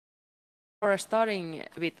Before starting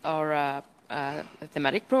with our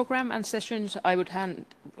thematic program and sessions, I would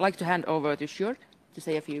like to hand over to Stuart to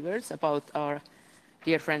say a few words about our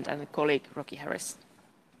dear friend and colleague, Rocky Harris.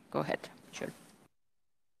 Go ahead, Stuart.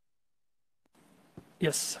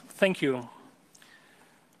 Yes, thank you.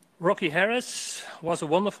 Rocky Harris was a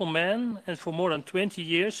wonderful man and for more than 20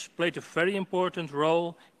 years played a very important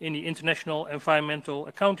role in the international environmental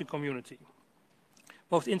accounting community,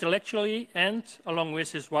 both intellectually and, along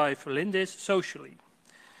with his wife Lindis, socially.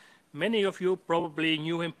 Many of you probably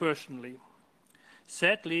knew him personally.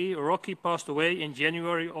 Sadly, Rocky passed away in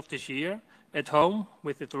January of this year at home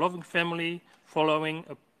with his loving family following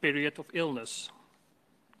a period of illness.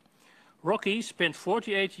 Rocky spent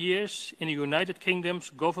 48 years in the United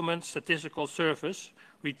Kingdom's Government Statistical Service,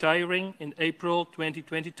 retiring in April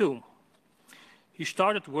 2022. He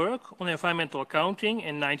started work on environmental accounting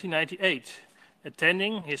in 1998,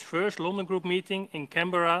 attending his first London Group meeting in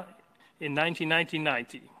Canberra in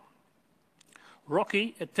 1990.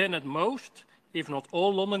 Rocky attended most, if not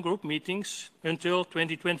all, London Group meetings until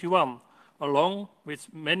 2021, along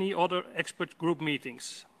with many other expert group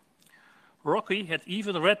meetings. Rocky had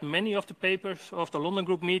even read many of the papers of the London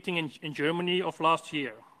Group meeting in Germany of last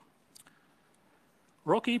year.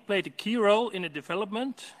 Rocky played a key role in the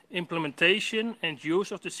development, implementation and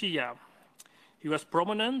use of the SEEA. He was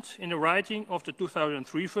prominent in the writing of the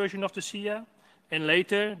 2003 version of the SEEA and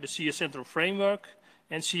later the SEEA Central Framework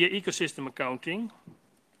and SEEA Ecosystem Accounting,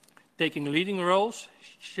 taking leading roles,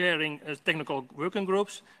 sharing technical working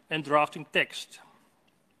groups and drafting text.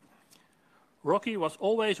 Rocky was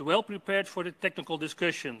always well prepared for the technical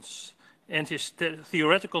discussions, and his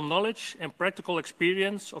theoretical knowledge and practical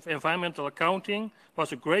experience of environmental accounting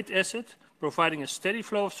was a great asset, providing a steady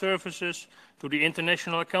flow of services to the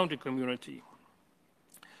international accounting community.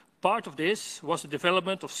 Part of this was the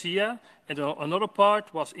development of SEEA, and another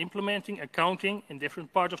part was implementing accounting in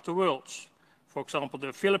different parts of the world. For example,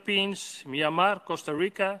 the Philippines, Myanmar, Costa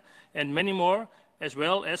Rica, and many more, as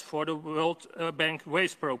well as for the World Bank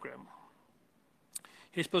Waste Program.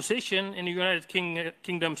 His position in the United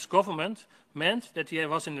Kingdom's government meant that he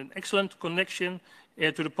was in an excellent connection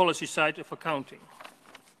to the policy side of accounting.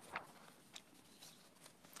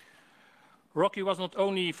 Rocky was not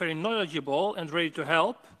only very knowledgeable and ready to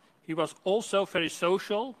help, he was also very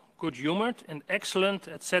social, good-humored and excellent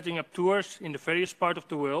at setting up tours in the various parts of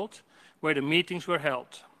the world where the meetings were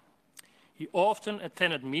held. He often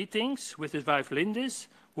attended meetings with his wife Lindis,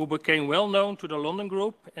 who became well known to the London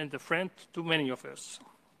Group and a friend to many of us.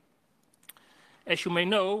 As you may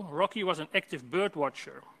know, Rocky was an active bird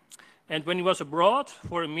watcher, and when he was abroad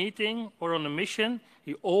for a meeting or on a mission,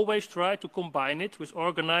 he always tried to combine it with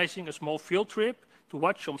organizing a small field trip to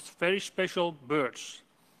watch some very special birds,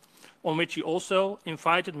 on which he also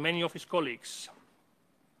invited many of his colleagues.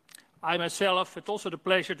 I myself had also the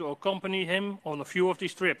pleasure to accompany him on a few of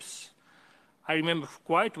these trips. I remember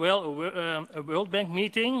quite well a World Bank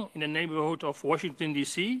meeting in the neighborhood of Washington,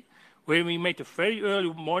 D.C., where we made a very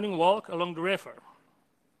early morning walk along the river.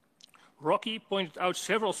 Rocky pointed out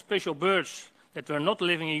several special birds that were not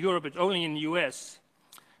living in Europe, but only in the US.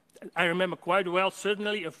 I remember quite well,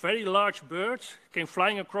 suddenly a very large bird came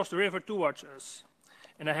flying across the river towards us.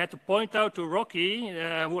 And I had to point out to Rocky,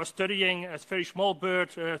 who was studying a very small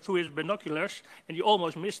bird through his binoculars, and he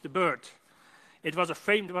almost missed the bird. It was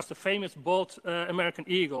the famous bald American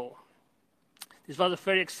eagle. This was a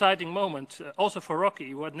very exciting moment, also for Rocky,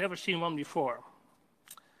 who had never seen one before.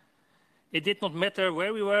 It did not matter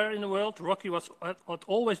where we were in the world, Rocky had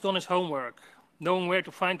always done his homework, knowing where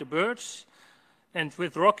to find the birds. And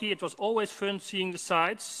with Rocky, it was always fun seeing the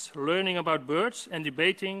sights, learning about birds, and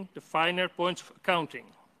debating the finer points of accounting.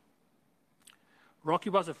 Rocky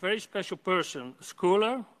was a very special person, a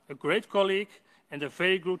scholar, a great colleague, and a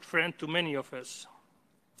very good friend to many of us.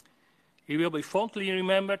 He will be fondly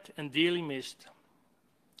remembered and dearly missed.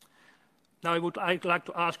 Now I'd like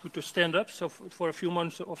to ask you to stand up for a few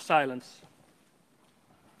moments of silence.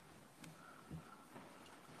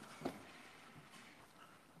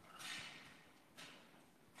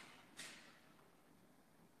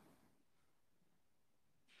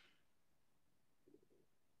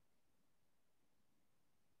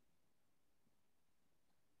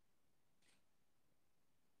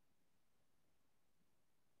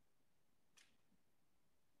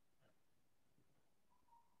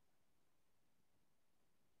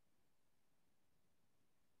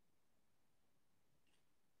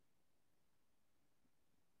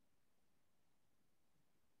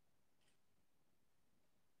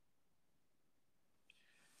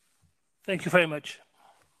 Thank you very much.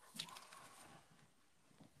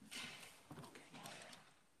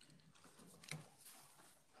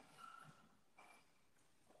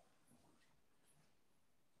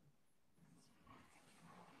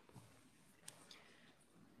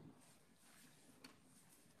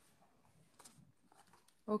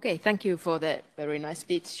 Okay, thank you for the very nice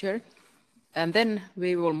speech, Jörg. And then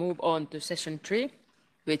we will move on to session 3,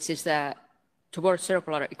 which is towards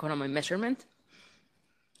circular economy measurement.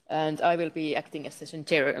 And I will be acting as session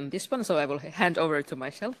chair on this one, so I will hand over to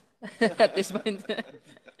myself at this point.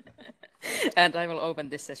 And I will open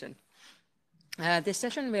this session. This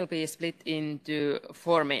session will be split into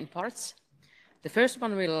 4 main parts. The first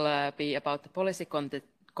one will be about the policy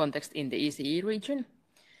context in the ECE region.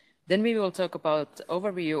 Then we will talk about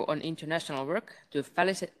overview on international work to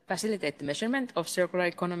facilitate the measurement of circular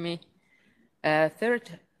economy.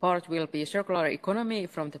 Third part will be circular economy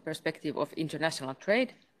from the perspective of international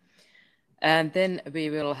trade. And then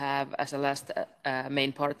we will have, as a last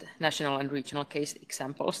main part, national and regional case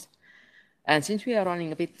examples. And since we are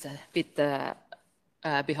running a bit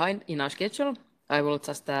behind in our schedule, I will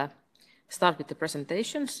just start with the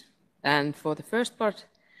presentations. And for the first part,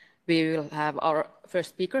 we will have our first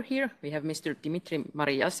speaker here. We have Mr. Dmitry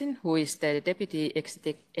Mariyasin, who is the Deputy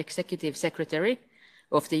Executive Secretary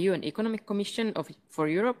of the UN Economic Commission for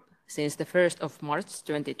Europe since the 1st of March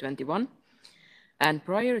 2021. And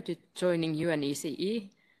prior to joining UNECE,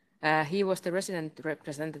 he was the resident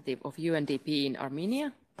representative of UNDP in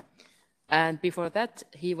Armenia. And before that,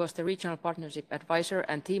 he was the regional partnership advisor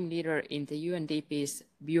and team leader in the UNDP's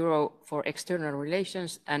Bureau for External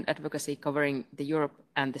Relations and Advocacy covering the Europe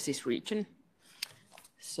and the SEEA region.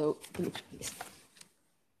 So, please.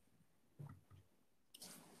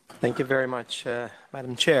 Thank you very much,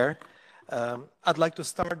 Madam Chair. I'd like to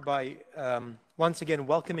start by once again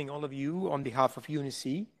welcoming all of you on behalf of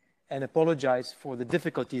UNECE and apologize for the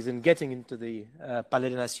difficulties in getting into the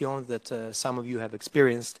Palais des Nations that some of you have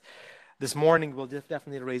experienced. This morning we'll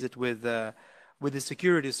definitely raise it with the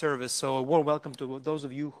security service. So a warm welcome to those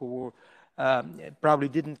of you who probably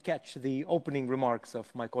didn't catch the opening remarks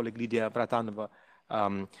of my colleague Lydia Bratanova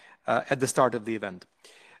at the start of the event.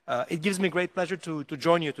 It gives me great pleasure to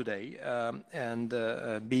join you today and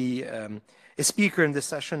be a speaker in this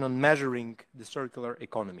session on measuring the circular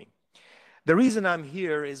economy. The reason I'm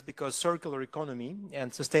here is because circular economy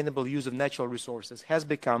and sustainable use of natural resources has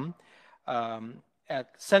become a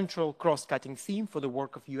central cross-cutting theme for the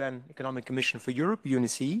work of UN Economic Commission for Europe,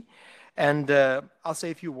 UNECE, and I'll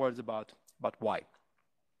say a few words about why.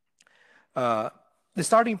 The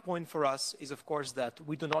starting point for us is, of course, that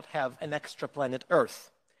we do not have an extra planet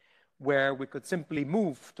Earth where we could simply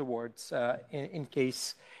move towards in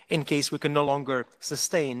case we can no longer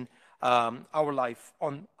sustain our life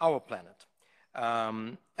on our planet.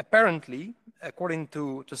 Apparently, according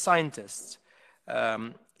to scientists,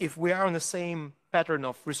 if we are on the same pattern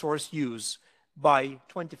of resource use, by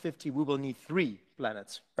 2050 we will need 3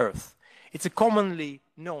 planets Earth. It's a commonly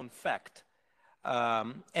known fact,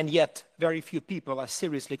 and yet very few people are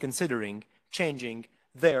seriously considering changing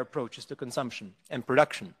their approaches to consumption and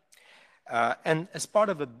production. And as part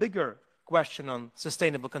of a bigger question on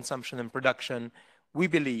sustainable consumption and production, we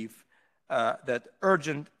believe that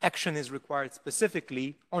urgent action is required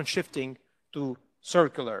specifically on shifting to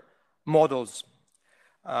circular models,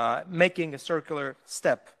 making a circular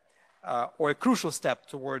step or a crucial step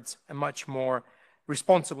towards a much more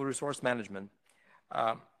responsible resource management.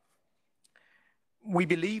 We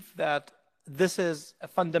believe that this is a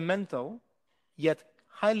fundamental yet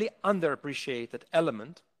highly underappreciated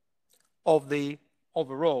element of the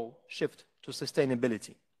overall shift to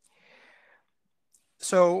sustainability.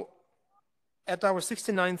 So at our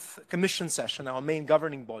 69th Commission session, our main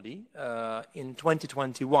governing body, in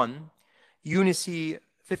 2021, UNECE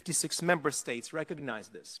 56 member states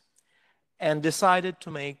recognized this and decided to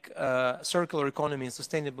make circular economy and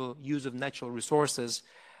sustainable use of natural resources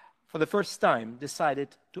for the first time decided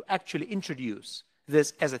to actually introduce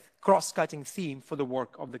this as a cross-cutting theme for the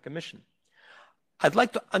work of the Commission. I'd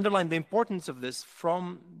like to underline the importance of this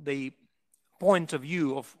from the point of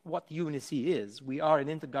view of what UNECE is. We are an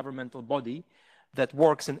intergovernmental body that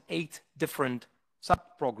works in 8 different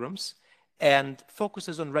sub-programs and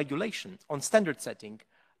focuses on regulation, on standard setting.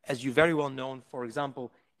 As you very well know, for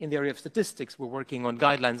example, in the area of statistics, we're working on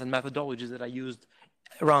guidelines and methodologies that are used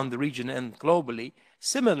around the region and globally.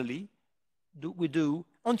 Similarly, we do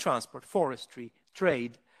on transport, forestry,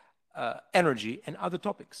 trade, energy, and other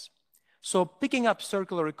topics. So picking up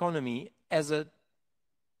circular economy as a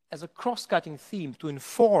cross-cutting theme to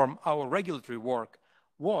inform our regulatory work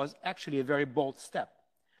was actually a very bold step,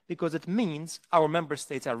 because it means our member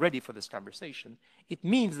states are ready for this conversation. It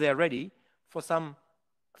means they're ready for some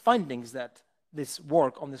findings that this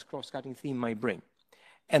work on this cross-cutting theme might bring.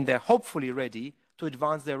 And they're hopefully ready to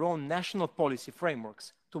advance their own national policy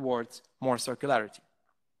frameworks towards more circularity.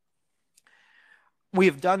 We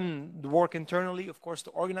have done the work internally, of course,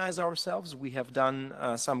 to organize ourselves. We have done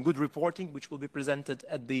some good reporting, which will be presented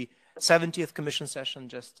at the 70th Commission session,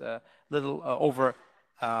 just a little over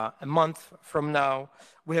a month from now.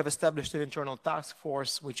 We have established an internal task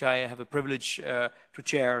force, which I have a privilege to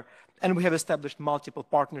chair, and we have established multiple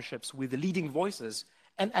partnerships with the leading voices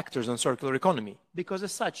and actors on circular economy, because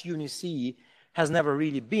as such, UNECE has never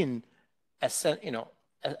really been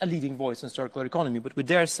a leading voice in circular economy, but we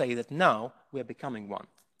dare say that now we are becoming one.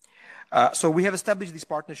 So we have established these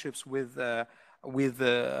partnerships with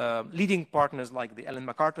leading partners like the Ellen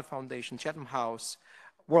MacArthur Foundation, Chatham House,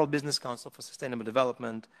 World Business Council for Sustainable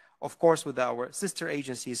Development, of course with our sister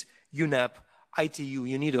agencies, UNEP, ITU,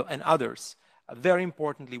 UNIDO, and others. Very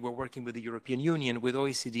importantly, we're working with the European Union, with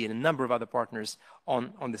OECD, and a number of other partners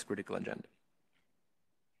on this critical agenda.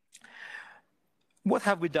 What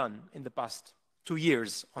have we done in the past 2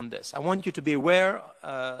 years on this? I want you to be aware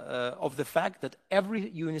of the fact that every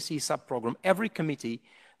UNECE sub-program, every committee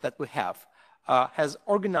that we have, has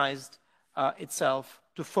organized itself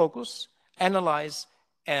to focus, analyze,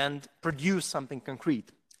 and produce something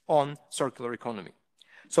concrete on circular economy.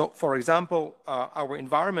 So, for example, our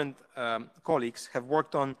environment colleagues have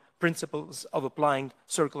worked on principles of applying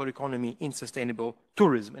circular economy in sustainable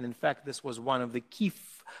tourism. And in fact, this was one of the key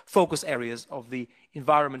focus areas of the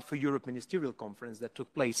Environment for Europe Ministerial Conference that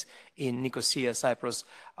took place in Nicosia, Cyprus,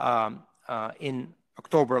 in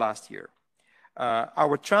October last year.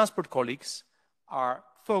 Our transport colleagues are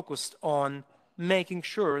focused on making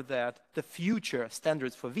sure that the future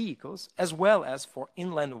standards for vehicles, as well as for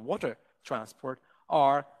inland water transport,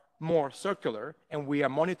 are more circular, and we are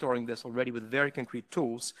monitoring this already with very concrete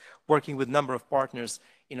tools, working with a number of partners,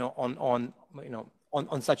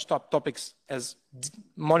 on such topics as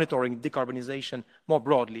monitoring decarbonization more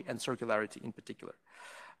broadly and circularity in particular.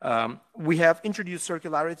 We have introduced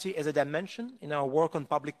circularity as a dimension in our work on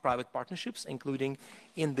public-private partnerships, including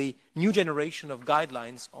in the new generation of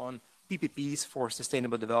guidelines on PPPs for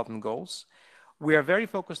Sustainable Development Goals. We are very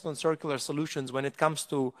focused on circular solutions when it comes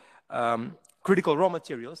to critical raw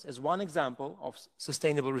materials, as one example of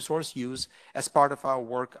sustainable resource use as part of our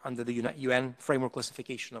work under the UN Framework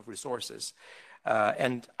Classification of Resources.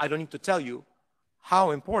 And I don't need to tell you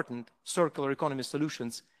how important circular economy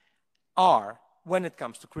solutions are when it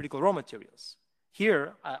comes to critical raw materials.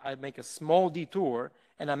 Here, I make a small detour,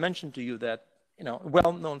 and I mentioned to you that, a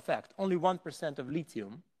well-known fact, only 1% of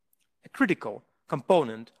lithium, a critical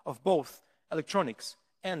component of both electronics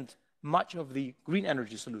and much of the green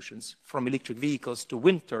energy solutions, from electric vehicles to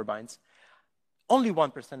wind turbines, only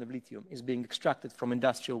 1% of lithium is being extracted from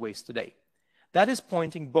industrial waste today. That is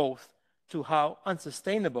pointing both to how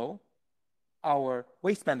unsustainable our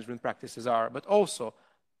waste management practices are, but also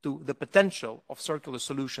to the potential of circular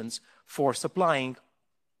solutions for supplying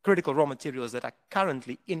critical raw materials that are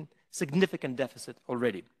currently in significant deficit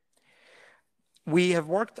already. We have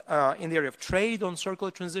worked in the area of trade on circular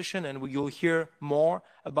transition, and you'll hear more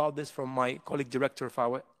about this from my colleague director of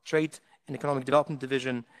our Trade and Economic Development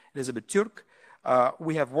Division, Elisabeth Türk.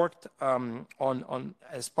 We have worked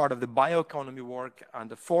as part of the bioeconomy work and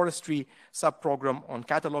the forestry sub-program on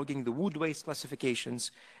cataloging the wood waste classifications.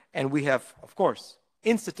 And we have, of course,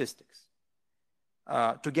 in statistics,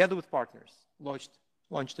 together with partners,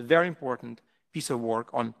 launched a very important piece of work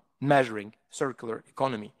on measuring circular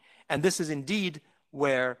economy. And this is indeed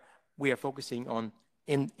where we are focusing on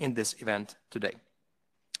in this event today.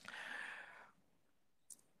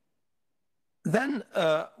 Then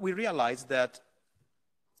we realized that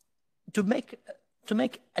to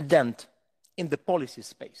make a dent in the policy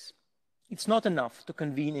space, it's not enough to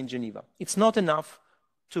convene in Geneva. It's not enough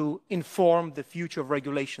to inform the future of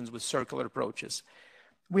regulations with circular approaches.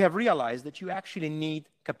 We have realized that you actually need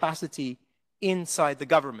capacity inside the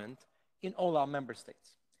government in all our member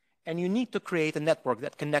states. And you need to create a network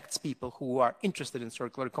that connects people who are interested in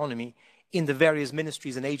circular economy in the various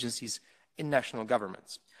ministries and agencies in national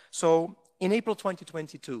governments. So in April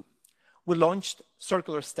 2022, we launched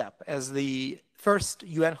Circular Step as the first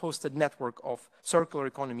UN-hosted network of circular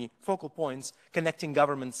economy focal points connecting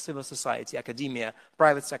governments, civil society, academia,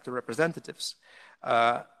 private sector representatives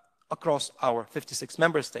across our 56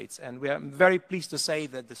 member states. And we are very pleased to say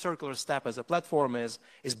that the Circular Step as a platform is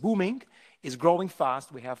booming, is growing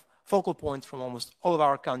fast. We have focal points from almost all of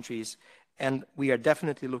our countries, and we are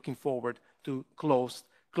definitely looking forward to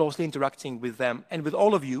closely interacting with them and with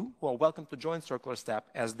all of you who are welcome to join Circular Step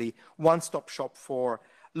as the one-stop shop for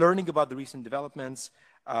learning about the recent developments,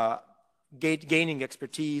 gaining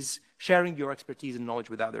expertise, sharing your expertise and knowledge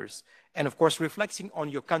with others, and of course reflecting on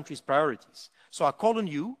your country's priorities. So I call on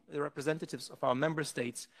you, the representatives of our member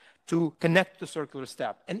states, to connect the circular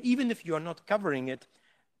step. And even if you are not covering it,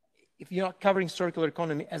 if you're not covering circular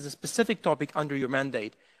economy as a specific topic under your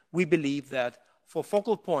mandate, we believe that for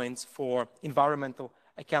focal points for environmental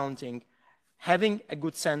accounting, having a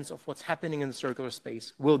good sense of what's happening in the circular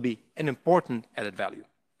space will be an important added value.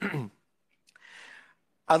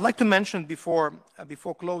 I'd like to mention before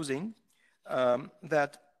closing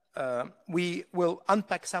that we will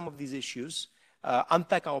unpack some of these issues,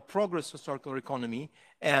 unpack our progress with circular economy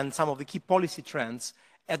and some of the key policy trends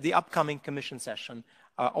at the upcoming Commission session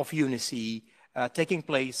of UNECE, taking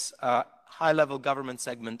place high-level government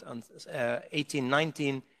segment on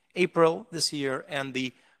 18-19 April this year, and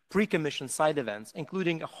the pre-commission side events,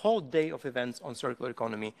 including a whole day of events on circular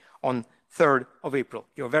economy on 3rd of April.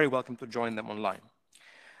 You're very welcome to join them online.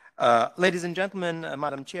 Ladies and gentlemen,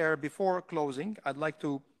 Madam Chair, before closing, I'd like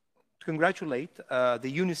to congratulate the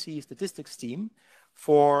UNECE statistics team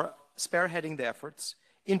for spearheading the efforts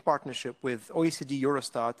in partnership with OECD,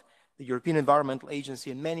 Eurostat, the European Environmental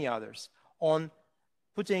Agency, and many others on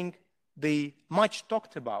putting the much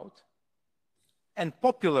talked about and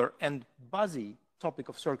popular and buzzy topic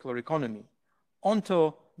of circular economy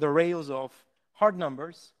onto the rails of hard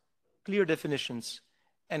numbers, clear definitions,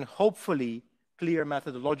 and hopefully clear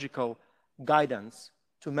methodological guidance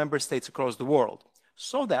to member states across the world,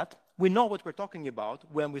 so that we know what we're talking about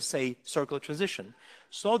when we say circular transition,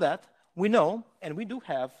 so that we know, and we do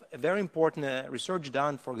have a very important research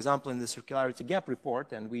done, for example, in the Circularity Gap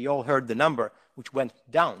report, and we all heard the number which went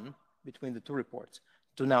down between the two reports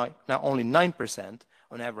to now only 9%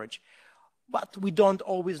 on average. But we don't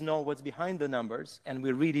always know what's behind the numbers, and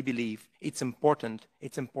we really believe it's important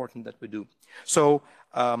that we do. So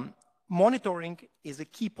monitoring is a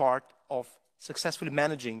key part of successfully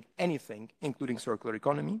managing anything, including circular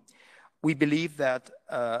economy. We believe that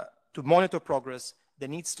to monitor progress, there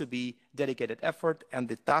needs to be dedicated effort, and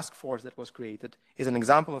the task force that was created is an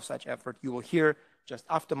example of such effort. You will hear just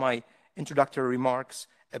after my introductory remarks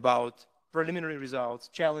about preliminary results,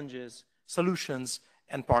 challenges, solutions,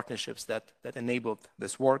 and partnerships that enabled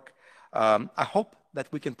this work. I hope that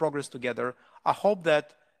we can progress together. I hope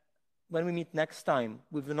that when we meet next time,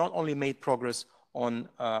 we've not only made progress on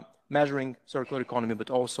measuring circular economy, but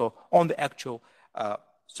also on the actual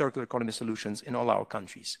circular economy solutions in all our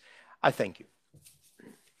countries. I thank you.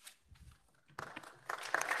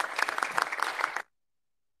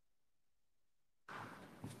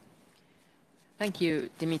 Thank you,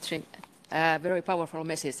 Dmitry. Very powerful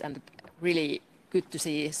message and really good to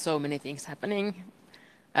see so many things happening.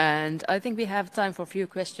 And I think we have time for a few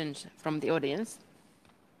questions from the audience.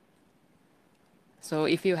 So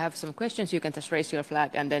if you have some questions, you can just raise your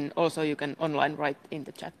flag, and then also you can online write in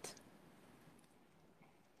the chat.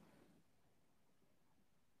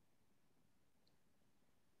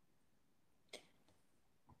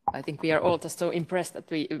 I think we are all just so impressed that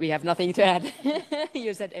we have nothing to add.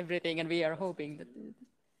 You said everything, and we are hoping that.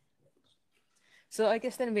 So I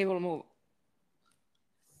guess then we will move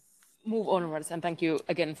onwards, and thank you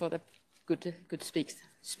again for the good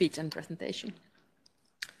speech and presentation.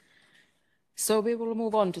 So we will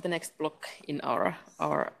move on to the next block in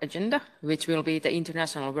our agenda, which will be the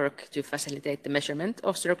international work to facilitate the measurement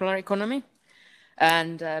of circular economy.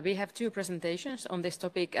 And we have two presentations on this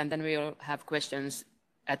topic, and then we will have questions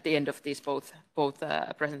at the end of these both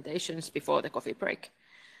presentations before the coffee break.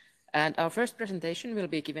 And our first presentation will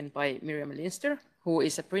be given by Myriam Linster, who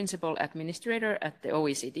is a principal administrator at the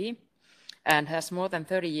OECD and has more than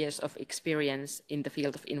 30 years of experience in the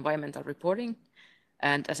field of environmental reporting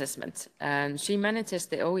and assessment. And she manages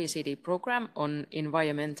the OECD program on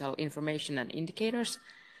environmental information and indicators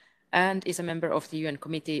and is a member of the UN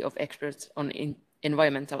Committee of Experts on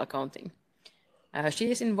Environmental Accounting.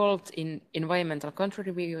 She is involved in environmental country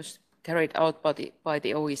reviews carried out by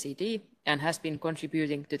the OECD and has been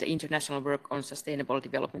contributing to the international work on sustainable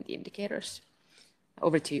development indicators.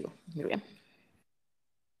 Over to you, Myriam.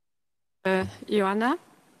 Johanna.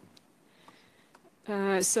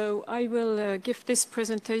 So I will give this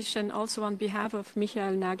presentation also on behalf of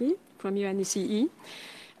Nagy from UNECE,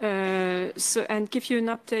 and give you an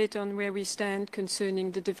update on where we stand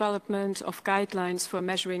concerning the development of guidelines for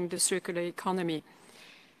measuring the circular economy.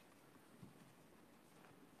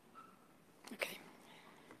 Okay.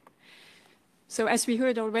 So as we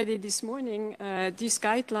heard already this morning, these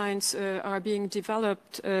guidelines are being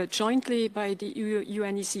developed jointly by the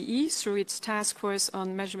UNECE through its task force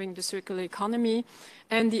on measuring the circular economy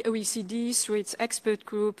and the OECD through its expert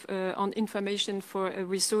group on information for a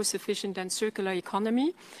resource-efficient and circular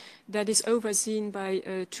economy that is overseen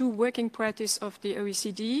by two working parties of the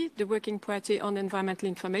OECD, the Working Party on Environmental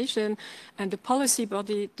Information and the policy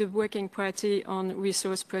body, the Working Party on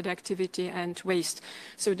Resource Productivity and Waste.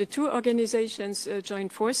 So the two organizations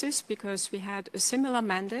joined forces because we had a similar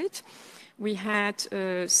mandate. We had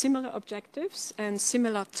similar objectives and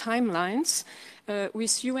similar timelines,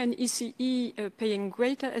 with UNECE paying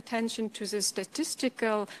greater attention to the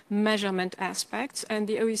statistical measurement aspects and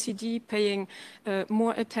the OECD paying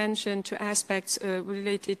more attention to aspects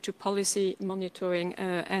related to policy monitoring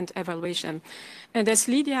and evaluation. And as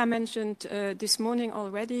Lydia mentioned this morning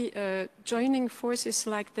already, joining forces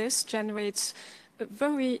like this generates a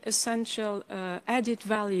very essential added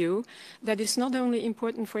value that is not only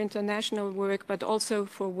important for international work, but also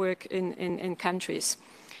for work in countries.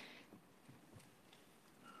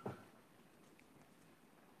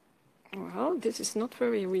 Well, this is not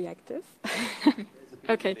very reactive.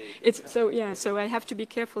 Okay, so I have to be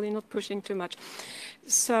careful in not pushing too much.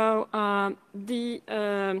 So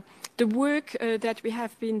the work that we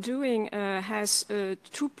have been doing has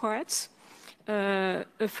two parts.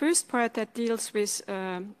 A first part that deals with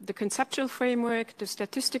the conceptual framework, the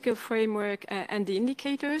statistical framework, and the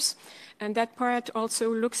indicators. And that part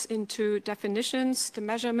also looks into definitions, the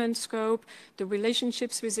measurement scope, the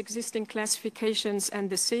relationships with existing classifications and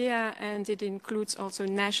the SEEA, and it includes also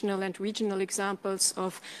national and regional examples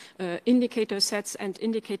of indicator sets and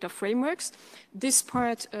indicator frameworks. This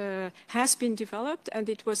part has been developed and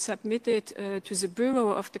it was submitted to the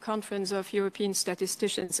Bureau of the Conference of European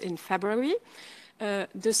Statisticians in February.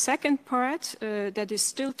 The second part that is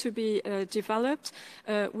still to be developed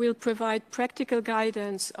will provide practical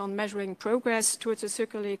guidance on measuring progress towards a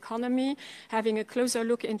circular economy, having a closer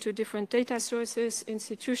look into different data sources,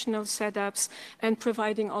 institutional setups, and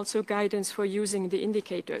providing also guidance for using the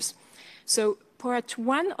indicators. So part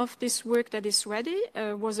one of this work that is ready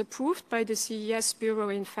was approved by the CES Bureau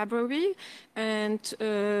in February and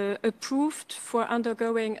approved for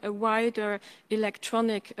undergoing a wider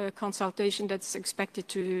electronic consultation that's expected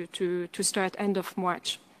to start end of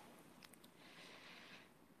March.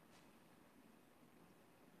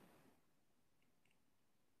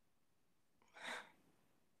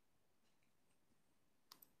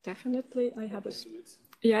 Definitely, I have a...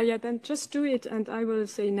 Yeah, then just do it and I will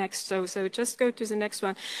say next. So just go to the next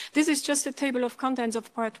one. This is just a table of contents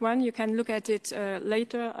of part one. You can look at it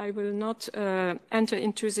later. I will not enter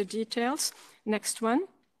into the details. Next one.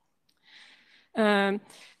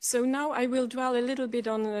 So now I will dwell a little bit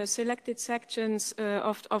on selected sections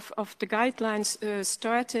of the guidelines,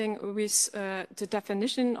 starting with the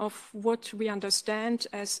definition of what we understand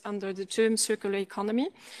as under the term circular economy.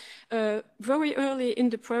 Very early in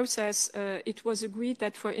the process, it was agreed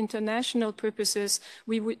that for international purposes,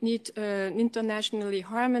 we would need an internationally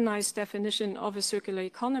harmonized definition of a circular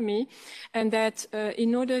economy, and that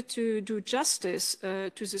in order to do justice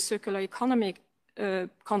to the circular economy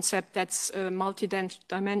concept that's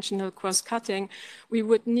multi-dimensional, cross-cutting, we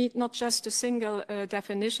would need not just a single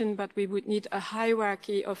definition, but we would need a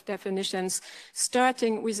hierarchy of definitions,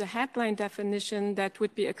 starting with a headline definition that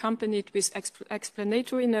would be accompanied with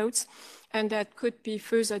explanatory notes, and that could be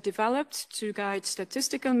further developed to guide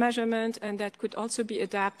statistical measurement, and that could also be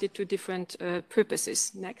adapted to different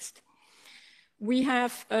purposes. Next. We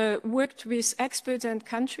have worked with experts and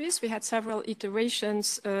countries. We had several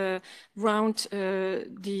iterations around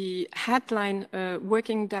the headline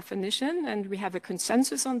working definition, and we have a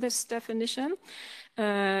consensus on this definition.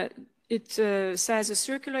 It says a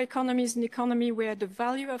circular economy is an economy where the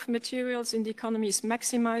value of materials in the economy is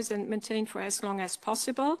maximized and maintained for as long as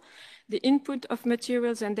possible. The input of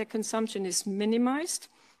materials and their consumption is minimized,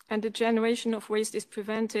 and the generation of waste is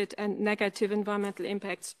prevented and negative environmental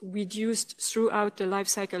impacts reduced throughout the life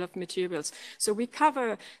cycle of materials. So we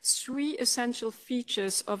cover three essential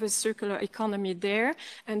features of a circular economy there,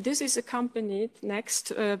 and this is accompanied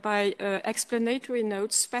next by explanatory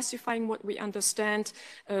notes specifying what we understand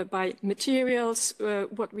by materials,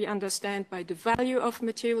 what we understand by the value of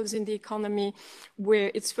materials in the economy,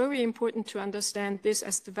 where it's very important to understand this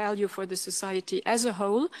as the value for the society as a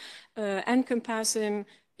whole, encompassing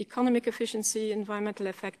economic efficiency, environmental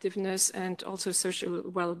effectiveness, and also social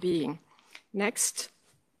well-being. Next.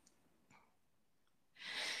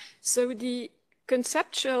 So the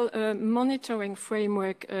conceptual monitoring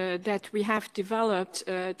framework that we have developed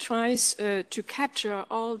tries to capture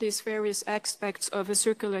all these various aspects of a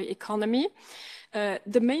circular economy.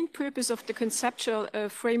 The main purpose of the conceptual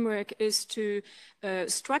framework is to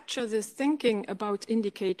structure the thinking about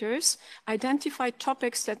indicators, identify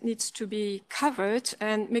topics that needs to be covered,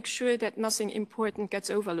 and make sure that nothing important gets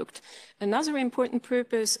overlooked. Another important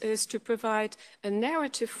purpose is to provide a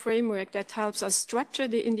narrative framework that helps us structure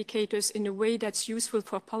the indicators in a way that's useful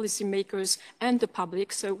for policymakers and the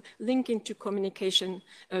public, so linking to communication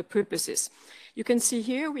purposes. You can see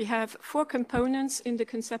here we have 4 components in the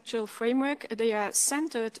conceptual framework. They are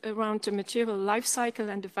centered around the material life cycle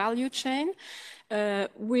and the value chain,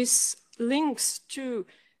 with links to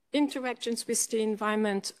interactions with the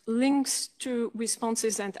environment, links to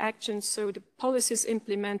responses and actions, so the policies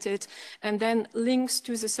implemented, and then links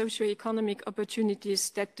to the socio-economic opportunities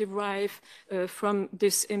that derive from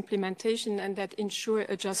this implementation and that ensure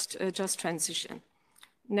a just transition.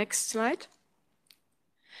 Next slide.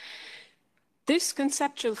 This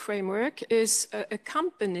conceptual framework is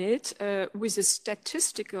accompanied with a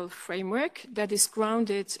statistical framework that is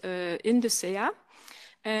grounded in the SEEA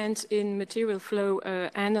and in material flow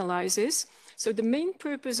analysis. So the main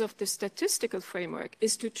purpose of the statistical framework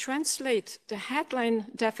is to translate the headline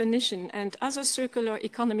definition and other circular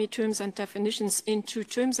economy terms and definitions into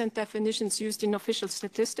terms and definitions used in official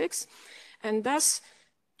statistics, and thus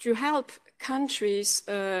to help countries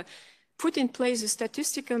put in place a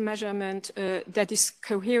statistical measurement that is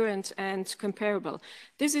coherent and comparable.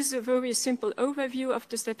 This is a very simple overview of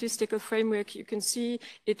the statistical framework. You can see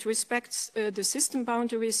it respects the system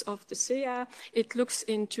boundaries of the SEEA. It looks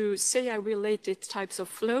into SEEA-related types of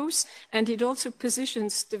flows, and it also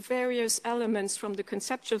positions the various elements from the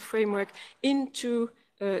conceptual framework into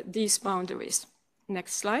these boundaries.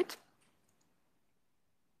 Next slide.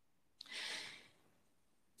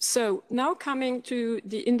 So now coming to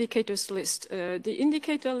the indicators list. The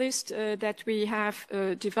indicator list that we have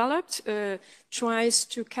developed tries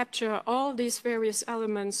to capture all these various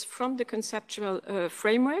elements from the conceptual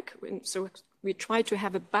framework. So we try to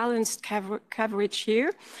have a balanced coverage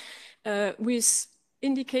here with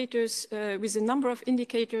indicators, with a number of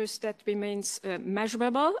indicators that remains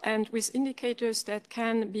measurable and with indicators that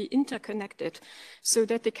can be interconnected so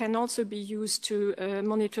that they can also be used to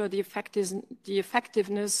monitor the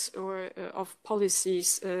effectiveness of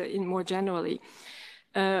policies in more generally.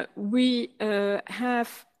 We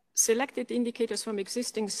have selected indicators from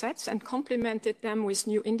existing sets and complemented them with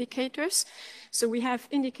new indicators. So we have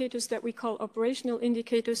indicators that we call operational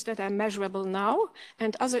indicators that are measurable now,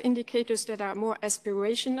 and other indicators that are more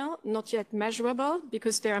aspirational, not yet measurable,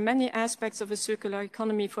 because there are many aspects of a circular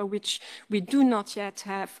economy for which we do not yet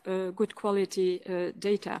have good quality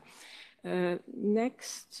data.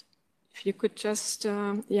 Next. If you could just,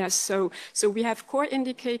 yes, so we have core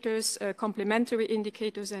indicators, complementary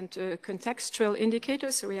indicators, and contextual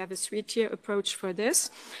indicators. So we have a 3-tier approach for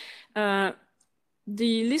this.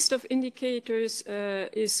 The list of indicators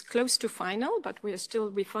is close to final, but we are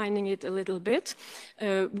still refining it a little bit.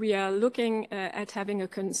 We are looking at having a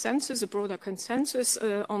consensus, a broader consensus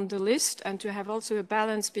on the list, and to have also a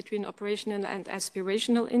balance between operational and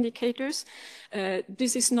aspirational indicators.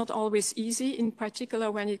 This is not always easy, in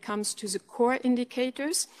particular when it comes to the core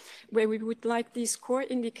indicators, where we would like these core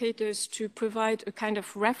indicators to provide a kind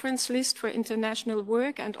of reference list for international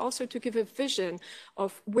work and also to give a vision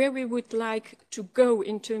of where we would like to go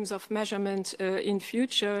in terms of measurement in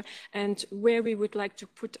future and where we would like to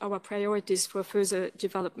put our priorities for further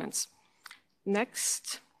developments.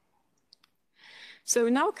 Next. So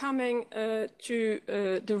now coming to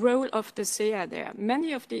the role of the SEEA there.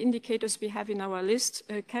 Many of the indicators we have in our list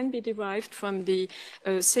can be derived from the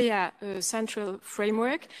SEEA central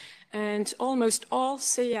framework, and almost all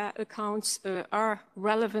SEEA accounts are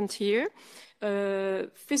relevant here.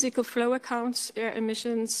 Physical flow accounts, air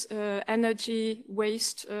emissions, energy,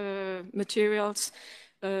 waste, materials,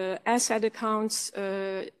 asset accounts,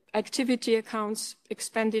 activity accounts,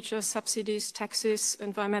 expenditure, subsidies, taxes,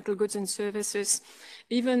 environmental goods and services.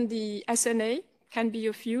 Even the SNA can be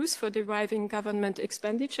of use for deriving government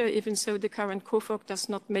expenditure, even so the current COFOG does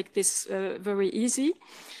not make this very easy.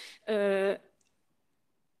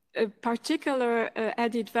 A particular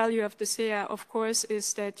added value of the SEEA, of course,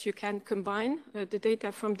 is that you can combine the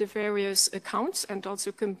data from the various accounts and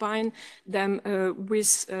also combine them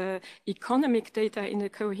with economic data in a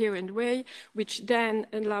coherent way, which then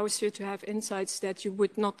allows you to have insights that you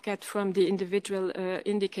would not get from the individual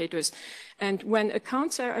indicators. And when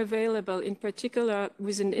accounts are available, in particular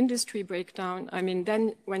with an industry breakdown, I mean,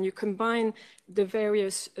 then when you combine the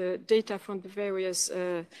various data from the various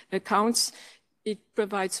accounts, it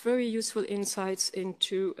provides very useful insights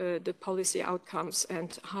into the policy outcomes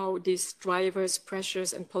and how these drivers,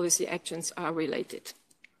 pressures, and policy actions are related.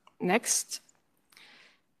 Next.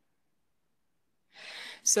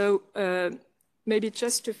 So maybe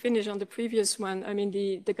just to finish on the previous one, I mean,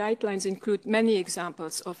 the guidelines include many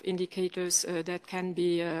examples of indicators that can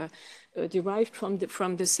be derived from the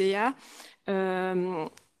SEEA.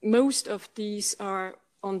 Most of these are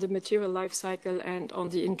on the material life cycle and on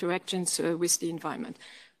the interactions with the environment.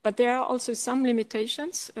 But there are also some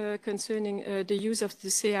limitations concerning the use of the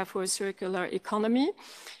SEEA for a circular economy.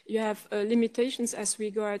 You have limitations as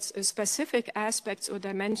regards specific aspects or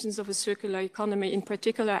dimensions of a circular economy, in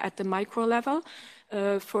particular at the micro level.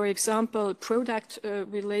 For example,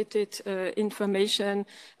 product-related information,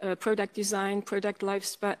 product design, product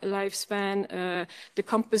lifespan, the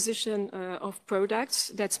composition of products,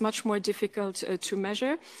 that's much more difficult to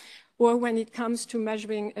measure. Or when it comes to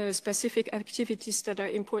measuring specific activities that are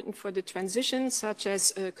important for the transition, such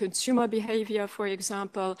as consumer behavior, for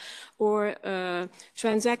example, or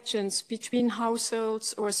transactions between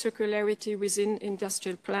households or circularity within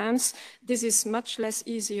industrial plants. This is much less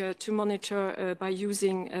easier to monitor by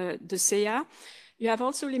using the SEEA. You have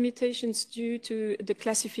also limitations due to the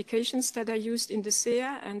classifications that are used in the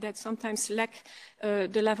SEEA and that sometimes lack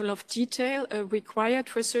the level of detail required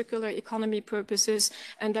for circular economy purposes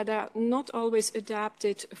and that are not always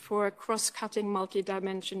adapted for cross-cutting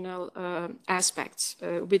multidimensional aspects,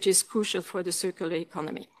 which is crucial for the circular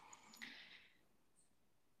economy.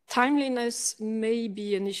 Timeliness may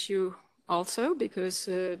be an issue also because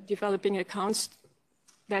developing accounts,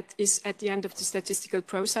 that is at the end of the statistical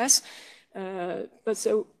process. But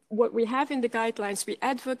so what we have in the guidelines, we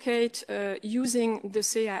advocate using the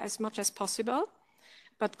SEEA as much as possible,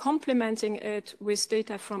 but complementing it with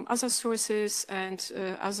data from other sources and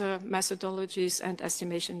other methodologies and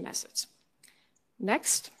estimation methods.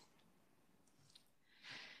 Next.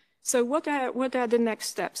 So what are the next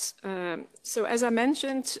steps? So as I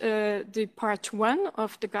mentioned, the part 1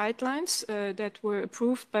 of the guidelines that were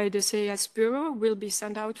approved by the SEEA's Bureau will be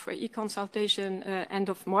sent out for e-consultation end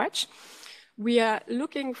of March. We are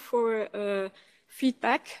looking for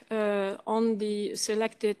feedback on the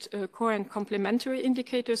selected core and complementary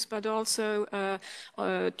indicators, but also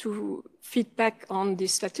to feedback on the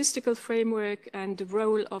statistical framework and the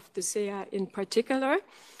role of the SEEA in particular.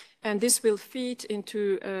 And this will feed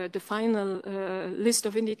into the final list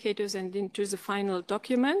of indicators and into the final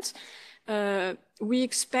document. We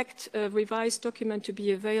expect a revised document to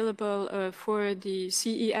be available for the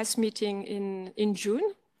CES meeting in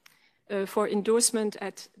June for endorsement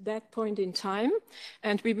at that point in time.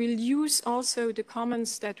 And we will use also the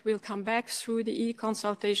comments that will come back through the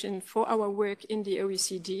e-consultation for our work in the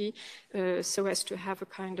OECD so as to have a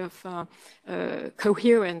kind of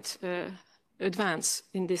coherent advance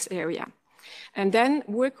in this area. And then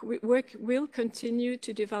work will continue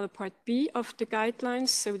to develop part B of the guidelines,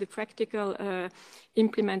 so the practical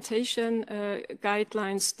implementation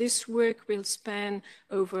guidelines. This work will span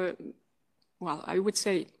over, well, I would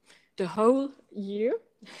say the whole year,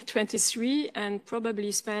 23, and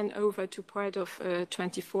probably span over to part of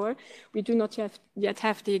 24. We do not yet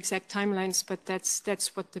have the exact timelines, but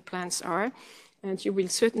that's what the plans are. And you will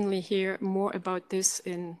certainly hear more about this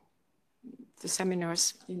in the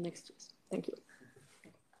seminars in next year. Thank you.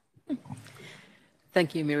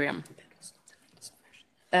 Thank you, Myriam.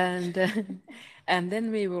 And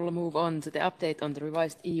then we will move on to the update on the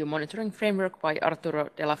revised EU monitoring framework by Arturo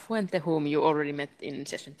de la Fuente, whom you already met in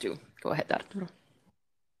session 2. Go ahead, Arturo.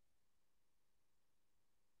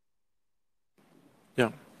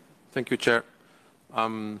 Yeah, thank you, Chair.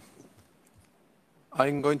 I'm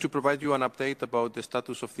going to provide you an update about the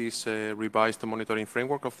status of this revised monitoring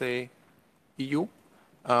framework of the EU.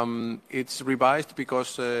 It's revised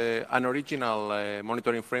because an original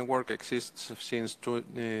monitoring framework exists since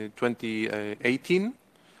 2018.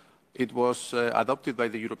 It was adopted by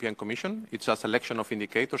the European Commission. It's a selection of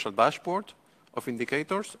indicators, a dashboard of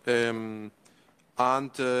indicators. And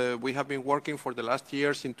we have been working for the last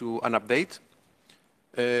years into an update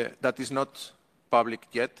that is not public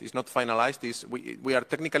yet, is not finalized. We are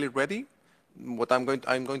technically ready. What I'm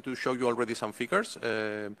going to show you already some figures.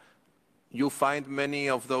 You find many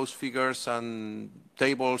of those figures and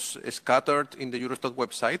tables scattered in the Eurostat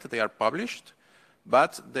website. They are published,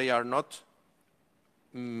 but they are not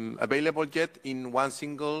available yet in one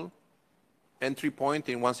single entry point,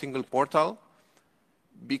 in one single portal,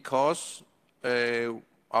 because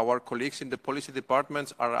our colleagues in the policy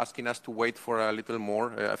departments are asking us to wait for a little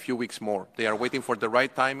more, a few weeks more. They are waiting for the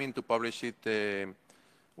right timing to publish it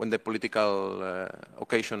when the political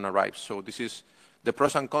occasion arrives. So this is the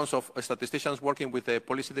pros and cons of statisticians working with the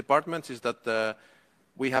policy departments, is that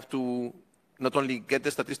we have to not only get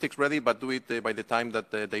the statistics ready, but do it by the time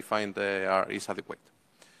that they find is adequate.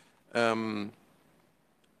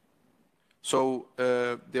 So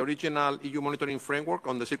the original EU monitoring framework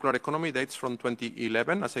on the circular economy dates from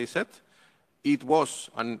 2011, as I said. It was,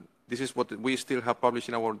 and this is what we still have published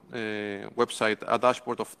in our website, a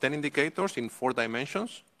dashboard of 10 indicators in 4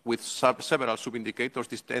 dimensions with several sub-indicators.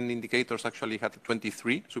 These 10 indicators actually had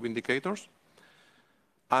 23 sub-indicators.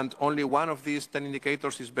 And only one of these 10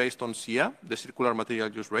 indicators is based on SEEA, the circular material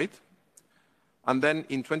use rate. And then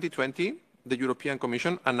in 2020, the European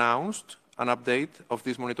Commission announced an update of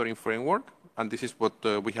this monitoring framework, and this is what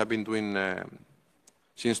we have been doing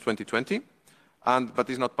since 2020, but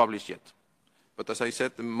it's not published yet. But as I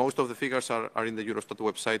said, most of the figures are in the Eurostat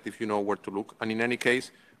website if you know where to look. And in any case,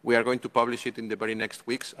 we are going to publish it in the very next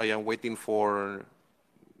weeks. I am waiting for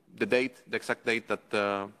the date, the exact date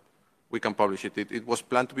that we can publish it. It was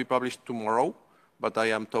planned to be published tomorrow, but I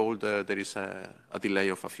am told there is a delay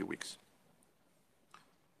of a few weeks.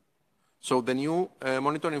 So the new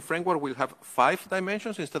monitoring framework will have 5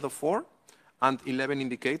 dimensions instead of 4 and 11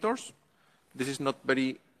 indicators. This is not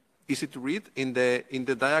very easy to read. In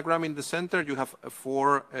the diagram in the center, you have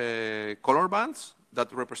 4 color bands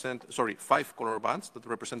that represent, 5 color bands that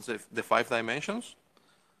represent the 5 dimensions.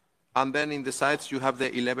 And then in the sides, you have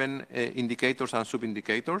the 11 indicators and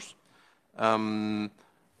sub-indicators.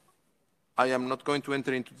 I am not going to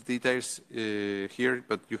enter into the details here,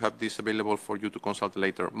 but you have this available for you to consult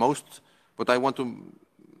later. What I want to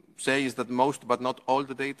say is that most, but not all,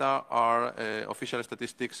 the data are official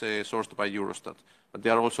statistics sourced by Eurostat, but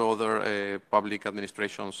there are also other public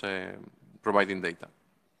administrations providing data.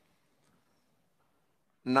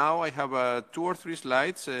 Now I have 2 or 3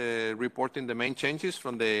 slides reporting the main changes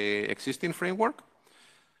from the existing framework.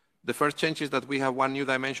 The first change is that we have one new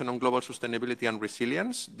dimension on global sustainability and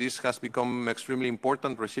resilience. This has become extremely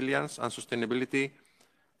important, resilience and sustainability,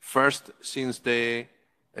 first since the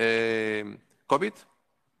COVID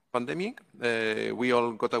pandemic. We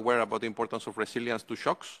all got aware about the importance of resilience to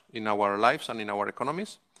shocks in our lives and in our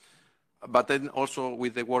economies. But then also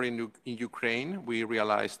with the war in Ukraine, we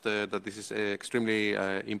realized that this is extremely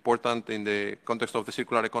important in the context of the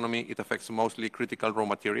circular economy. It affects mostly critical raw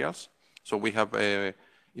materials. So we have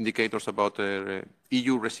indicators about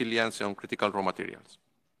EU resilience on critical raw materials.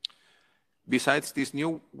 Besides this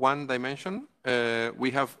new one dimension,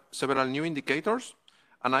 we have several new indicators,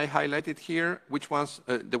 and I highlighted here which ones,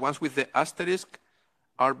 the ones with the asterisk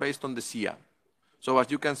are based on the SEEA. So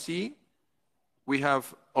as you can see, we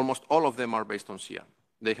have almost all of them are based on SEEA.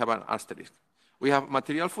 They have an asterisk. We have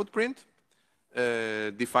material footprint,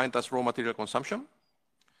 defined as raw material consumption,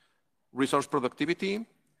 resource productivity,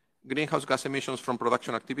 greenhouse gas emissions from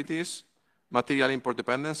production activities, material import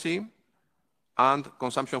dependency, and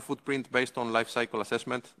consumption footprint based on life cycle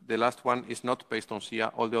assessment. The last one is not based on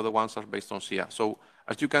SEEA. All the other ones are based on SEEA. So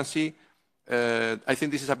as you can see, I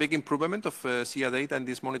think this is a big improvement of SEEA data in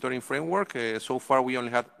this monitoring framework. So far, we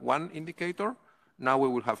only had 1 indicator. Now we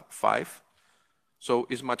will have 5. So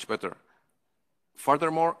it's much better.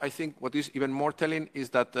 Furthermore, I think what is even more telling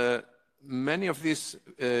is that many of these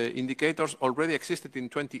indicators already existed in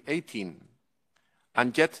 2018,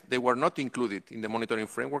 and yet they were not included in the monitoring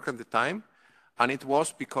framework at the time. And it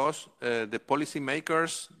was because the policy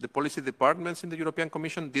makers, the policy departments in the European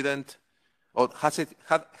Commission didn't, or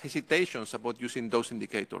had hesitations about using those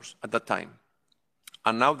indicators at that time.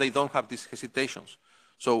 And now they don't have these hesitations.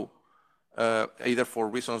 So either for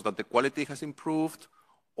reasons that the quality has improved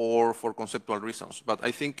or for conceptual reasons. But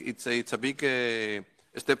I think it's a big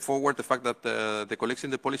step forward, the fact that the colleagues in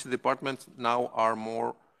the policy department now are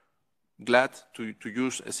more glad to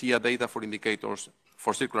use SEEA data for indicators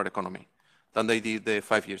for circular economy than they did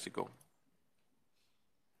 5 years ago.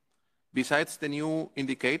 Besides the new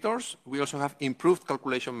indicators, we also have improved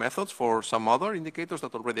calculation methods for some other indicators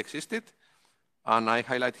that already existed, and I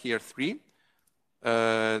highlight here 3.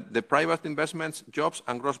 The private investments, jobs,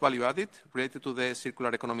 and gross value added related to the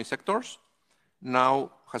circular economy sectors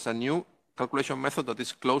now has a new calculation method that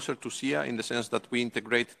is closer to SEEA in the sense that we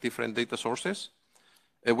integrate different data sources.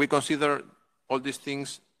 We consider all these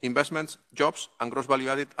things, investments, jobs, and gross value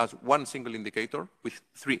added, as one single indicator with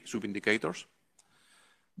 3 sub-indicators.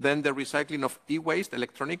 Then the recycling of e-waste,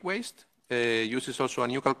 electronic waste, uses also a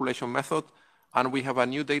new calculation method, and we have a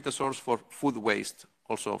new data source for food waste.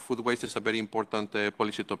 Also, food waste is a very important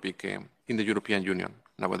policy topic in the European Union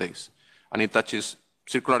nowadays, and it touches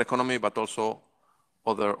circular economy, but also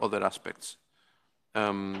other aspects.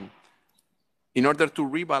 In order to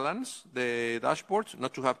rebalance the dashboards,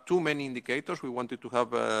 not to have too many indicators, we wanted to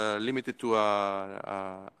have limited to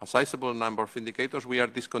a sizable number of indicators. We are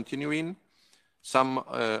discontinuing some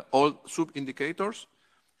old sub-indicators,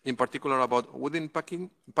 in particular about wooden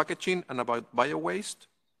packaging and about bio-waste.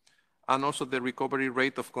 and also the recovery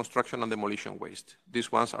rate of construction and demolition waste.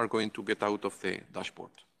 These ones are going to get out of the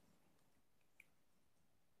dashboard.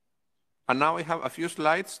 And now I have a few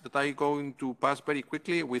slides that I'm going to pass very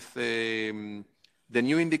quickly with the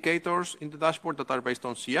new indicators in the dashboard that are based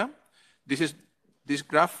on SEEA. This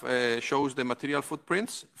graph shows the material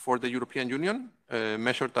footprints for the European Union,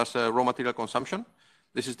 measured as raw material consumption.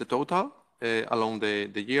 This is the total along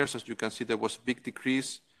the years. As you can see, there was a big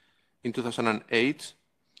decrease in 2008,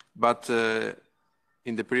 but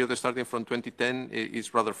in the period starting from 2010,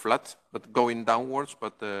 it's rather flat, but going downwards,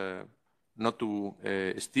 but not too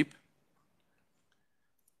steep.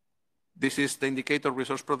 This is the indicator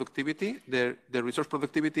resource productivity. The resource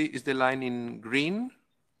productivity is the line in green.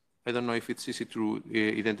 I don't know if it's easy to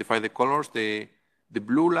identify the colors. The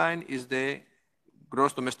blue line is the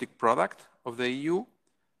gross domestic product of the EU,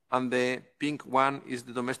 and the pink one is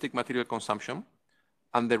the domestic material consumption.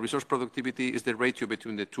 And the resource productivity is the ratio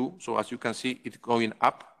between the two. So as you can see, it's going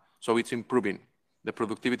up, so it's improving. The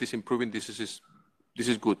productivity is improving. This is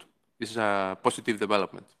good. This is a positive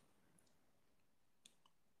development.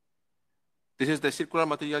 This is the circular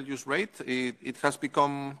material use rate. It has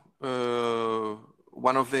become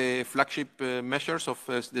one of the flagship measures of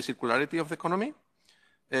the circularity of the economy.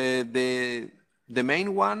 The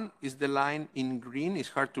main one is the line in green. It's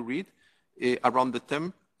hard to read, around the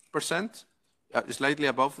 10%, slightly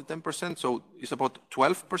above the 10%. So it's about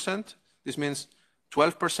 12%. This means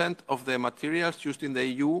 12% of the materials used in the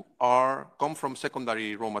EU come from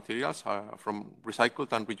secondary raw materials, from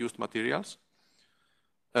recycled and reused materials.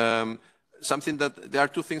 There are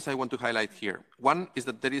two things I want to highlight here. One is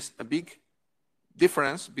that there is a big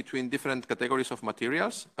difference between different categories of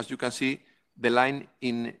materials. As you can see, the line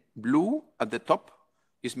in blue at the top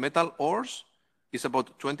is metal ores. It's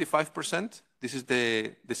about 25%. This is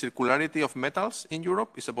the circularity of metals in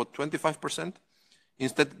Europe. It's about 25%.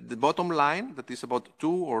 Instead, the bottom line, that is about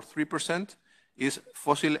 2 or 3%, is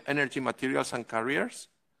fossil energy materials and carriers,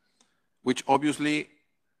 which obviously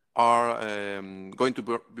are going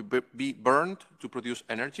to be burned to produce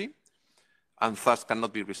energy, and thus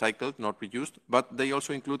cannot be recycled, not reused. But they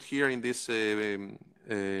also include here in this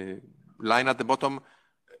line at the bottom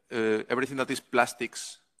everything that is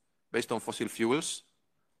plastics based on fossil fuels,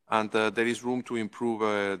 and there is room to improve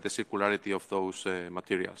the circularity of those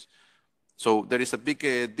materials. So there is a big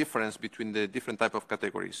difference between the different type of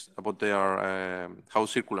categories about how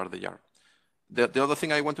circular they are. The other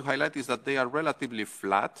thing I want to highlight is that they are relatively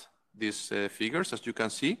flat, these figures, as you can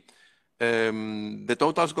see. The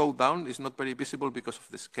totals go down. It's not very visible because of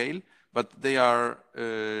the scale, but they are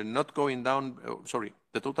not going down. Sorry,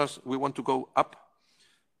 the totals, we want to go up.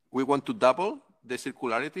 We want to double the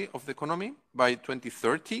circularity of the economy by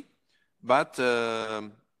 2030, but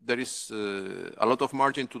there is a lot of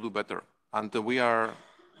margin to do better. And we are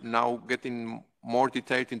now getting more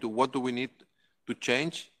detailed into what do we need to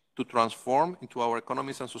change, to transform into our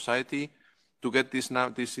economies and society to get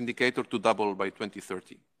this indicator to double by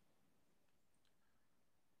 2030.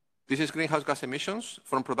 This is greenhouse gas emissions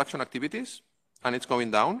from production activities, and it's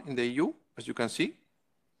going down in the EU, as you can see.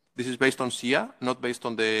 This is based on SEEA, not based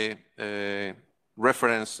on the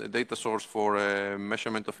reference data source for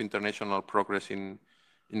measurement of international progress in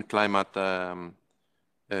climate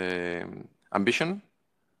ambition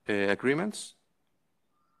agreements.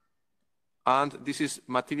 And this is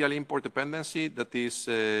material import dependency that is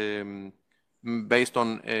based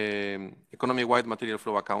on economy-wide material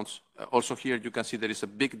flow accounts. Also here you can see there is a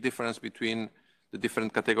big difference between the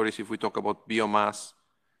different categories if we talk about biomass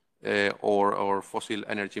or fossil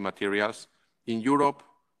energy materials. In Europe,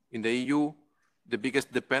 in the EU, the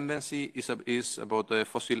biggest dependency is about the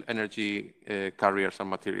fossil energy carriers and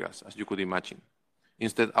materials, as you could imagine.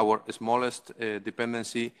 Instead, our smallest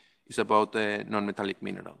dependency is about non-metallic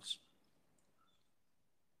minerals.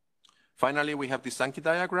 Finally, we have the Sankey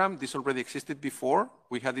diagram. This already existed before.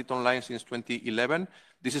 We had it online since 2011.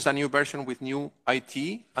 This is a new version with new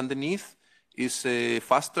IT underneath. It's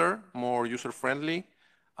faster, more user-friendly,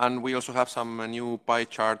 and we also have some new pie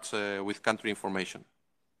charts with country information.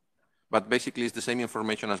 But basically, it's the same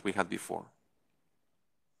information as we had before.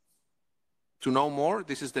 To know more,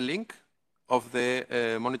 this is the link of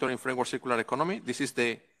the monitoring framework circular economy.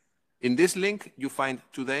 In this link, you find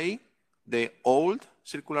today the old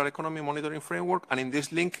circular economy monitoring framework, and in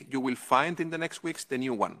this link, you will find in the next weeks the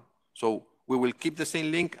new one. So we will keep the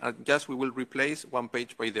same link, and just we will replace one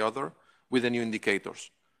page by the other with the new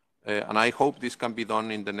indicators. And I hope this can be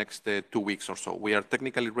done in the next 2 weeks or so. We are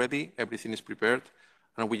technically ready, everything is prepared,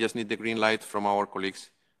 and we just need the green light from our colleagues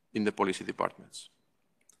in the policy departments.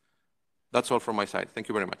 That's all from my side. Thank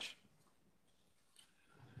you very much.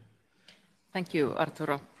 Thank you,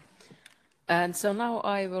 Arturo. And so now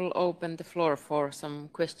I will open the floor for some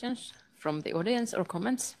questions from the audience or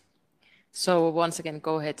comments. So once again,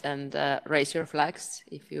 go ahead and raise your flags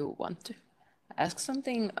if you want to ask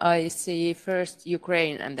something. I see first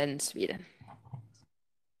Ukraine and then Sweden.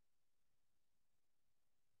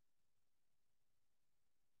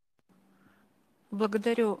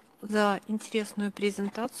 Благодарю за интересную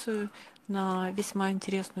презентацию на весьма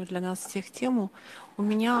интересную для нас всех тему. У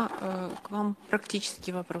меня к вам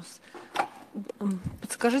практический вопрос.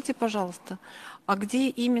 Подскажите, пожалуйста, а где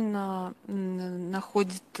именно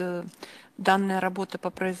находит данная работа по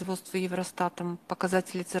производству Евростатом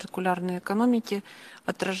показателей циркулярной экономики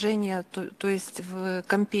отражение, то есть в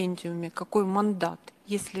компендиуме, какой мандат?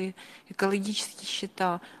 Если экологические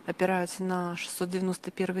счета опираются на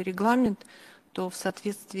 691 регламент, то в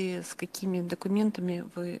соответствии с какими документами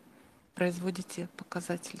вы производите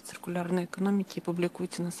показатели циркулярной экономики и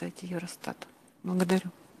публикуете на сайте Евростата?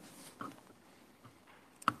 Благодарю.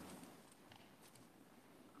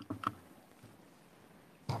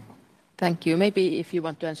 Thank you. Maybe if you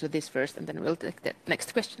want to answer this first, and then we'll take the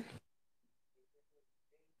next question.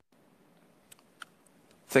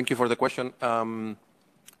 Thank you for the question.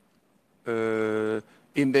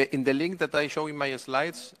 In the link that I show in my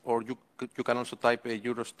slides, or you can also type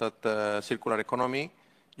Eurostat circular economy,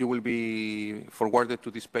 you will be forwarded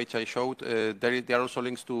to this page I showed. There are also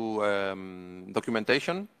links to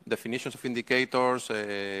documentation, definitions of indicators,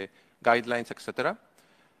 guidelines, etc.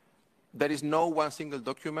 There is no one single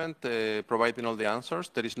document providing all the answers.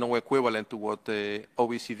 There is no equivalent to what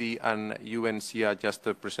OECD and UNECE just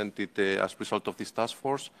presented as a result of this task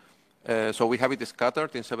force. So we have it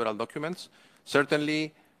scattered in several documents.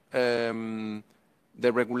 Certainly, the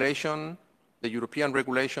regulation, the European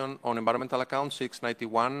regulation on environmental accounts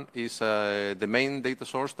 691 is the main data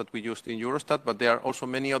source that we used in Eurostat, but there are also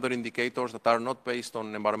many other indicators that are not based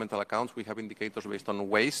on environmental accounts. We have indicators based on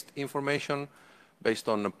waste information, based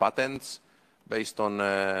on patents, based on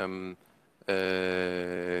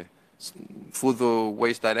food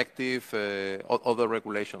waste directive, other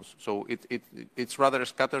regulations. So it's rather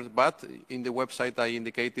scattered, but in the website I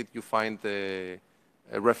indicated you find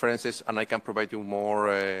references, and I can provide you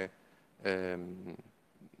more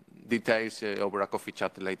details over a coffee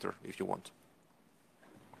chat later if you want.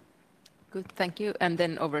 Good, thank you. And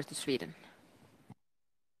then over to Sweden.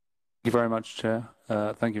 Thank you very much, Chair.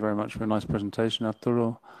 Thank you very much for a nice presentation,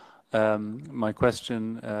 Arturo. My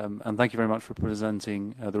question, and thank you very much for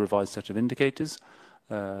presenting the revised set of indicators.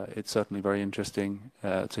 It's certainly very interesting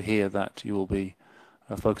to hear that you will be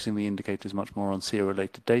focusing the indicators much more on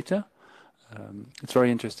SEEA-related data. It's very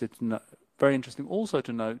interesting also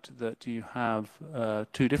to note that you have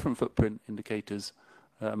two different footprint indicators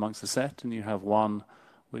amongst the set, and you have one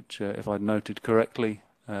which, if I've noted correctly,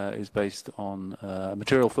 is based on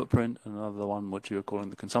material footprint, and another one which you're calling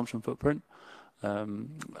the consumption footprint.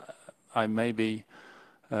 I may be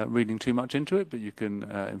reading too much into it, but you can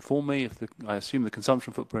inform me if I assume the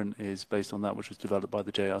consumption footprint is based on that which was developed by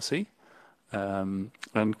the JRC.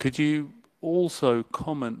 And could you also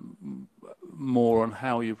comment more on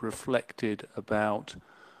how you've reflected about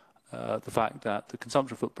the fact that the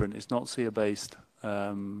consumption footprint is not SEEA-based,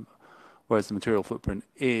 whereas the material footprint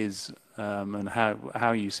is, and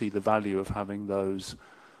how you see the value of having those,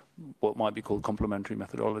 what might be called complementary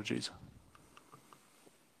methodologies?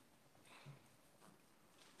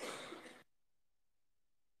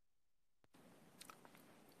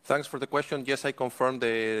 Thanks for the question. Yes, I confirmed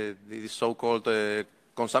the so-called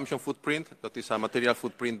consumption footprint, that is a material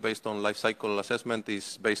footprint based on life cycle assessment,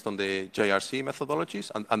 is based on the JRC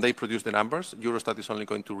methodologies, and they produce the numbers. Eurostat is only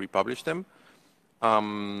going to republish them.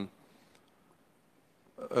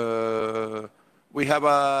 We have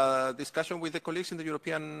a discussion with the colleagues in the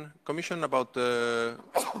European Commission about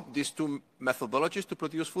these two methodologies to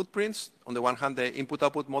produce footprints. On the one hand, the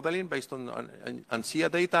input-output modeling based on SEEA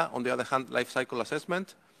data. On the other hand, life cycle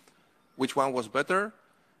assessment. Which one was better?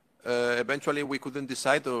 Eventually, we couldn't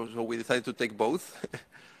decide, so we decided to take both.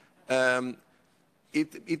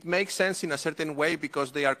 It makes sense in a certain way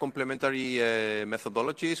because they are complementary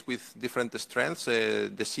methodologies with different strengths.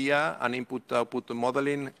 The SEEA and input-output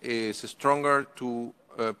modeling is stronger to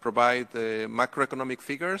provide macroeconomic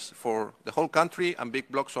figures for the whole country and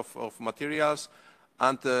big blocks of materials,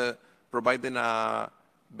 and providing a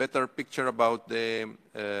better picture about the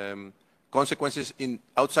consequences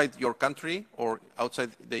outside your country or outside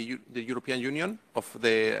the European Union of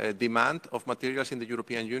the demand of materials in the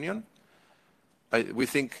European Union. We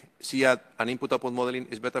think SEEA and input-output modeling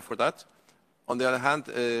is better for that. On the other hand,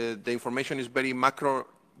 the information is very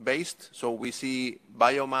macro-based, so we see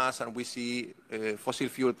biomass and we see fossil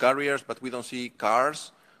fuel carriers, but we don't see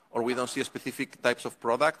cars or we don't see specific types of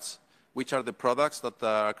products, which are the products that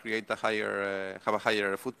create a higher, have a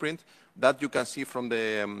higher footprint. That you can see from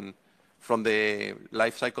the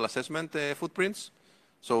life cycle assessment footprints.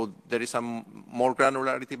 So there is some more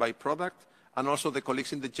granularity by product, and also the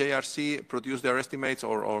colleagues in the JRC produce their estimates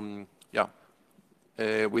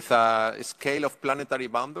with a scale of planetary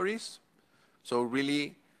boundaries. So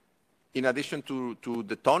really, in addition to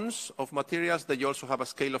the tons of materials, they also have a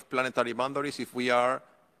scale of planetary boundaries. If we are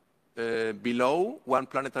below one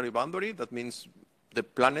planetary boundary, that means the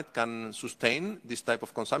planet can sustain this type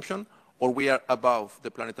of consumption, or we are above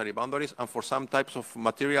the planetary boundaries. And for some types of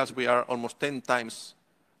materials, we are almost 10 times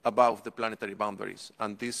above the planetary boundaries.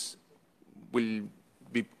 And this will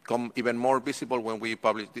become even more visible when we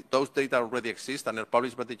publish. Those data already exist and are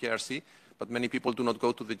published by the JRC, but many people do not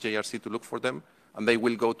go to the JRC to look for them, and they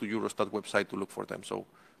will go to Eurostat website to look for them. So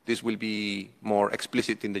this will be more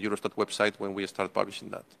explicit in the Eurostat website when we start publishing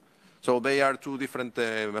that. So they are two different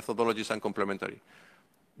methodologies and complementary.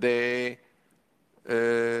 The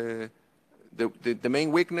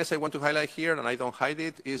main weakness I want to highlight here, and I don't hide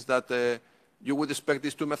it, is that you would expect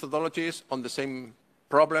these two methodologies on the same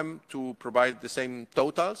problem to provide the same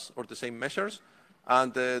totals or the same measures,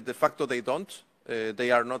 and de facto they don't. They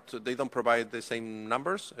don't provide the same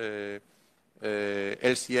numbers.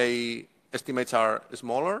 LCA estimates are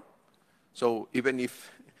smaller, so even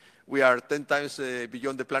if we are 10 times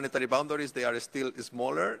beyond the planetary boundaries, they are still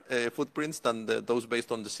smaller footprints than those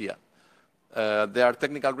based on the SEEA. There are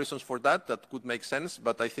technical reasons for that could make sense,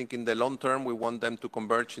 but I think in the long term we want them to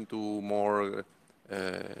converge into more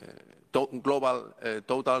global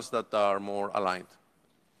totals that are more aligned.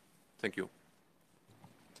 Thank you.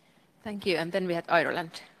 Thank you. And then we had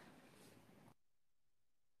Ireland.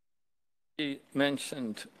 He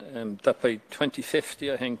mentioned that by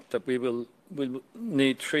 2050, I think that we'll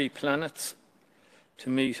need 3 planets to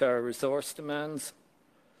meet our resource demands,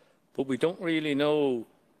 but we don't really know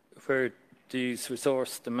where these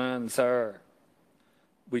resource demands are.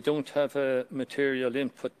 We don't have a material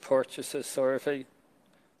input purchases survey,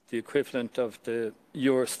 the equivalent of the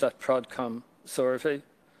Eurostat Prodcom survey,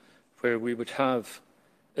 where we would have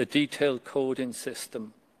a detailed coding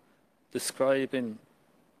system describing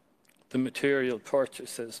the material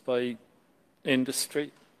purchases by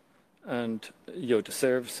industry and the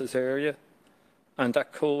services area, and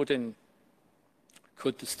that coding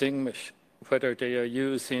could distinguish whether they are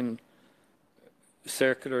using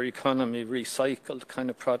circular economy recycled kind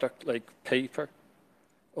of product like paper,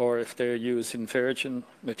 or if they're using virgin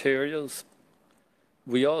materials.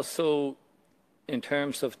 We also, in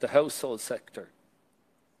terms of the household sector,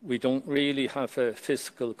 we don't really have a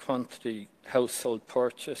physical quantity household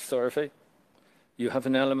purchase survey. You have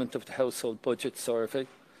an element of the household budget survey,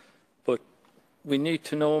 but we need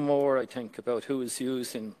to know more, I think, about who is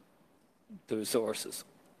using the resources.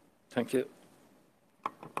 Thank you.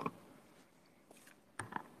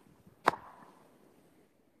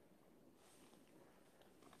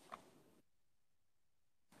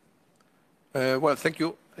 Well, thank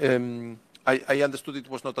you. I understood it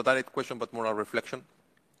was not a direct question, but more a reflection.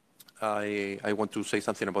 I want to say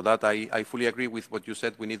something about that. I fully agree with what you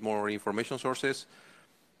said. We need more information sources.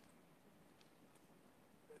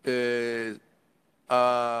 A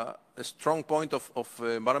strong point of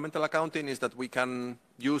environmental accounting is that we can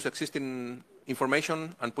use existing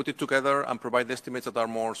information and put it together and provide estimates that are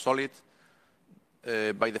more solid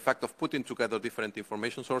by the fact of putting together different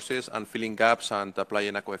information sources and filling gaps and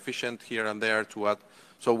applying a coefficient here and there to add.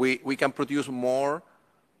 So we can produce more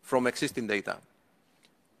from existing data.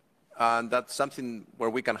 And that's something where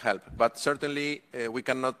we can help. But certainly we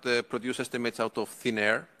cannot produce estimates out of thin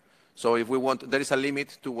air. So if we want, there is a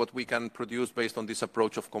limit to what we can produce based on this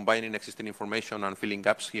approach of combining existing information and filling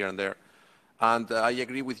gaps here and there. And I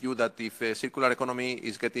agree with you that if circular economy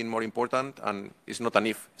is getting more important, and it's not an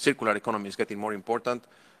if, circular economy is getting more important,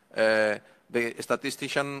 the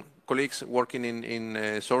statistician colleagues working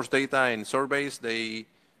in source data and surveys, they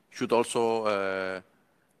should also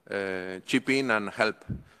chip in and help.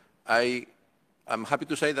 I'm happy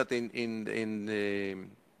to say that in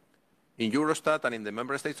Eurostat and in the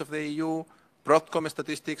member states of the EU, Prodcom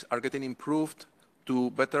statistics are getting improved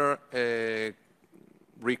to better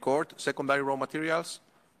record secondary raw materials.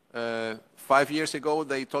 5 years ago,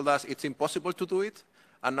 they told us it's impossible to do it,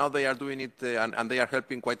 and now they are doing it, and they are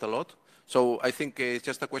helping quite a lot. So I think it's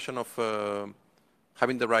just a question of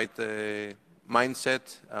having the right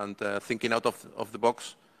mindset and thinking out of the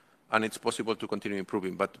box, and it's possible to continue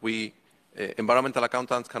improving. But we, environmental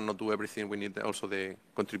accountants, cannot do everything. We need also the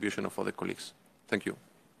contribution of other colleagues. Thank you.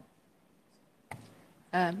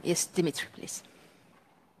 Yes, Dmitry, please.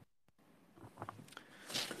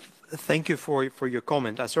 Thank you for your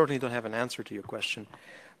comment. I certainly don't have an answer to your question,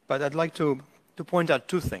 but I'd like to point out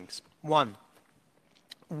two things. One,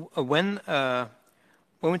 when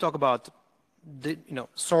we talk about the,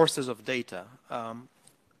 sources of data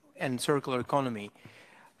and circular economy,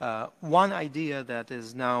 one idea that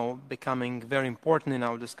is now becoming very important in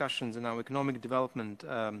our discussions in our economic development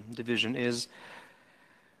division is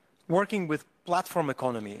working with platform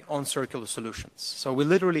economy on circular solutions. So we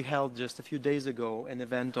literally held just a few days ago an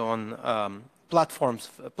event on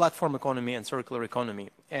platform economy and circular economy,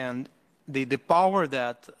 and the power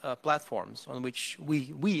that platforms on which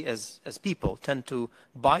we as people tend to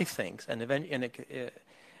buy things and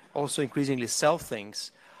also increasingly sell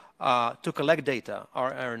things to collect data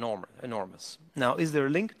are enormous. Now, is there a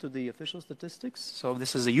link to the official statistics? So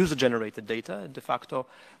this is a user-generated data de facto,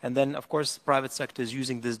 and then of course private sector is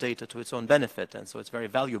using this data to its own benefit, and so it's very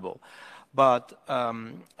valuable. But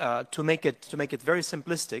to make it very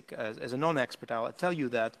simplistic, as a non-expert, I'll tell you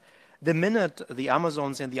that the minute the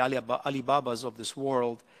Amazons and the Alibabas of this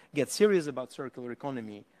world get serious about circular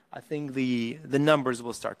economy, I think the numbers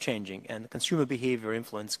will start changing, and consumer behavior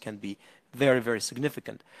influence can be very, very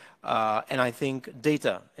significant. And I think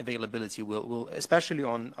data availability will especially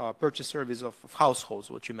on purchase surveys of households,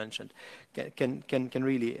 what you mentioned, can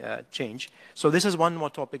really change. So this is one more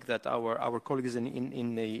topic that our colleagues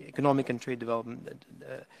in the economic and trade development,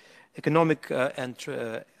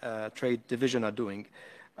 trade division are doing.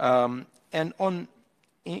 And on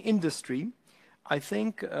industry, I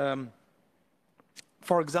think,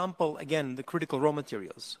 for example, again, the critical raw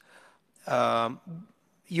materials.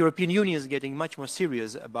 European Union is getting much more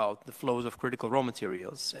serious about the flows of critical raw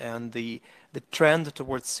materials, and the trend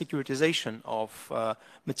towards securitization of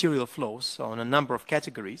material flows on a number of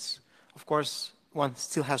categories. Of course, one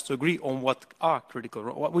still has to agree on what are critical,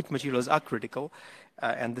 which materials are critical,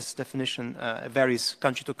 and this definition varies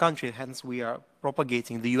country to country. Hence, we are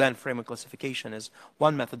propagating the UN framework classification as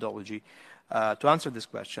one methodology to answer this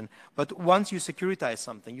question. But once you securitize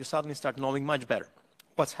something, you suddenly start knowing much better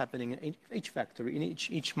what's happening in each factory, in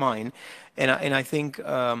each mine. And I think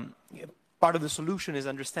part of the solution is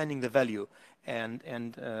understanding the value. And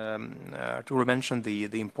Arturo mentioned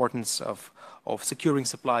the importance of securing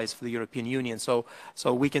supplies for the European Union. So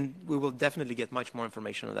we will definitely get much more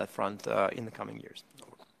information on that front in the coming years.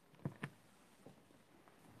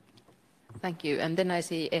 Thank you. And then I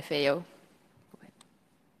see FAO.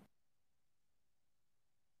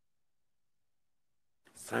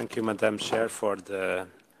 Thank you, Madam Chair, for the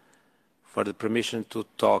permission to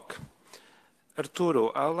talk. Arturo,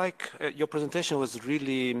 I like your presentation was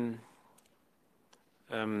really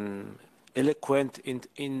eloquent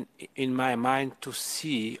in my mind to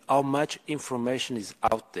see how much information is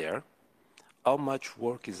out there, how much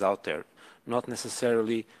work is out there, not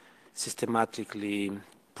necessarily systematically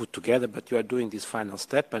put together, but you are doing this final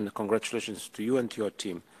step, and congratulations to you and to your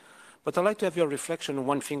team. But I'd like to have your reflection on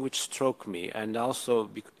one thing which struck me, and also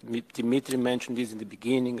Dmitry mentioned this in the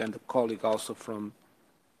beginning, and a colleague also from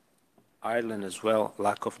Ireland as well,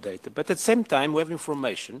 lack of data. But at the same time, we have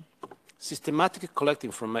information, systematically collect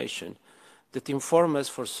information that inform us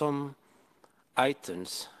for some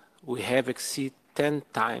items we have exceed 10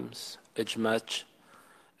 times as much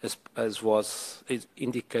as was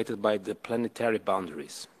indicated by the planetary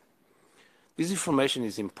boundaries. This information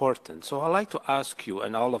is important. So I'd like to ask you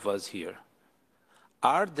and all of us here,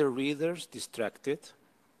 are the readers distracted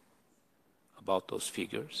about those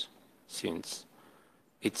figures, since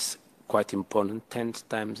it's quite important, 10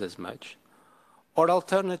 times as much? Or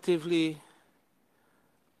alternatively,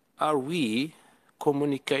 are we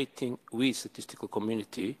communicating with statistical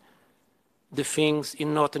community the things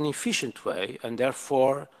in not an efficient way, and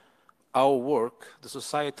therefore our work, the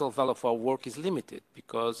societal value of our work is limited?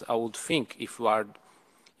 Because I would think if you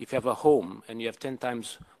have a home and you have 10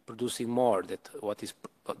 times producing more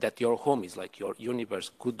that your home is like your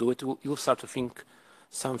universe could do it, you'll start to think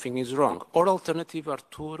something is wrong. Or alternative,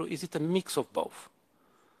 Arturo, is it a mix of both?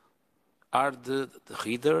 Are the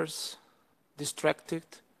readers distracted,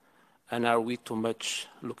 and are we too much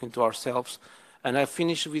looking to ourselves? And I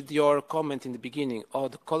finish with your comment in the beginning.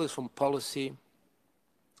 The colleagues from policy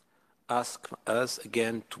ask us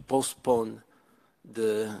again to postpone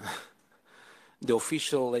the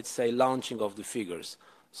official, let's say, launching of the figures.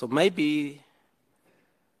 So maybe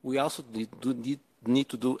we also need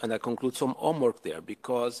to do, and I conclude, some homework there,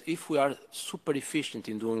 because if we are super efficient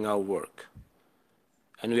in doing our work,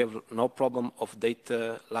 and we have no problem of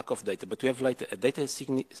data, lack of data, but we have like data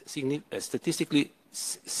statistically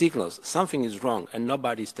signals something is wrong and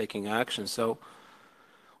nobody is taking action. So,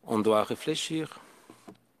 on doit réfléchir.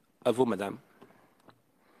 À vous, Madame.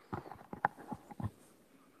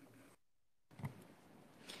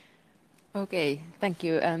 Okay, thank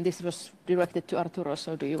you. And this was directed to Arturo,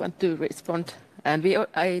 so do you want to respond? And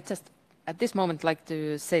I just, at this moment, like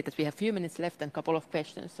to say that we have a few minutes left and a couple of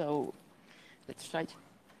questions, so let's try to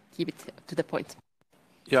keep it to the point.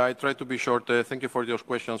 Yeah, I try to be short. Thank you for those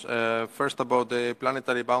questions. First, about the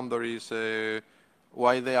planetary boundaries,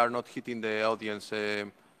 why they are not hitting the audience. I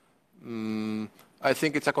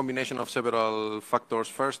think it's a combination of several factors.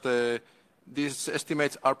 First, these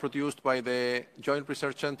estimates are produced by the Joint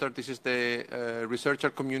Research Center. This is the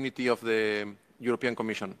researcher community of the European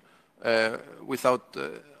Commission. Without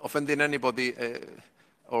offending anybody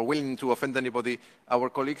or willing to offend anybody, our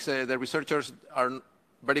colleagues, the researchers, are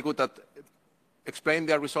very good at explain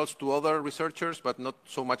their results to other researchers, but not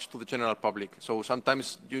so much to the general public. So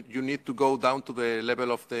sometimes you need to go down to the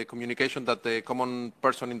level of the communication that the common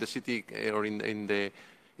person in the city or in the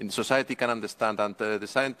society can understand, and the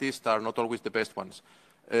scientists are not always the best ones.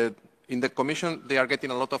 In the Commission, they are getting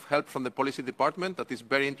a lot of help from the policy department that is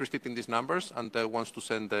very interested in these numbers and wants to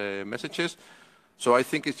send messages. So I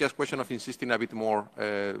think it's just a question of insisting a bit more.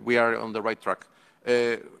 We are on the right track.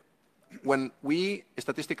 When we,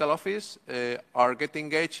 Statistical Office, are getting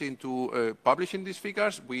engaged into publishing these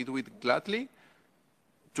figures, we do it gladly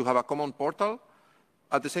to have a common portal.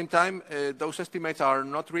 At the same time, those estimates are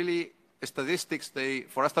not really statistics.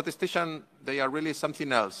 For a statistician, they are really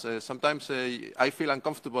something else. Sometimes I feel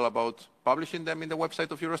uncomfortable about publishing them in the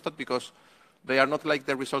website of Eurostat because they are not like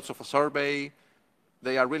the results of a survey.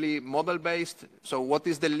 They are really model-based. So what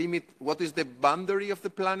is the limit, what is the boundary of the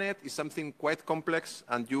planet is something quite complex,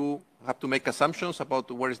 and you have to make assumptions about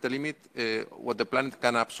where is the limit, what the planet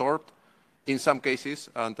can absorb in some cases.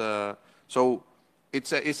 And so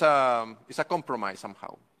it's a compromise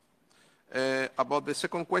somehow. About the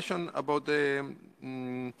second question, about the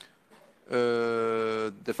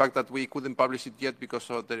fact that we couldn't publish it yet because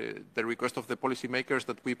of the request of the policymakers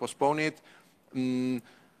that we postpone it.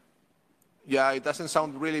 Yeah, it doesn't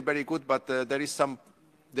sound really very good, but there is some.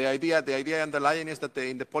 The idea underlying is that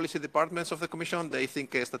in the policy departments of the Commission, they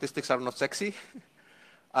think statistics are not sexy,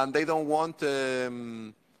 and they don't want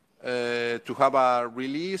to have a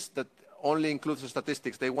release that only includes the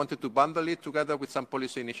statistics. They wanted to bundle it together with some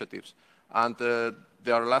policy initiatives, and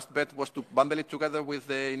their last bet was to bundle it together with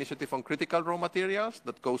the initiative on critical raw materials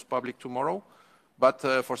that goes public tomorrow. But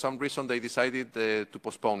for some reason, they decided to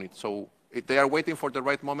postpone it. So they are waiting for the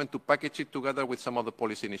right moment to package it together with some other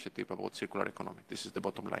policy initiative about circular economy. This is the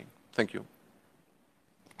bottom line. Thank you.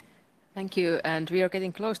 Thank you. And we are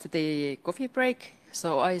getting close to the coffee break.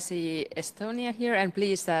 So I see Estonia here. And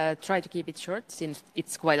please try to keep it short, since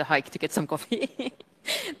it's quite a hike to get some coffee.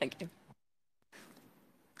 Thank you.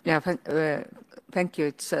 Yeah, thank you.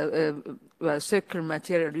 It's circular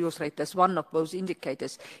material use rate as one of those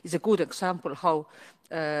indicators is a good example how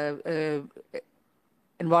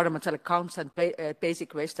environmental accounts and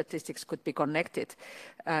basic waste statistics could be connected.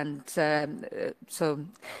 And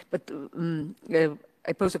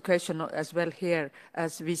I pose a question as well here,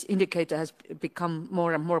 as this indicator has become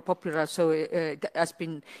more and more popular, so it has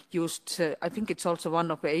been used, I think it's also one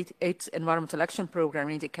of the eight environmental action program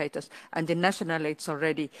indicators, and in national it's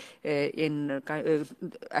already with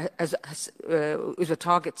the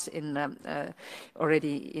targets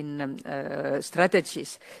already in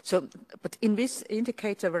strategies. So, but in this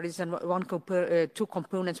indicator there is two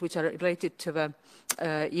components which are related to the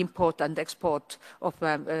import and export of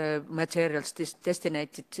materials destined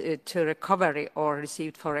to recovery or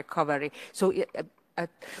received for recovery. So,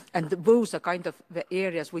 and those are kind of the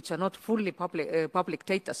areas which are not fully public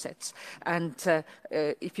data sets. And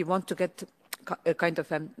if you want to get kind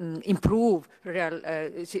of improve real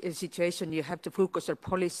situation, you have to focus on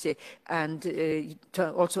policy and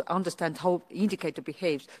to also understand how indicator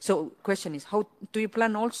behaves. So question is, how do you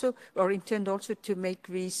plan also or intend also to make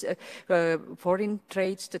these foreign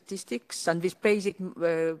trade statistics and this basic,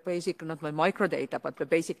 not my micro data, but the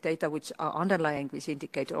basic data which are underlying this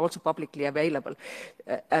indicator also publicly available,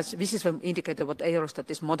 as this is the indicator what Eurostat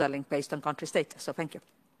is modeling based on country's data. So thank you.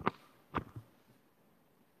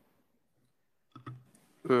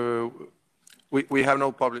 We have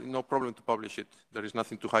no problem to publish it. There is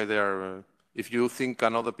nothing to hide there. If you think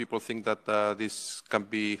and other people think that this can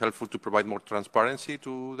be helpful to provide more transparency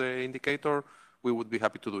to the indicator, we would be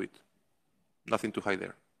happy to do it. Nothing to hide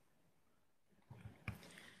there.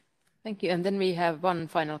 Thank you. And then we have one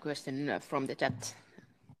final question from the chat.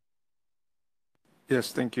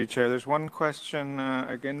 Yes, thank you, Chair. There's one question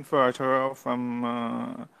again for Arturo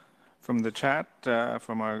from the chat,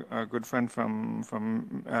 from our good friend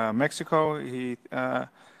from Mexico.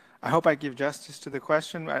 I hope I give justice to the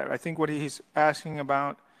question. I think what he's asking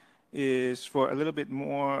about is for a little bit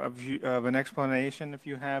more of an explanation, if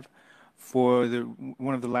you have, for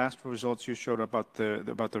one of the last results you showed about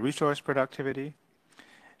the resource productivity.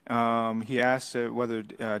 He asked whether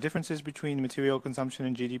differences between material consumption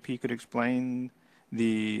and GDP could explain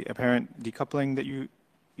the apparent decoupling that you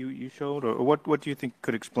showed, or what do you think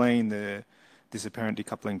could explain this apparent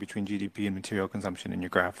decoupling between GDP and material consumption in your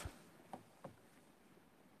graph?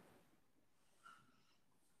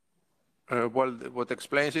 Well, what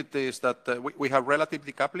explains it is that we have relative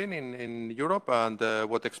decoupling in Europe, and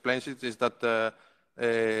what explains it is that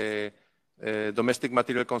domestic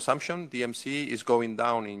material consumption, DMC, is going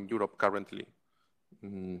down in Europe currently.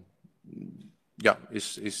 Yeah,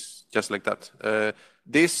 it's just like that.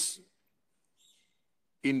 This,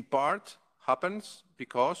 in part, happens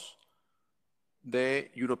because the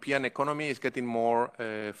European economy is getting more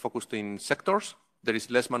focused in sectors. There is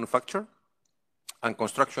less manufacture, and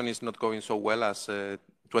construction is not going so well as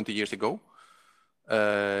 20 years ago.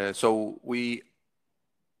 So we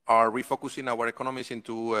are refocusing our economies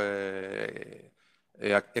into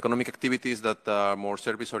economic activities that are more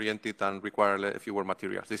service-oriented and require fewer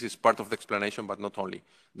materials. This is part of the explanation, but not only.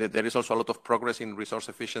 There is also a lot of progress in resource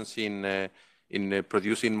efficiency in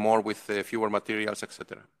producing more with fewer materials,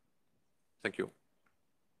 etc. Thank you.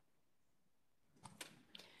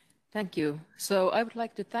 Thank you. So I would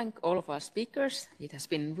like to thank all of our speakers. It has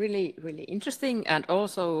been really, really interesting, and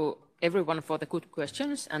also everyone for the good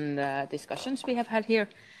questions and discussions we have had here.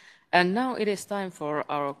 And now it is time for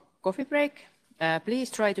our coffee break. Please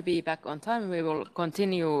try to be back on time. We will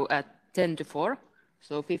continue at 10 to 4,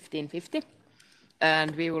 so 15:50.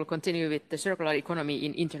 And we will continue with the circular economy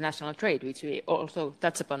in international trade, which we also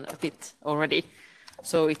touched upon a bit already.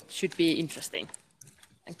 So it should be interesting.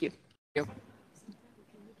 Thank you.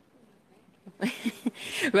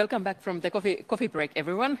 Welcome back from the coffee break,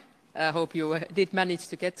 everyone. I hope you did manage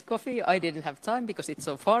to get coffee. I didn't have time because it's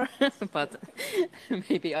so far, but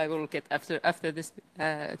maybe I will get after this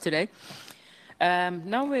today.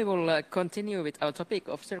 Now we will continue with our topic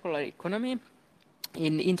of circular economy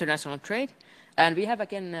in international trade. And we have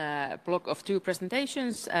again a block of 2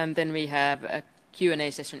 presentations, and then we have a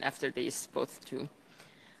Q&A session after these both 2.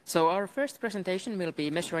 So our first presentation will be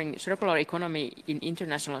measuring circular economy in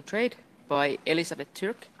international trade by Elisabeth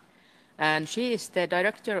Türk, and she is the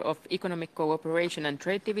Director of Economic Cooperation and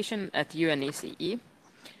Trade Division at UNECE.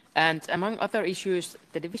 And among other issues,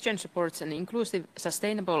 the division supports an inclusive,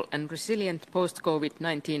 sustainable and resilient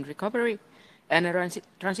post-COVID-19 recovery and a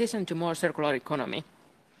transition to more circular economy.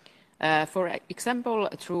 For example,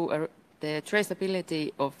 through the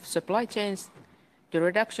traceability of supply chains, the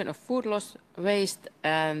reduction of food loss, waste,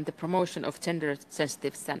 and the promotion of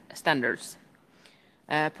gender-sensitive standards.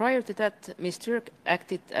 Prior to that, Ms. Türk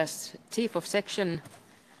acted as Chief of Section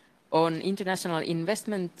on International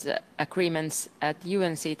Investment Agreements at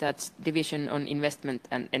UNCTAD's Division on Investment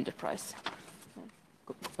and Enterprise.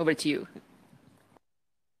 Over to you.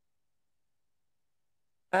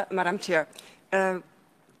 Madam Chair,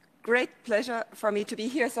 great pleasure for me to be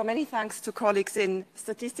here. So many thanks to colleagues in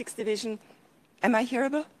Statistics Division. Am I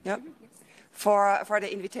hearable? Yeah. For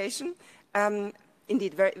the invitation.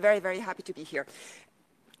 Indeed, very, very happy to be here.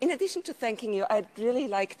 In addition to thanking you, I'd really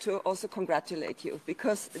like to also congratulate you,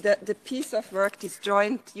 because the piece of work, this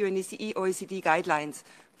joint UNECE OECD guidelines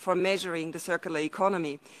for measuring the circular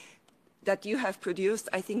economy that you have produced,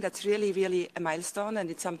 I think that's really, really a milestone, and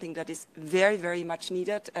it's something that is very, very much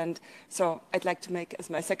needed. And so I'd like to make, as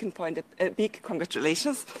my second point, a big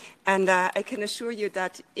congratulations. And I can assure you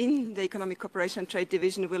that in the Economic Cooperation and Trade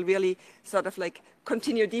Division, we'll really sort of like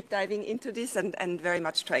continue deep diving into this and very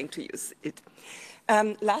much trying to use it.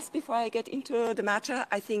 Last, before I get into the matter,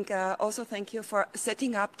 I think also thank you for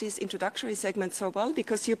setting up this introductory segment so well,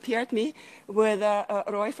 because you paired me with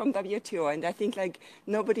Roy from WTO, and I think like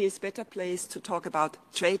nobody is better placed to talk about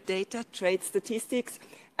trade data, trade statistics,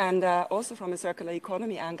 and also from a circular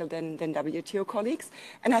economy angle than WTO colleagues.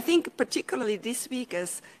 And I think particularly this week,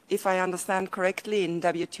 as if I understand correctly, in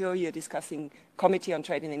WTO you're discussing Committee on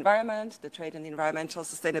Trade and Environment, the trade and environmental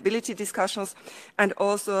sustainability discussions, and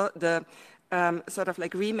also the sort of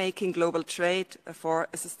like remaking global trade for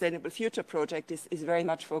a sustainable future project is very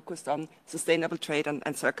much focused on sustainable trade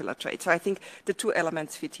and circular trade. So I think the 2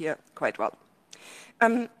 elements fit here quite well.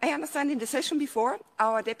 I understand in the session before,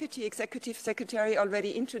 our Deputy Executive Secretary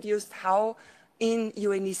already introduced how in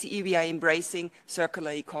UNECE we are embracing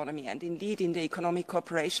circular economy. And indeed, in the Economic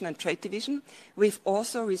Cooperation and Trade Division, we've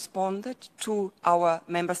also responded to our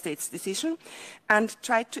member states' decision and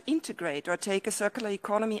tried to integrate or take a circular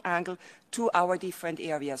economy angle to our different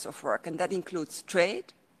areas of work. And that includes trade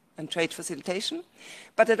and trade facilitation,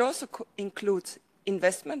 but it also includes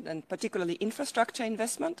investment, and particularly infrastructure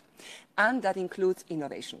investment, and that includes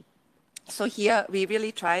innovation. So here we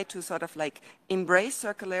really try to sort of like embrace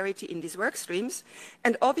circularity in these work streams.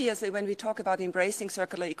 And obviously when we talk about embracing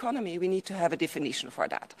circular economy, we need to have a definition for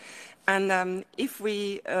that. And if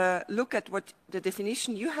we look at what the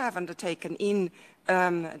definition you have undertaken in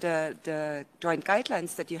the joint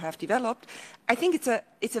guidelines that you have developed, I think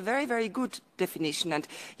it's a very, very good definition. And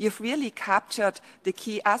you've really captured the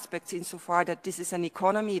key aspects insofar that this is an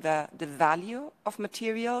economy where the value of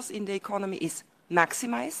materials in the economy is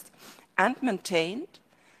maximized and maintained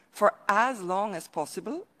for as long as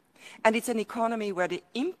possible. And it's an economy where the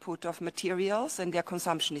input of materials and their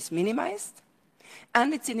consumption is minimized.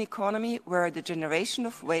 And it's an economy where the generation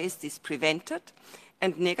of waste is prevented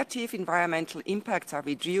and negative environmental impacts are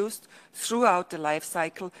reduced throughout the life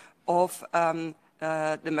cycle of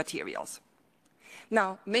the materials.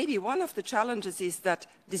 Now, maybe one of the challenges is that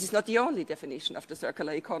this is not the only definition of the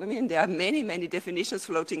circular economy, and there are many, many definitions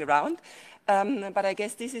floating around. But I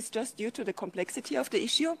guess this is just due to the complexity of the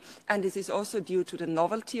issue, and this is also due to the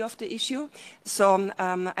novelty of the issue. So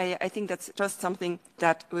I think that's just something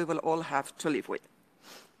that we will all have to live with.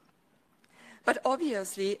 But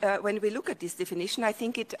obviously, when we look at this definition, I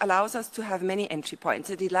think it allows us to have many entry points.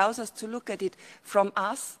 It allows us to look at it from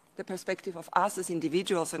us, the perspective of us as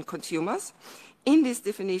individuals and consumers. In this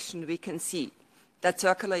definition, we can see that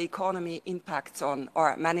circular economy impacts on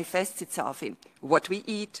or manifests itself in what we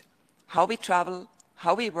eat, how we travel,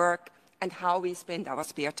 how we work, and how we spend our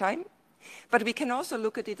spare time. But we can also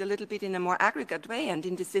look at it a little bit in a more aggregate way, and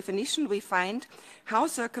in this definition we find how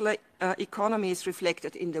circular economy is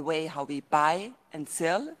reflected in the way how we buy and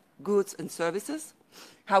sell goods and services,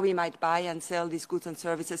 how we might buy and sell these goods and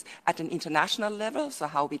services at an international level, so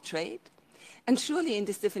how we trade. And surely in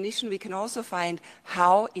this definition we can also find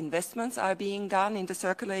how investments are being done in the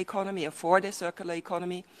circular economy or for the circular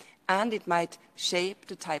economy, and it might shape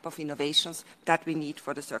the type of innovations that we need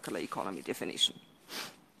for the circular economy definition.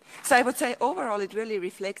 So I would say overall it really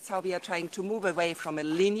reflects how we are trying to move away from a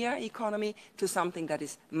linear economy to something that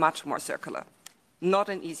is much more circular. Not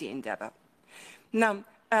an easy endeavor. Now,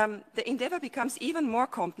 the endeavor becomes even more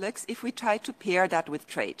complex if we try to pair that with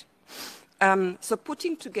trade. So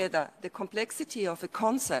putting together the complexity of a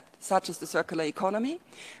concept such as the circular economy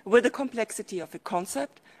with the complexity of a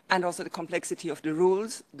concept and also the complexity of the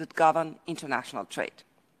rules that govern international trade.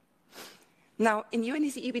 Now, in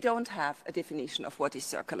UNECE, we don't have a definition of what is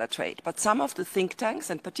circular trade, but some of the think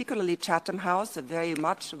tanks, and particularly Chatham House, a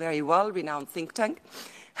very well-renowned think tank,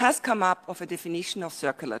 has come up with a definition of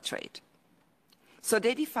circular trade. So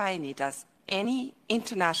they define it as any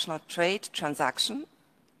international trade transaction,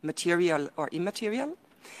 material or immaterial,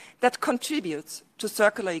 that contributes to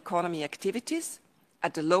circular economy activities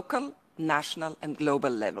at the local, national, and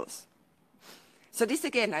global levels. So this,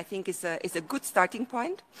 again, I think is a good starting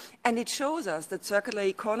point, and it shows us that circular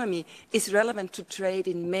economy is relevant to trade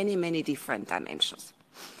in many, many different dimensions.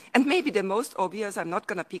 And maybe the most obvious, I'm not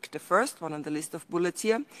going to pick the first one on the list of bullets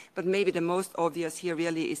here, but maybe the most obvious here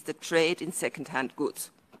really is the trade in second-hand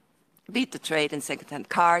goods. Be it the trade in second-hand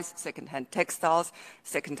cars, second-hand textiles,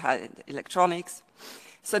 second-hand electronics.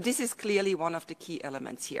 So this is clearly one of the key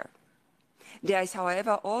elements here. There is,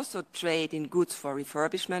 however, also trade in goods for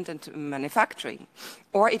refurbishment and manufacturing,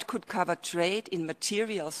 or it could cover trade in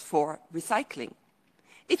materials for recycling.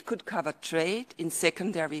 It could cover trade in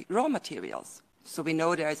secondary raw materials. So we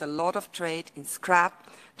know there is a lot of trade in scrap,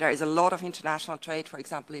 there is a lot of international trade, for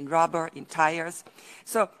example, in rubber, in tires.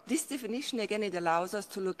 So this definition, again, it allows us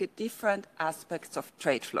to look at different aspects of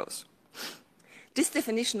trade flows. This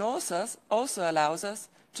definition also allows us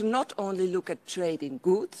to not only look at trade in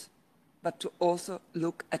goods, but to also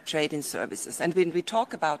look at trade in services. And when we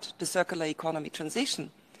talk about the circular economy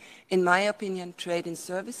transition, in my opinion, trade in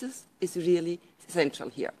services is really essential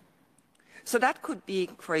here. So that could be,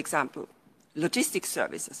 for example, logistics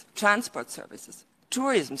services, transport services,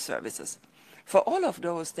 tourism services. For all of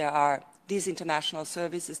those, there are these international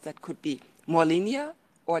services that could be more linear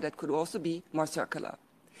or that could also be more circular.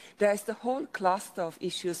 There is the whole cluster of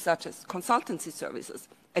issues such as consultancy services,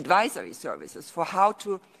 advisory services for how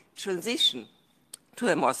to transition to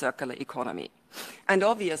a more circular economy. And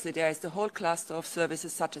obviously there is the whole cluster of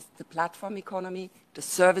services such as the platform economy, the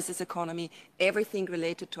services economy, everything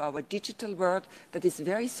related to our digital world that is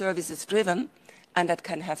very services driven and that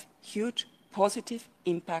can have huge positive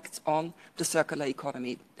impacts on the circular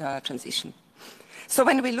economy transition. So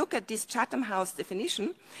when we look at this Chatham House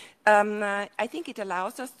definition, I think it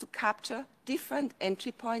allows us to capture different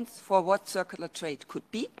entry points for what circular trade could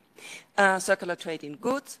be. Circular trade in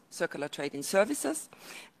goods, circular trade in services,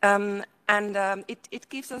 and it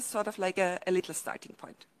gives us sort of like a little starting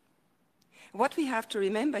point. What we have to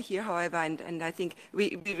remember here, however, and I think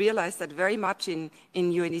we realized that very much in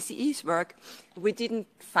UNECE's work, we didn't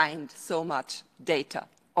find so much data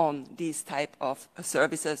on these type of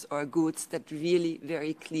services or goods that really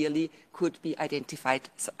very clearly could be identified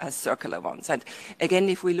as circular ones. And again,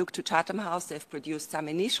 if we look to Chatham House, they've produced some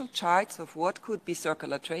initial charts of what could be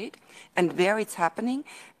circular trade and where it's happening,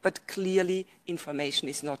 but clearly information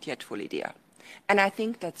is not yet fully there. And I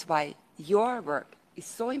think that's why your work is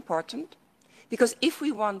so important, because if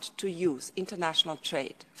we want to use international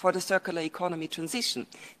trade for the circular economy transition,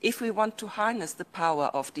 if we want to harness the power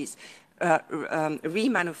of these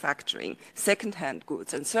remanufacturing second-hand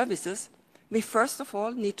goods and services, we first of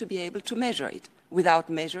all need to be able to measure it. Without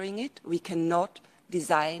measuring it, we cannot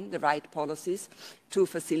design the right policies to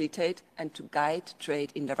facilitate and to guide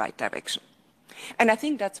trade in the right direction. And I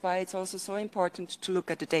think that's why it's also so important to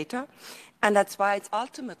look at the data, and that's why it's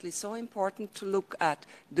ultimately so important to look at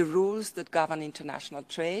the rules that govern international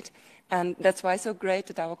trade. And that's why it's so great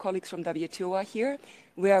that our colleagues from WTO are here,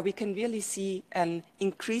 where we can really see an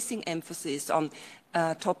increasing emphasis on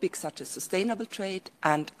topics such as sustainable trade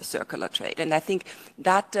and circular trade. And I think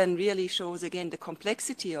that then really shows again the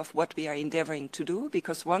complexity of what we are endeavoring to do,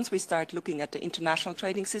 because once we start looking at the international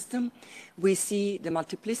trading system, we see the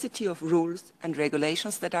multiplicity of rules and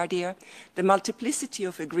regulations that are there, the multiplicity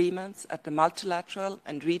of agreements at the multilateral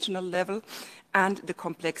and regional level, and the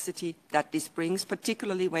complexity that this brings,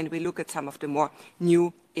 particularly when we look at some of the more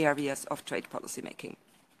new areas of trade policy making.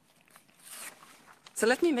 So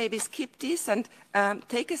let me maybe skip this and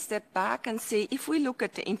take a step back and say, if we look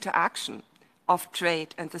at the interaction of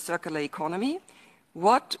trade and the circular economy,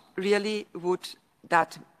 what really would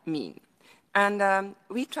that mean? And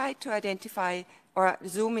we tried to identify or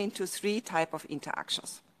zoom into 3 types of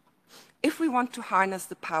interactions. If we want to harness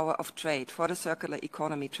the power of trade for the circular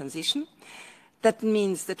economy transition, that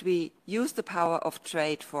means that we use the power of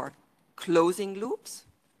trade for closing loops,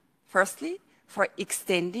 firstly, for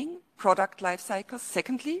extending product life cycles,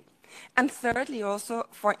 secondly, and thirdly also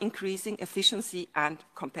for increasing efficiency and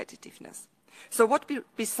competitiveness. So what would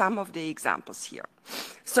be some of the examples here?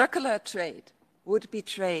 Circular trade would be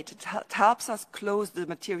trade that helps us close the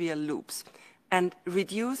material loops and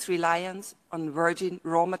reduce reliance on virgin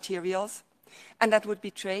raw materials, and that would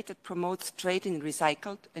be trade that promotes trade in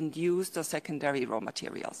recycled and used or secondary raw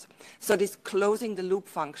materials. So this closing the loop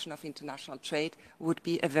function of international trade would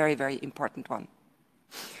be a very, very important one.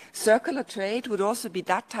 Circular trade would also be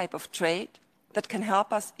that type of trade that can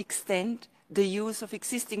help us extend the use of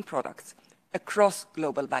existing products across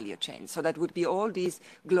global value chains. So that would be all these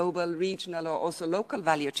global, regional, or also local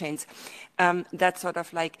value chains that sort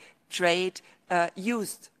of like trade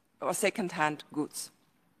used or second-hand goods.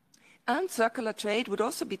 And circular trade would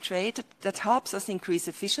also be trade that helps us increase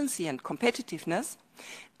efficiency and competitiveness.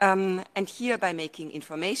 And here, by making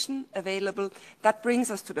information available, that brings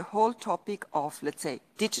us to the whole topic of, let's say,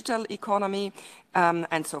 digital economy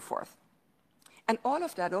and so forth. And all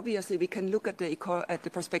of that, obviously, we can look at the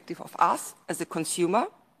perspective of us as a consumer,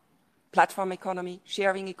 platform economy,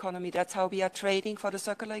 sharing economy, that's how we are trading for the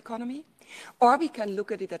circular economy. Or we can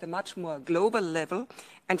look at it at a much more global level,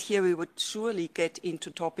 and here we would surely get into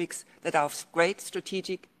topics that are of great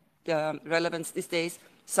strategic relevance these days,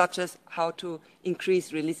 such as how to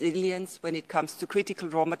increase resilience when it comes to critical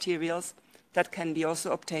raw materials that can be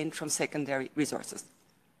also obtained from secondary resources.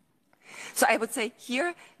 So I would say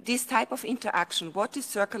here, this type of interaction, what is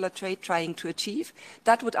circular trade trying to achieve,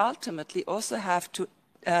 that would ultimately also have to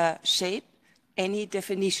shape any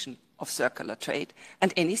definition of circular trade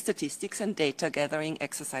and any statistics and data gathering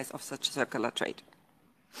exercise of such circular trade.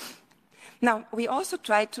 Now, we also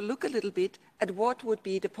tried to look a little bit at what would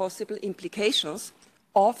be the possible implications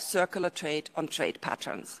of circular trade on trade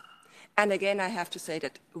patterns. And again, I have to say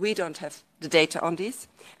that we don't have the data on this,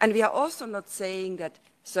 and we are also not saying that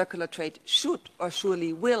circular trade should or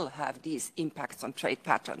surely will have these impacts on trade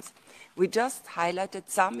patterns. We just highlighted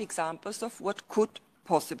some examples of what could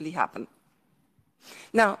possibly happen.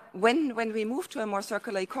 Now, when we move to a more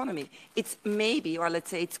circular economy, it's maybe, or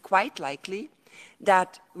let's say it's quite likely,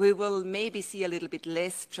 that we will maybe see a little bit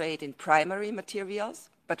less trade in primary materials,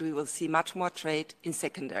 but we will see much more trade in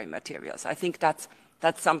secondary materials. I think that's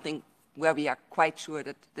something where we are quite sure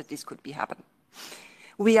that this could be happen.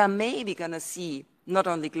 We are maybe going to see not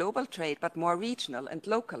only global trade, but more regional and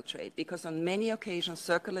local trade, because on many occasions,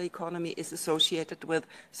 circular economy is associated with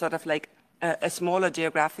sort of like a smaller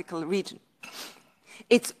geographical region.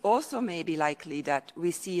 It's also maybe likely that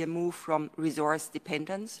we see a move from resource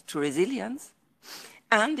dependence to resilience.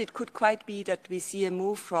 And it could quite be that we see a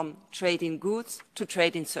move from trade in goods to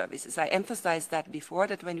trade in services. I emphasized that before,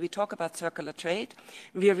 that when we talk about circular trade,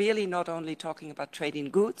 we are really not only talking about trade in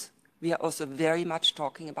goods, we are also very much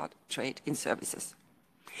talking about trade in services.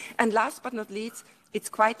 And last but not least, it's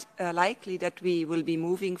quite likely that we will be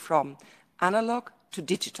moving from analog to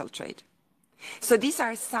digital trade. So these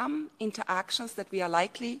are some interactions that we are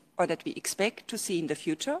likely or that we expect to see in the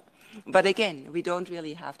future. But again, we don't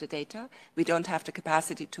really have the data. We don't have the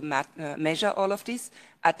capacity to measure all of this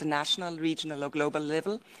at the national, regional, or global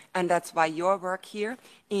level. And that's why your work here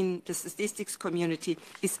in the statistics community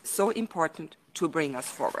is so important to bring us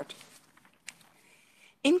forward.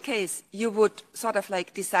 In case you would sort of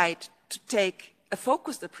like decide to take a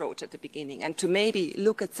focused approach at the beginning and to maybe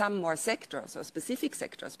look at some more sectors or specific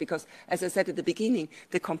sectors, because as I said at the beginning,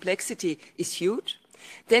 the complexity is huge,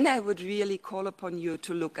 then I would really call upon you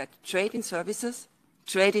to look at trade in services,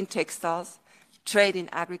 trade in textiles, trade in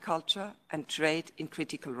agriculture, and trade in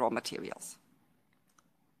critical raw materials.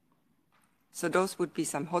 So those would be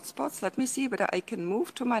some hotspots. Let me see whether I can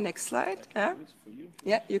move to my next slide. Yeah,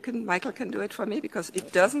 yeah, you can. Michael can do it for me because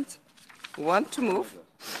it doesn't want to move.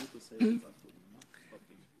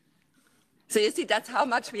 So you see, that's how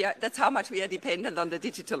much we are dependent on the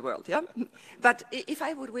digital world. Yeah. But if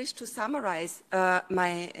I would wish to summarize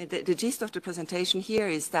the gist of the presentation here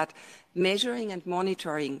is that measuring and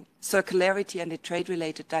monitoring circularity and the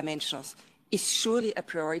trade-related dimensions is surely a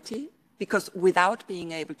priority, because without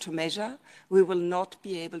being able to measure, we will not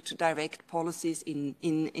be able to direct policies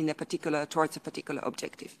towards a particular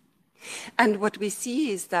objective. And what we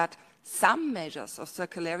see is that some measures of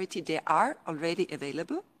circularity, they are already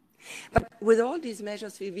available. But with all these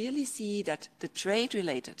measures, we really see that the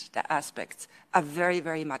trade-related aspects are very,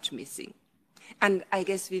 very much missing. And I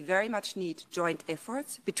guess we very much need joint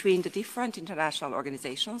efforts between the different international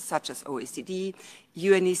organizations, such as OECD,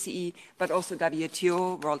 UNECE, but also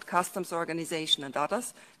WTO, World Customs Organization, and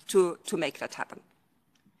others, to make that happen.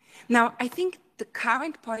 Now, I think the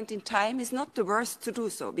current point in time is not the worst to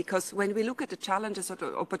do so, because when we look at the challenges or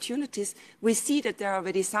the opportunities, we see that there are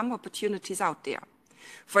already some opportunities out there.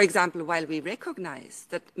 For example, while we recognize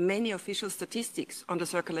that many official statistics on the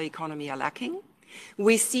circular economy are lacking,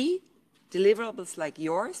 we see deliverables like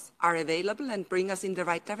yours are available and bring us in the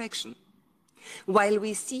right direction. While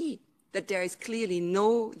we see that there is clearly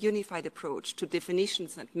no unified approach to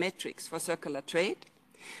definitions and metrics for circular trade,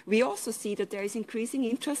 we also see that there is increasing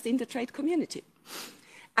interest in the trade community.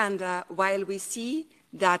 And while we see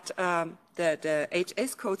that the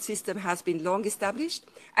HS code system has been long established,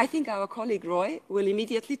 I think our colleague Roy will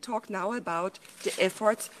immediately talk now about the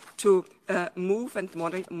efforts to move and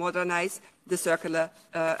modernize the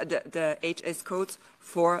HS codes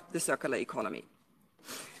for the circular economy.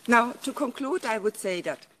 Now, to conclude, I would say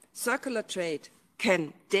that circular trade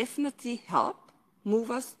can definitely help move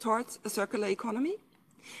us towards a circular economy.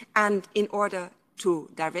 And in order to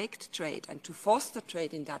direct trade and to foster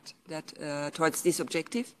trade in towards this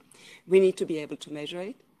objective, we need to be able to measure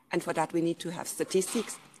it. And for that, we need to have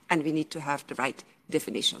statistics and we need to have the right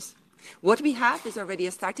definitions. What we have is already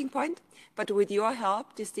a starting point, but with your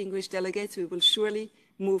help, distinguished delegates, we will surely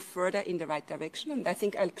move further in the right direction. And I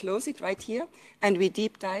think I'll close it right here and we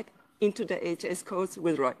deep dive into the HS codes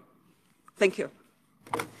with Roy. Thank you.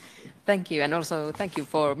 Thank you, and also thank you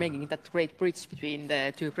for making that great bridge between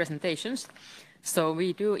the two presentations. So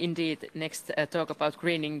we do indeed next talk about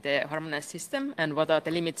greening the harmonized system and what are the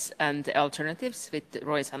limits and the alternatives with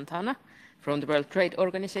Roy Santana from the World Trade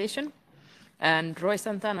Organization. And Roy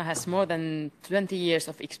Santana has more than 20 years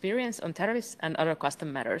of experience on tariffs and other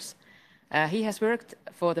custom matters. He has worked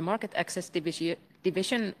for the Market Access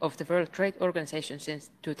Division of the World Trade Organization since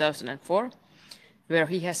 2004, where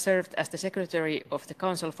he has served as the Secretary of the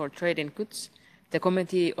Council for Trade in Goods, the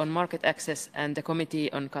Committee on Market Access, and the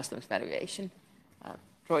Committee on Customs Valuation.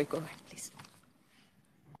 Roy, go ahead, please.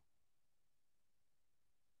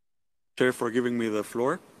 Chair, for giving me the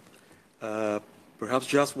floor. Perhaps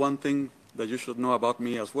just one thing that you should know about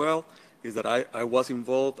me as well is that I was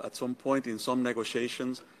involved at some point in some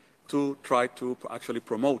negotiations to try to actually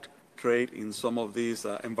promote trade in some of these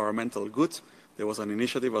environmental goods. There was an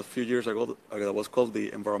initiative a few years ago that was called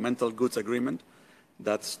the Environmental Goods Agreement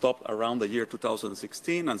that stopped around the year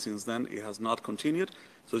 2016, and since then it has not continued.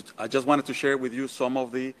 So I just wanted to share with you some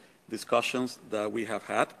of the discussions that we have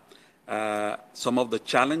had, some of the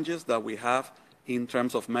challenges that we have in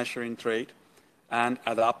terms of measuring trade and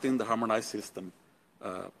adapting the harmonized system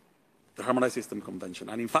convention.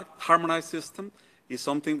 And in fact, harmonized system is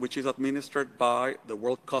something which is administered by the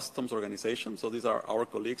World Customs Organization. So these are our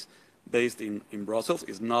colleagues based in Brussels.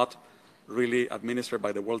 It's not really administered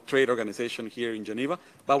by the World Trade Organization here in Geneva,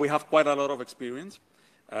 but we have quite a lot of experience.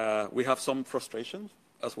 We have some frustrations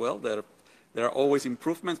as well. There are always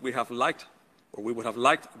improvements. We would have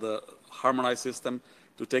liked the harmonized system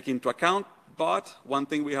to take into account, but one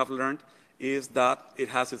thing we have learned is that it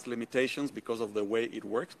has its limitations because of the way it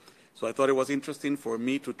works. So I thought it was interesting for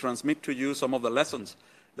me to transmit to you some of the lessons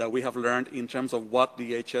that we have learned in terms of what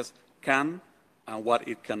the HS can and what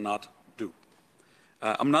it cannot do.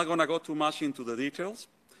 I'm not going to go too much into the details.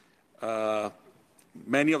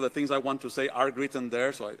 Many of the things I want to say are written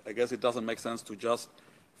there, so I guess it doesn't make sense to just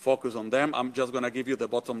focus on them. I'm just going to give you the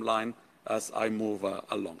bottom line as I move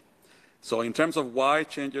along. So in terms of why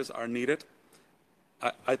changes are needed,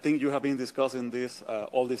 I think you have been discussing this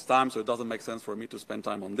all this time, so it doesn't make sense for me to spend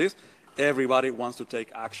time on this. Everybody wants to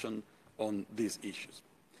take action on these issues.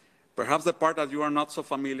 Perhaps the part that you are not so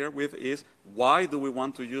familiar with is why do we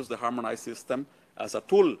want to use the harmonized system as a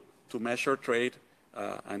tool to measure trade,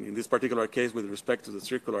 and in this particular case with respect to the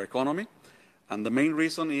circular economy. And the main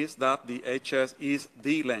reason is that the HS is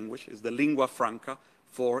the language, is the lingua franca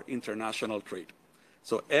for international trade.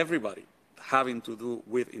 So everybody having to do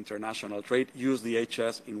with international trade use the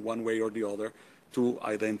HS in one way or the other to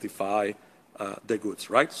identify the goods,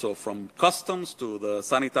 right? So from customs to the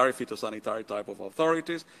sanitary, phytosanitary type of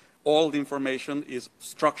authorities, all the information is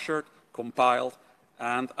structured, compiled,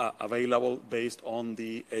 and available based on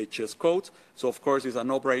the HS codes. So of course it's a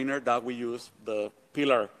no-brainer that we use the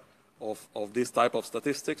pillar of this type of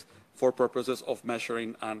statistics for purposes of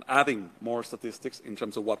measuring and adding more statistics in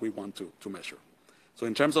terms of what we want to measure. So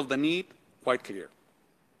in terms of the need, quite clear.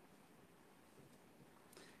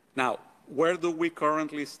 Now, where do we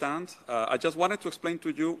currently stand? I just wanted to explain to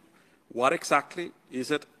you what exactly is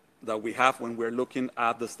it that we have when we're looking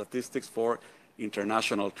at the statistics for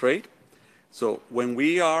international trade. So when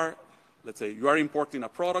we are, let's say you are importing a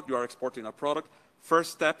product, you are exporting a product,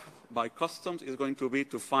 first step by customs is going to be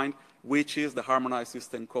to find which is the harmonized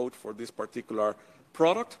system code for this particular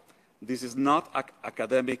product. This is not an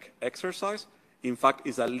academic exercise. In fact,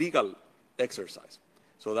 it's a legal exercise.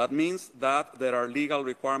 So that means that there are legal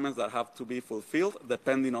requirements that have to be fulfilled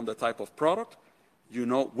depending on the type of product. You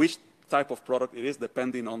know which type of product it is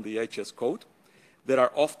depending on the HS code. There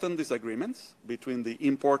are often disagreements between the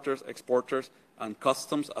importers, exporters, and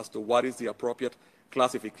customs as to what is the appropriate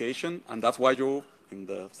classification, and that's why you, in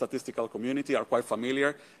the statistical community, are quite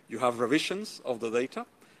familiar. You have revisions of the data,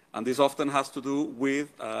 and this often has to do with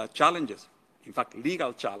challenges, in fact,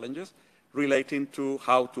 legal challenges, relating to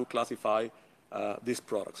how to classify these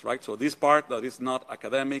products, right? So this part that is not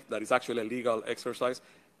academic, that is actually a legal exercise,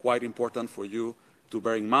 quite important for you to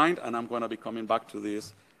bear in mind, and I'm going to be coming back to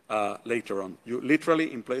this later on. You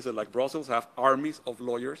literally, in places like Brussels, have armies of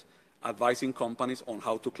lawyers advising companies on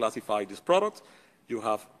how to classify these products. You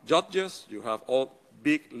have judges, you have all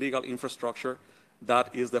big legal infrastructure that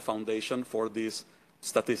is the foundation for these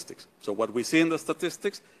statistics. So what we see in the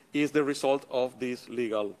statistics is the result of this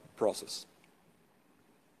legal process.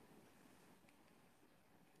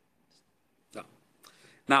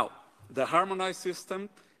 Now, the harmonized system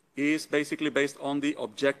is basically based on the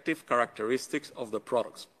objective characteristics of the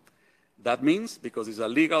products. That means, because it's a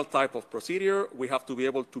legal type of procedure, we have to be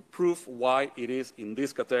able to prove why it is in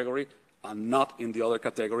this category and not in the other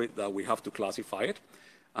category that we have to classify it.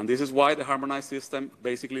 And this is why the harmonized system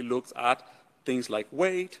basically looks at things like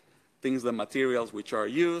weight, things, the materials which are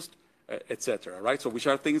used, etc., right? So which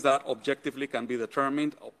are things that objectively can be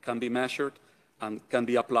determined, can be measured, and can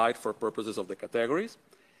be applied for purposes of the categories.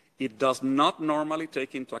 It does not normally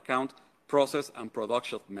take into account process and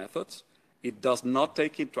production methods. It does not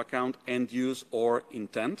take into account end use or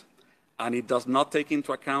intent. And it does not take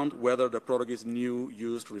into account whether the product is new,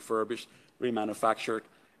 used, refurbished, remanufactured,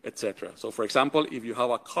 etc. So for example, if you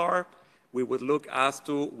have a car, we would look as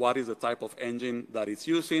to what is the type of engine that it's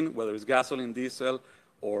using, whether it's gasoline, diesel,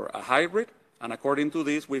 or a hybrid. And according to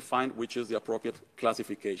this, we find which is the appropriate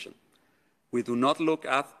classification. We do not look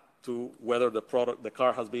at to whether the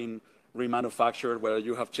car has been remanufactured, whether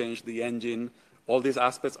you have changed the engine. All these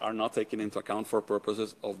aspects are not taken into account for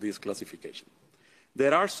purposes of this classification.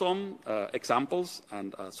 There are some examples,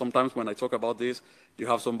 and sometimes when I talk about this, you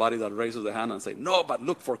have somebody that raises their hand and say, no, but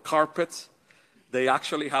look, for carpets, they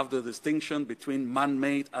actually have the distinction between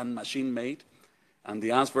man-made and machine-made. And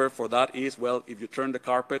the answer for that is, well, if you turn the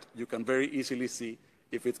carpet, you can very easily see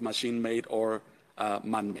if it's machine-made or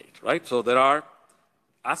man-made, right? So there are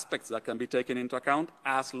aspects that can be taken into account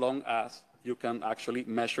as long as you can actually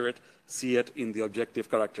measure it, see it in the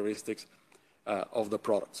objective characteristics of the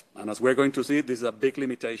products. And as we're going to see, this is a big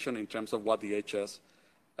limitation in terms of what the HS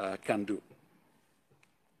can do.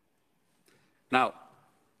 Now,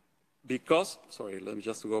 because, sorry, let me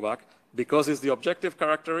just go back, because it's the objective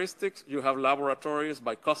characteristics, you have laboratories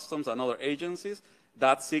by customs and other agencies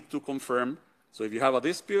that seek to confirm. So if you have a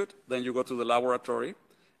dispute, then you go to the laboratory.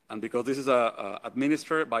 And because this is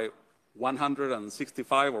administered by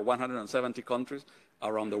 165 or 170 countries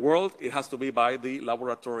around the world, it has to be by the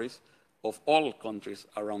laboratories of all countries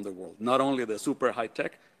around the world, not only the super high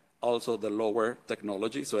tech, also the lower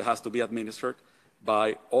technology. So it has to be administered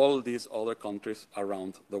by all these other countries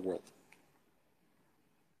around the world.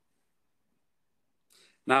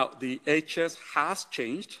 Now, the HS has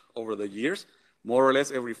changed over the years. More or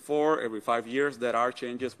less every 4, every 5 years, there are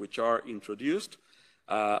changes which are introduced.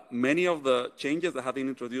 Many of the changes that have been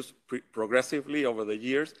introduced progressively over the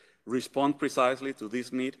years respond precisely to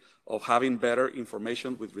this need of having better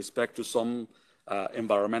information with respect to some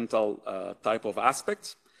environmental type of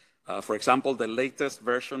aspects. For example, the latest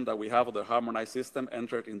version that we have of the harmonized system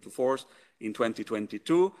entered into force in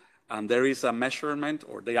 2022, and there is a measurement,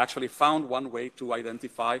 or they actually found one way to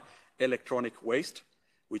identify electronic waste,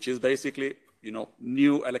 which is basically, you know,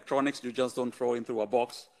 new electronics you just don't throw into a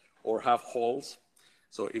box or have holes.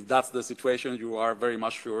 So if that's the situation, you are very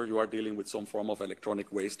much sure you are dealing with some form of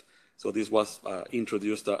electronic waste. So this was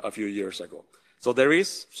introduced a few years ago. So there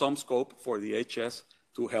is some scope for the HS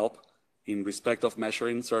to help in respect of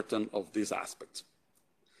measuring certain of these aspects.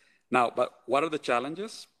 Now, but what are the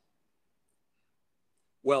challenges?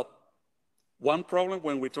 Well, one problem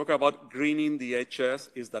when we talk about greening the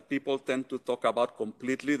HS is that people tend to talk about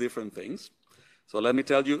completely different things. So let me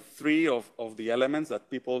tell you 3 of the elements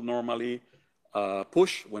that people normally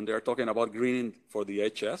push when they're talking about greening for the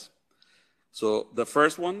HS. So the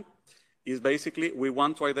first one is basically we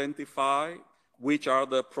want to identify which are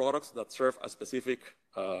the products that serve a specific,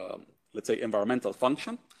 let's say, environmental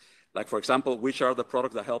function. Like, for example, which are the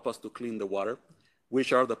products that help us to clean the water?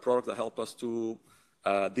 Which are the products that help us to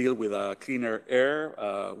deal with cleaner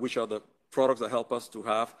air? Which are the products that help us to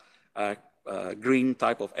have green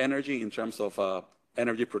type of energy in terms of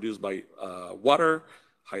energy produced by water,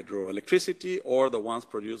 hydroelectricity, or the ones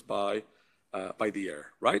produced by the air,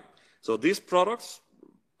 right? So these products,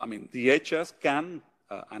 I mean, the HS can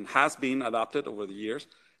and has been adapted over the years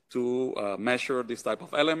to measure this type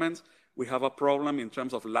of elements. We have a problem in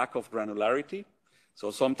terms of lack of granularity.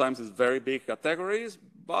 So sometimes it's very big categories,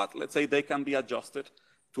 but let's say they can be adjusted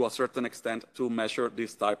to a certain extent to measure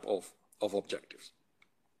this type of objectives.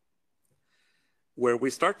 Where we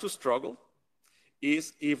start to struggle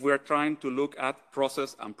is if we're trying to look at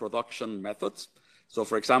process and production methods. So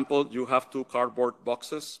for example, you have 2 cardboard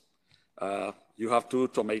boxes, you have 2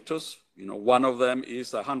 tomatoes. You know, one of them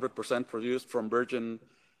is 100% produced from virgin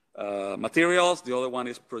materials, the other one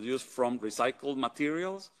is produced from recycled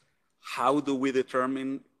materials. How do we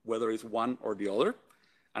determine whether it's one or the other?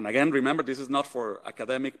 And again, remember, this is not for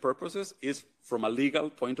academic purposes, it's from a legal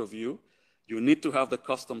point of view. You need to have the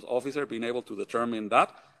customs officer being able to determine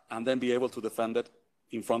that and then be able to defend it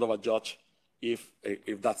in front of a judge if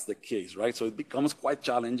that's the case, right? So it becomes quite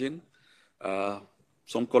challenging.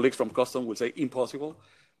 Some colleagues from customs will say impossible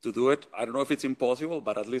to do it. I don't know if it's impossible,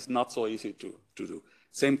 but at least not so easy to do.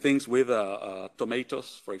 Same things with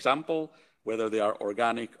tomatoes, for example, whether they are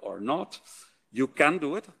organic or not. You can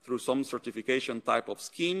do it through some certification type of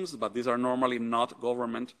schemes, but these are normally not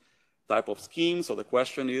government type of schemes. So the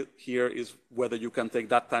question here is whether you can take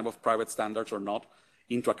that type of private standards or not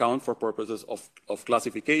into account for purposes of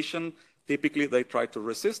classification. Typically, they try to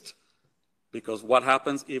resist, because what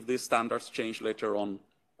happens if these standards change later on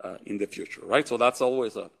in the future, right? So that's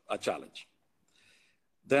always a challenge.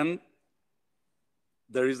 Then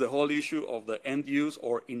there is the whole issue of the end use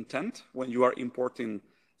or intent when you are importing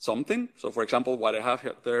something. So for example, what I have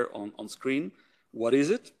here there on screen, what is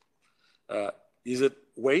it? Is it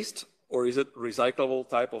waste or is it recyclable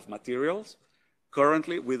type of materials?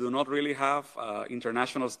 Currently, we do not really have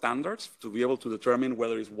international standards to be able to determine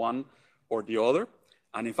whether it's one or the other.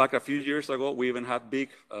 And in fact, a few years ago, we even had big,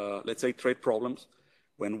 let's say, trade problems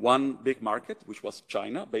when one big market, which was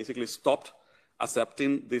China, basically stopped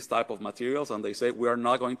accepting this type of materials. And they say, we are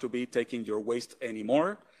not going to be taking your waste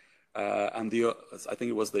anymore. And I think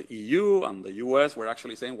it was the EU and the US were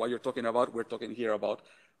actually saying, what you're talking about, we're talking here about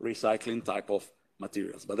recycling type of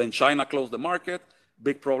materials. But then China closed the market,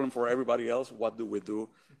 big problem for everybody else. What do we do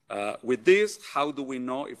with this? How do we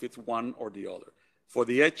know if it's one or the other? For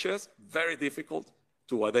the HS, very difficult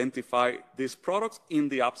to identify these products in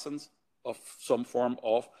the absence of some form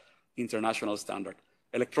of international standard.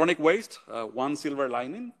 Electronic waste, one silver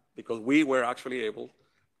lining, because we were actually able,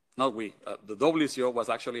 not we, the WCO was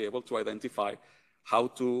actually able to identify how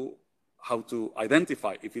to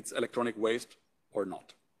identify if it's electronic waste or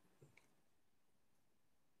not.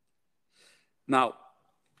 Now,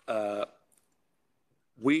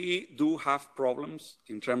 we do have problems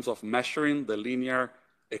in terms of measuring the linear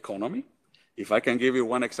economy. If I can give you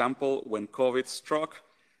one example, when COVID struck,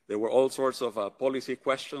 there were all sorts of policy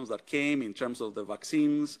questions that came in terms of the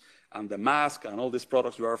vaccines and the mask and all these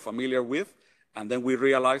products you are familiar with. And then we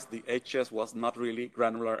realized the HS was not really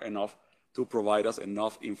granular enough to provide us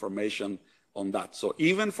enough information on that. So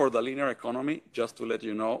even for the linear economy, just to let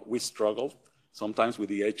you know, we struggled sometimes with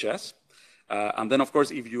the HS. And then, of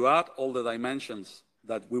course, if you add all the dimensions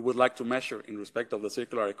that we would like to measure in respect of the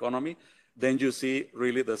circular economy, then you see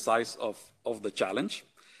really the size of the challenge.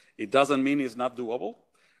 It doesn't mean it's not doable.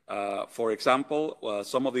 For example,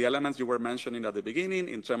 some of the elements you were mentioning at the beginning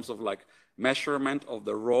in terms of like measurement of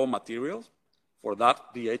the raw materials, for that,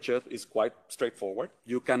 the HS is quite straightforward.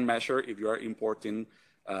 You can measure if you are importing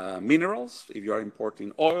minerals, if you are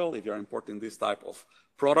importing oil, if you are importing this type of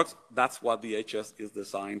products. That's what the HS is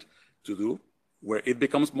designed to do. Where it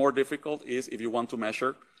becomes more difficult is if you want to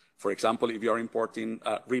measure, for example, if you are importing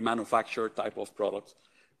remanufactured type of products,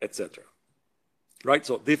 etc. Right?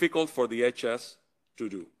 So difficult for the HS to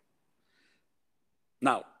do.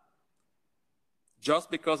 Now, just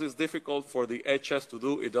because it's difficult for the HS to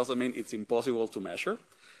do, it doesn't mean it's impossible to measure.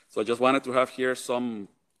 So I just wanted to have here some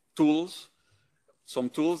tools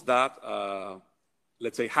that,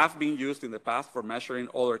 let's say, have been used in the past for measuring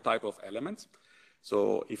other type of elements.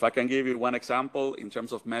 So if I can give you one example in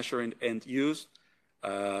terms of measuring end use,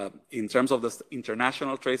 in terms of the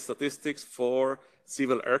international trade statistics for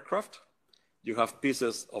civil aircraft, you have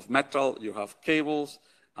pieces of metal, you have cables,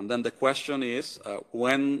 and then the question is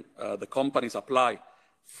when the companies apply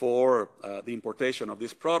for the importation of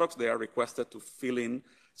these products, they are requested to fill in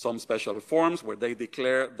some special forms where they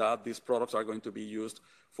declare that these products are going to be used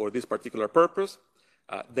for this particular purpose.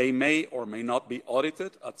 They may or may not be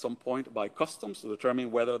audited at some point by customs to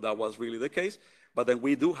determine whether that was really the case. But then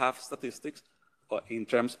we do have statistics in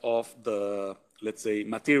terms of the, let's say,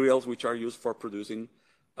 materials which are used for producing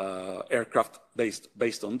aircraft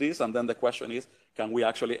based on this. And then the question is, can we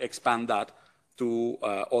actually expand that to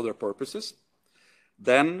other purposes?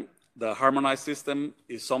 Then the harmonized system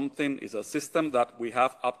is a system that we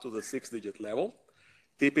have up to the 6-digit level.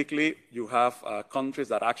 Typically, you have countries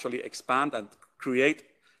that actually expand and create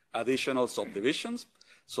additional subdivisions.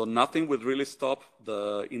 So nothing would really stop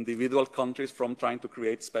the individual countries from trying to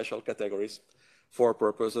create special categories for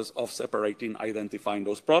purposes of separating, identifying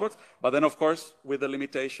those products. But then, of course, with the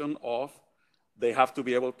limitation of they have to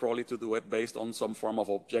be able probably to do it based on some form of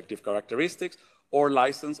objective characteristics or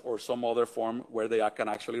license or some other form where they can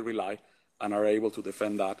actually rely and are able to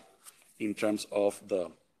defend that in terms of the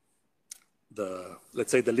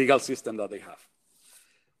let's say, the legal system that they have.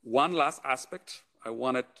 One last aspect I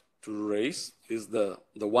wanted to raise is the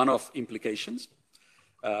one of implications.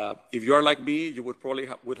 If you are like me, you would probably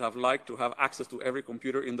would have liked to have access to every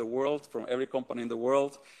computer in the world from every company in the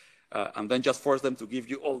world, and then just force them to give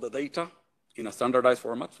you all the data in a standardized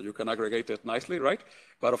format so you can aggregate it nicely, right?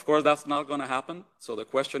 But of course, that's not going to happen. So the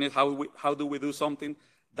question is, how do we do something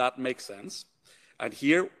that makes sense? And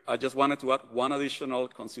here, I just wanted to add one additional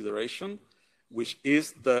consideration, which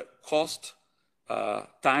is the cost,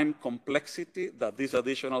 time complexity that these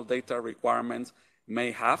additional data requirements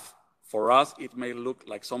may have. For us, it may look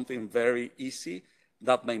like something very easy.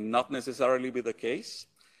 That may not necessarily be the case.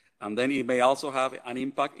 And then it may also have an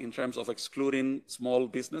impact in terms of excluding small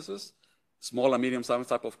businesses, small and medium-sized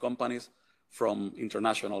type of companies from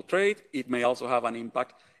international trade. It may also have an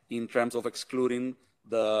impact in terms of excluding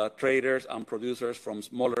the traders and producers from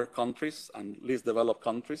smaller countries and least developed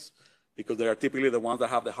countries, because they are typically the ones that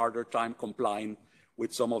have the harder time complying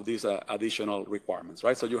with some of these additional requirements,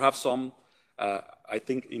 right? So you have some, I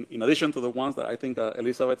think, in addition to the ones that I think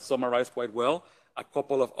Elisabeth summarized quite well, a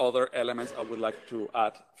couple of other elements I would like to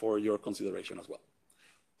add for your consideration as well.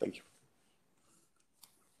 Thank you.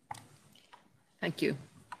 Thank you.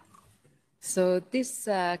 So this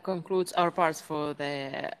concludes our parts for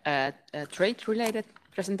the trade-related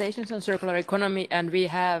presentations on circular economy, and we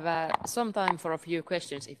have some time for a few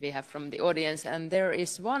questions if we have from the audience. And there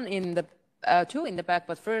is one in the two in the back,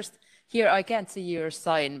 but first here I can't see your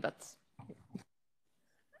sign, but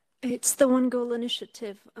it's the One Goal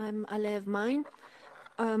Initiative. I'm Alev Mine.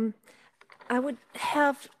 I would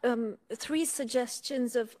have 3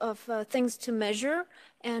 suggestions of things to measure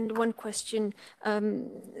and one question.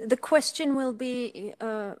 The question will be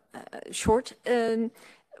short.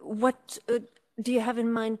 What do you have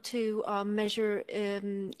in mind to measure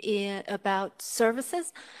about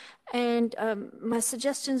services? And my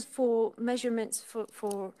suggestions for measurements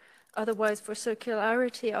for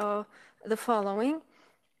circularity are the following.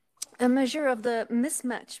 A measure of the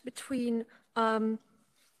mismatch between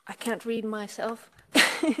I can't read myself.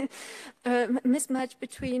 Mismatch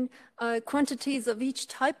between quantities of each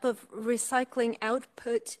type of recycling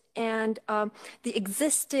output and the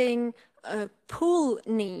existing pull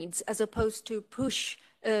needs as opposed to push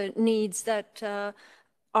needs that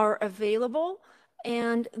are available.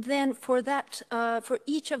 And then for that, for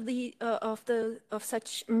each of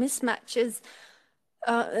such mismatches,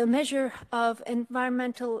 a measure of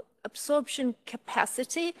environmental absorption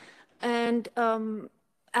capacity, and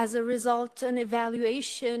as a result, an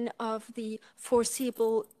evaluation of the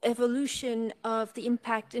foreseeable evolution of the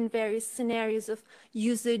impact in various scenarios of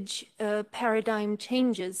usage paradigm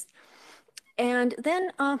changes. And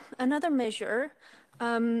then another measure,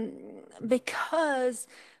 because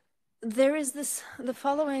there is the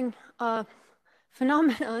following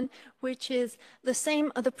phenomenon, which is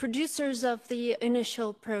the producers of the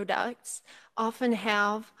initial products often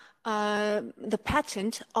have the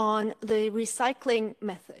patent on the recycling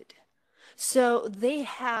method. So they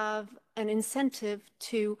have an incentive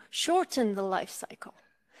to shorten the life cycle.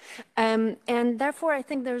 And therefore, I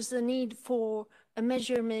think there's a need for a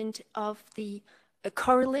measurement of the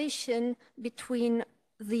correlation between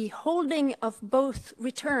the holding of both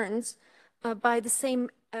returns by the same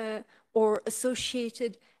or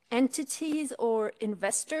associated entities or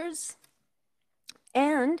investors,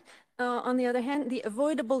 and on the other hand, the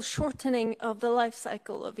avoidable shortening of the life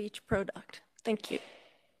cycle of each product. Thank you.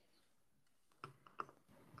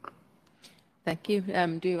 Thank you.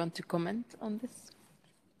 Do you want to comment on this?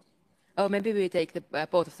 Oh, maybe we take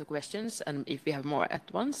both of the questions, and if we have more at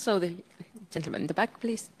once. So the gentleman in the back,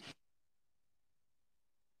 please.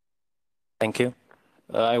 Thank you.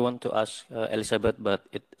 I want to ask Elisabeth, but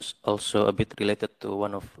it's also a bit related to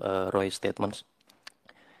one of Roy's statements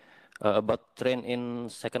about trend in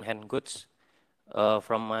second-hand goods.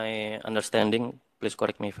 From my understanding, please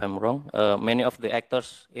correct me if I'm wrong, many of the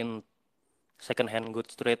actors in second-hand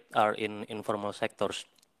goods trade are in informal sectors.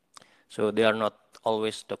 So they are not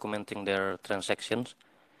always documenting their transactions.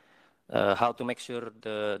 How to make sure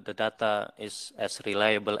the data is as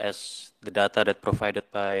reliable as the data that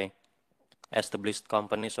provided by established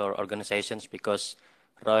companies or organizations, because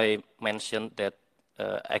Roy mentioned that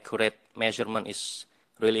accurate measurement is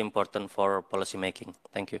really important for policy making.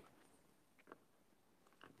 Thank you.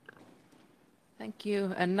 Thank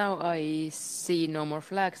you. And now I see no more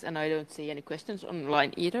flags, and I don't see any questions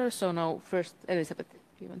online either. So now first, Elisabeth,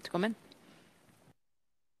 do you want to comment?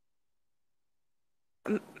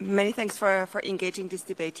 Many thanks for engaging this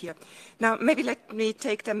debate here. Now, maybe let me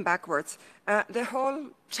take them backwards. The whole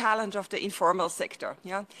challenge of the informal sector,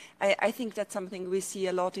 yeah, I think that's something we see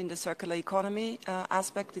a lot in the circular economy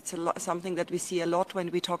aspect. It's something that we see a lot when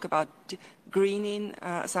we talk about greening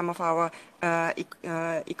some of our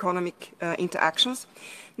economic interactions.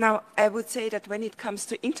 Now, I would say that when it comes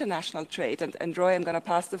to international trade, and Roy, I'm going to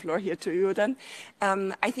pass the floor here to you then,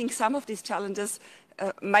 I think some of these challenges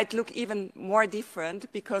might look even more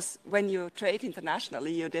different, because when you trade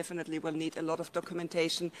internationally, you definitely will need a lot of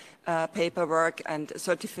documentation, paperwork and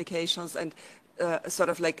certifications, and sort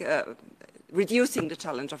of like reducing the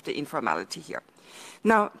challenge of the informality here.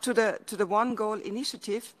 Now, to the One Goal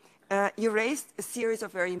initiative, you raised a series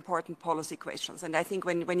of very important policy questions. And I think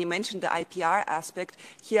when you mentioned the IPR aspect,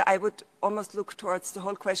 here I would almost look towards the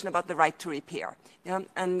whole question about the right to repair. Yeah?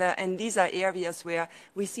 And these are areas where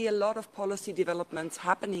we see a lot of policy developments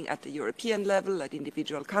happening at the European level, at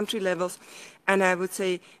individual country levels. And I would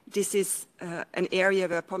say this is an area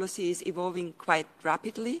where policy is evolving quite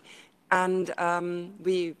rapidly. And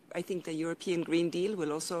I think the European Green Deal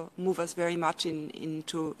will also move us very much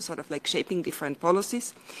into sort of like shaping different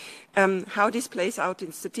policies. How this plays out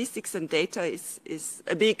in statistics and data is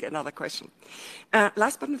another question.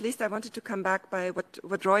 Last but not least, I wanted to come back by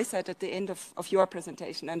what Roy said at the end of your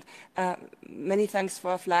presentation. And many thanks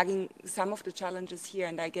for flagging some of the challenges here.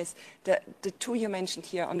 And I guess the two you mentioned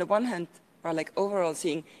here, on the one hand, are like overall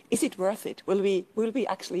seeing, is it worth it? Will we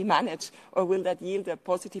actually manage, or will that yield a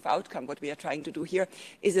positive outcome? What we are trying to do here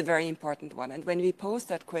is a very important one. And when we pose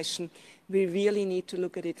that question, we really need to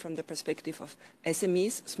look at it from the perspective of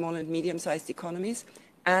SMEs, small and medium-sized economies.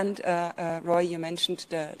 And Roy, you mentioned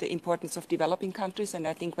the importance of developing countries. And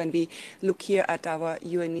I think when we look here at our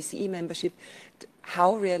UNECE membership,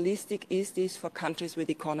 how realistic is this for countries with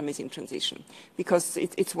economies in transition? Because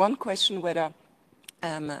it's one question whether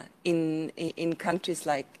in countries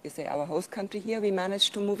like, you say, our host country here, we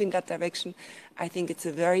managed to move in that direction. I think it's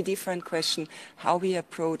a very different question how we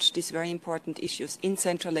approach these very important issues in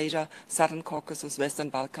Central Asia, Southern Caucasus, Western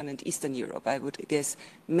Balkan, and Eastern Europe. I would guess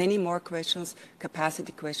many more questions,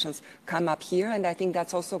 capacity questions, come up here, and I think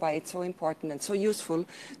that's also why it's so important and so useful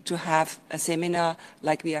to have a seminar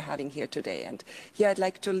like we are having here today. And here I'd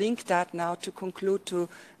like to link that now to conclude to,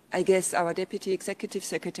 I guess our Deputy Executive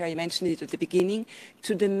Secretary mentioned it at the beginning,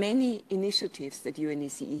 to the many initiatives that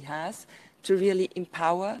UNECE has to really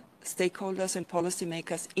empower stakeholders and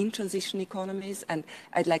policymakers in transition economies. And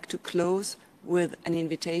I'd like to close with an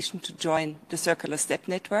invitation to join the Circular Step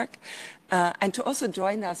Network and to also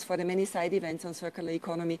join us for the many side events on circular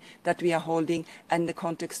economy that we are holding in the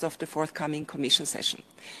context of the forthcoming Commission session.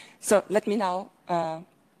 So let me now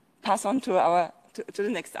pass on to the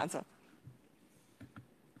next answer.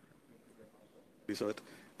 Elisabeth,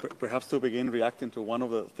 perhaps to begin reacting to one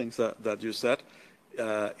of the things that you said,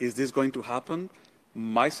 is this going to happen?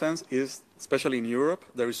 My sense is, especially in Europe,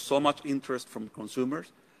 there is so much interest from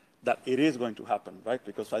consumers that it is going to happen, right?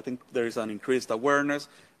 Because I think there is an increased awareness.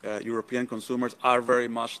 European consumers are very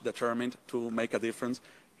much determined to make a difference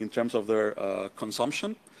in terms of their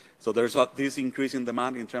consumption. So there's this increase in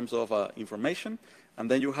demand in terms of information. And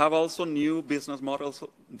then you have also new business models,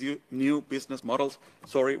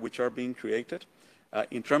 which are being created.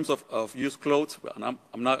 In terms of used clothes, and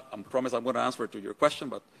I promise I'm going to answer to your question,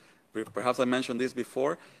 but perhaps I mentioned this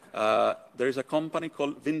before. There is a company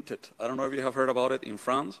called Vinted. I don't know if you have heard about it in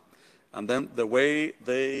France. And then the way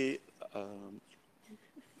they,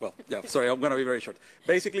 sorry, I'm going to be very short.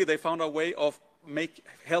 Basically, they found a way of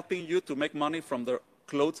helping you to make money from the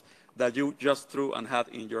clothes that you just threw and had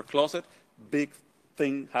in your closet. Big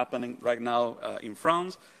thing happening right now in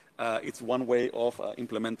France. It's one way of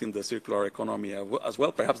implementing the circular economy as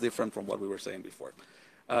well, perhaps different from what we were saying before.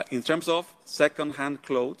 In terms of second-hand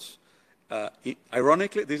clothes,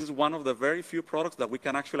 ironically, this is one of the very few products that we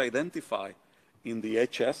can actually identify in the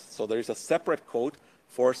HS. So there is a separate code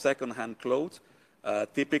for second-hand clothes.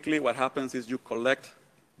 Typically, what happens is you collect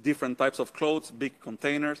different types of clothes, big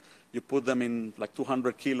containers. You put them in like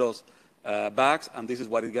 200 kilos bags, and this is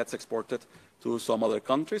what it gets exported to some other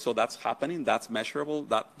countries. So that's happening. That's measurable.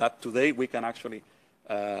 That today we can actually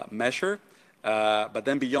measure. But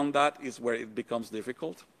then beyond that is where it becomes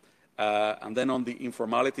difficult. And then on the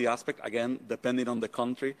informality aspect, again, depending on the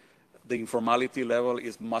country, the informality level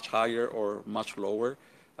is much higher or much lower.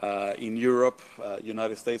 In Europe,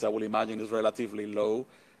 United States, I will imagine, is relatively low.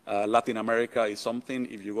 Latin America is something.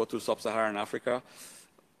 If you go to sub-Saharan Africa,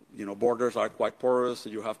 borders are quite porous.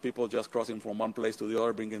 You have people just crossing from one place to the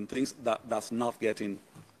other, bringing things. That's not getting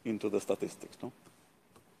into the statistics. No?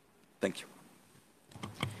 Thank you.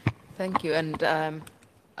 Thank you. And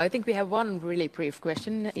I think we have one really brief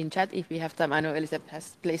question in chat if we have time. I know Elisabeth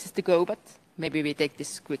has places to go, but maybe we take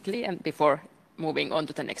this quickly and before moving on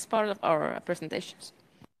to the next part of our presentations.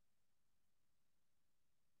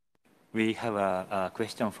 We have a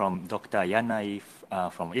question from Dr. Yanai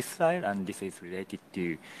from Israel, and this is related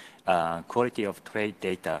to quality of trade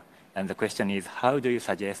data. And the question is, how do you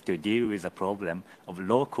suggest to deal with the problem of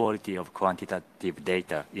low quality of quantitative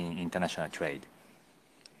data in international trade?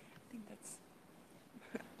 I think that's...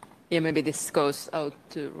 Yeah, maybe this goes out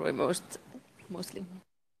to Roy mostly.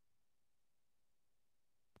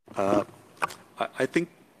 I think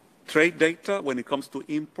trade data, when it comes to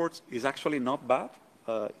imports, is actually not bad.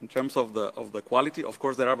 In terms of the quality. Of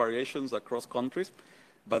course, there are variations across countries,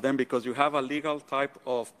 but then because you have a legal type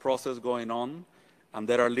of process going on and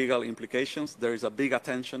there are legal implications, there is a big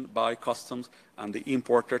attention by customs and the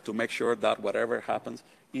importer to make sure that whatever happens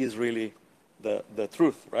is really the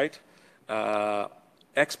truth, right?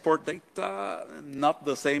 Export data, not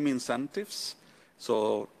the same incentives.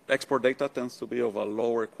 So export data tends to be of a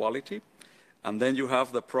lower quality. And then you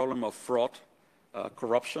have the problem of fraud,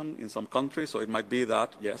 corruption in some countries. So it might be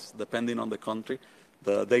that, yes, depending on the country,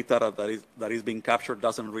 the data that is being captured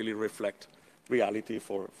doesn't really reflect reality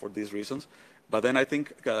for these reasons. But then I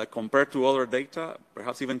think compared to other data,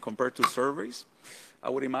 perhaps even compared to surveys, I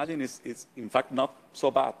would imagine it's in fact not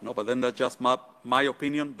so bad. No, but then that's just my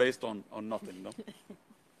opinion based on nothing. No.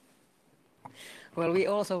 Well, we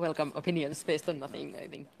also welcome opinions based on nothing. I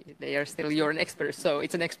think they are still your experts, so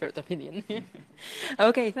it's an expert opinion.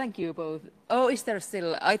 Okay, thank you both. Oh, is there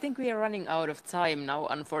still? I think we are running out of time now,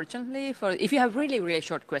 unfortunately. If you have really, really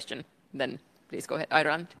short question, then please go ahead.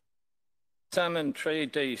 Iran. Salmon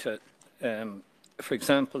trade data, for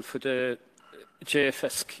example, for the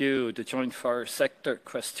JFSQ, the Joint Forest Sector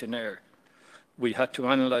Questionnaire, we had to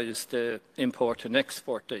analyse the import and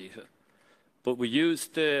export data, but we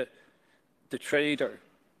used the the trader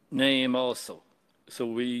name also. So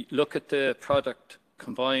we look at the product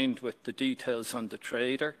combined with the details on the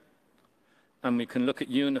trader, and we can look at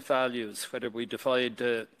unit values, whether we divide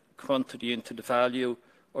the quantity into the value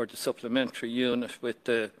or the supplementary unit with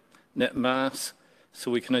the net mass,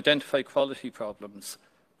 so we can identify quality problems.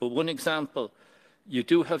 But one example, you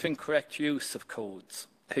do have incorrect use of codes,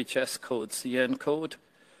 HS codes, the N code.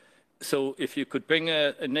 So if you could bring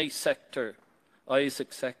an ACE sector,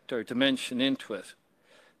 ISAC sector dimension into it,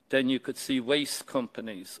 then you could see waste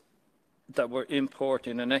companies that were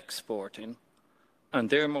importing and exporting, and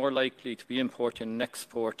they're more likely to be importing and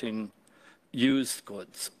exporting used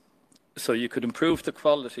goods. So you could improve the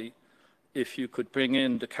quality if you could bring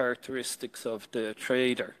in the characteristics of the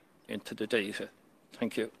trader into the data.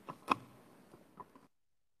 Thank you.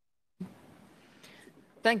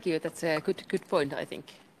 Thank you. That's a good point, I think,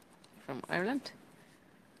 from Ireland.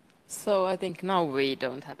 So I think now we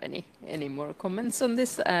don't have any more comments on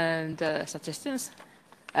this and suggestions.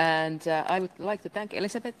 And I would like to thank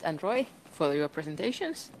Elisabeth and Roy for your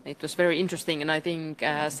presentations. It was very interesting, and I think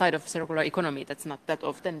side of circular economy that's not that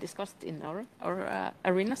often discussed in our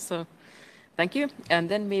arena. So thank you. And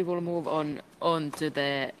then we will move on to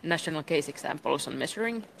the national case examples on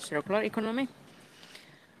measuring circular economy.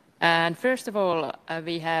 And first of all,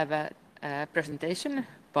 we have a presentation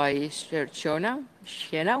by Sir Johanna,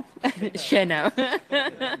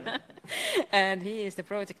 and he is the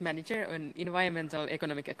project manager on environmental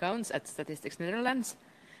economic accounts at Statistics Netherlands.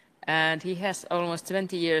 And he has almost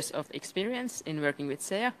 20 years of experience in working with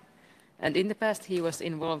SEEA. And in the past, he was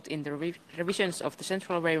involved in the revisions of the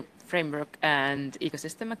central framework and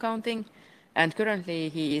ecosystem accounting. And currently,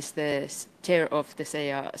 he is the chair of the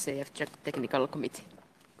SEEA CF Technical Committee.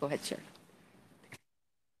 Go ahead, Chair.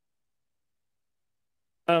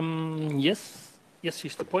 Yes,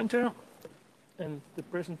 here's the pointer and the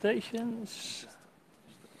presentations.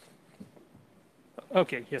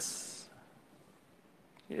 Okay, yes.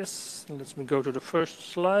 Yes, let me go to the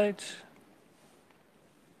first slide.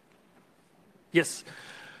 Yes.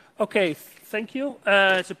 Okay, thank you.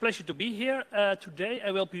 It's a pleasure to be here. Today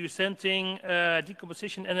I will be presenting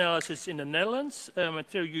decomposition analysis in the Netherlands,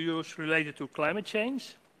 materials related to climate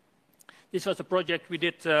change. This was a project we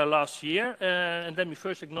did last year, and let me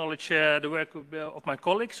first acknowledge the work of my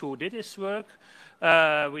colleagues who did this work,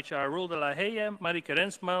 which are Roel de la Heye, Marieke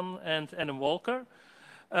Rensman, and Adam Walker.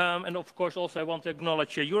 And of course, also I want to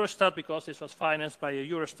acknowledge Eurostat because this was financed by a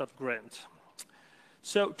Eurostat grant.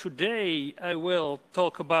 So today I will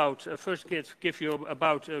talk about, first give you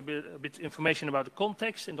about a bit information about the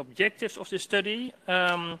context and objectives of this study.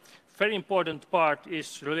 Very important part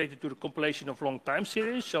is related to the compilation of long time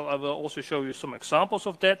series, so I will also show you some examples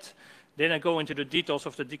of that. Then I go into the details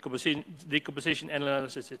of the decomposition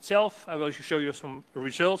analysis itself. I will show you some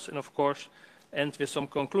results and of course end with some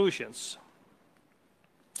conclusions.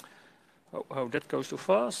 Oh, that goes too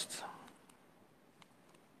fast.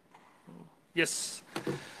 Yes.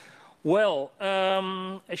 Well,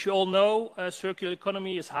 as you all know, circular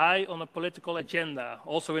economy is high on the political agenda,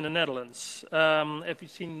 also in the Netherlands. As we've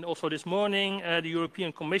seen also this morning, the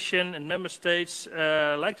European Commission and member states,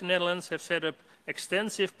 like the Netherlands, have set up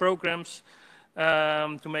extensive programs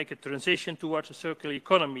to make a transition towards a circular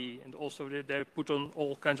economy. And also they put on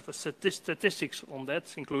all kinds of statistics on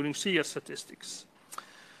that, including SEEA statistics.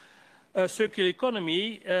 Circular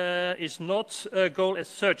economy is not a goal as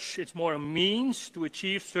such. It's more a means to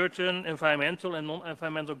achieve certain environmental and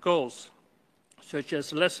non-environmental goals, such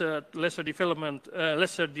as lesser development,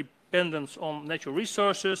 lesser dependence on natural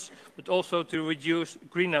resources, but also to reduce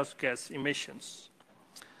greenhouse gas emissions.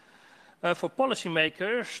 For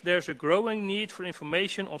policymakers, there's a growing need for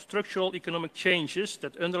information on structural economic changes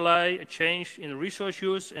that underlie a change in resource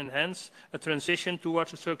use and hence a transition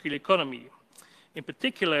towards a circular economy. In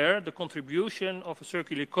particular, the contribution of a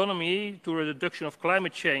circular economy to a reduction of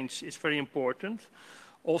climate change is very important,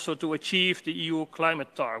 also to achieve the EU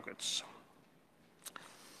climate targets.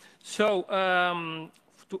 So,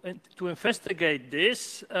 to investigate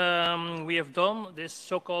this, we have done this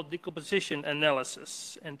so-called decomposition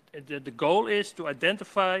analysis. And the goal is to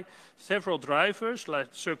identify several drivers like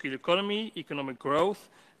circular economy, economic growth,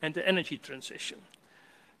 and the energy transition.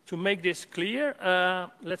 To make this clear,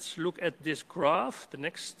 let's look at this graph. The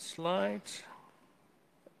next slide.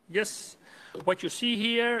 Yes, what you see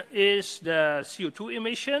here is the CO2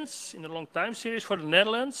 emissions in the long time series for the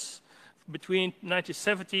Netherlands between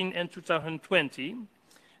 1917 and 2020.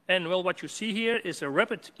 And well, what you see here is a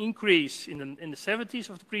rapid increase in the 70s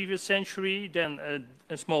of the previous century, then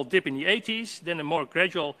a small dip in the 80s, then a more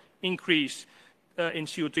gradual increase in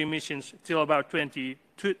CO2 emissions till about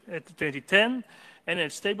 2010. and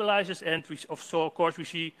it stabilizes, and we also, of course, we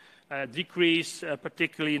see a decrease,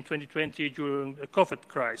 particularly in 2020 during the COVID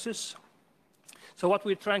crisis. So what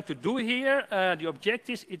we're trying to do here, the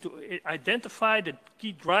objective is to identify the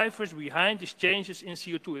key drivers behind these changes in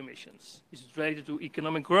CO2 emissions. Is it related to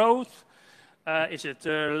economic growth? Is it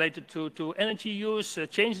related to energy use,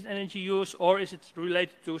 change in energy use, or is it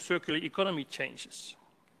related to circular economy changes?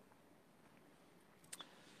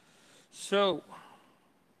 So,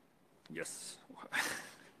 yes.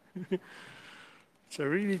 It's a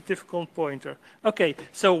really difficult pointer. Okay,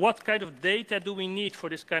 so what kind of data do we need for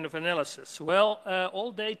this kind of analysis? Well,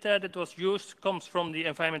 all data that was used comes from the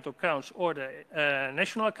environmental accounts or the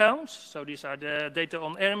national accounts. So these are the data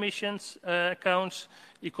on air emissions accounts,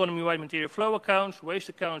 economy-wide material flow accounts, waste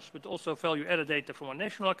accounts, but also value-added data from our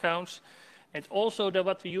national accounts. And also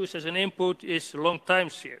what we use as an input is long time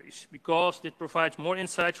series, because it provides more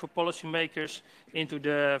insights for policymakers into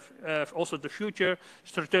the also the future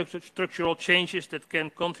structural changes that can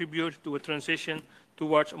contribute to a transition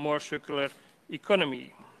towards a more circular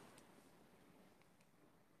economy.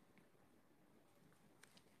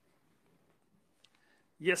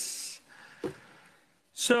 Yes.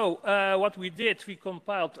 So what we did, we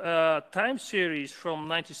compiled a time series from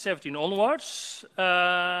 1917 onwards.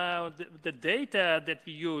 The data that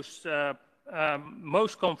we used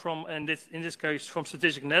most come from, in this case, from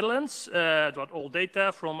Statistics Netherlands. Got all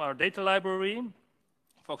data from our data library.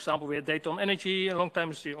 For example, we had data on energy, a long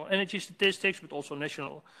time on energy statistics, but also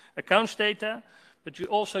national accounts data. But we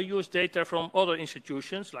also use data from other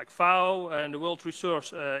institutions like FAO and the World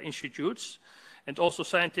Resource Institutes, and also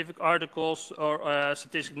scientific articles or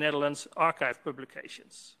Statistics Netherlands archive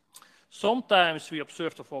publications. Sometimes we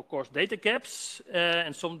observed, of course, data gaps,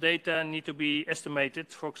 and some data need to be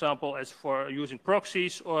estimated, for example, as for using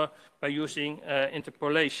proxies or by using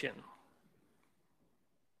interpolation.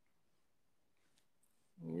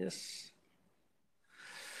 Yes.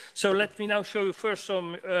 So let me now show you first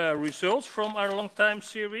some results from our long time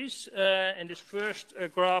series. And this first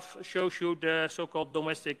graph shows you the so-called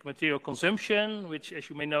domestic material consumption, which, as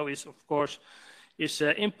you may know, is, of course,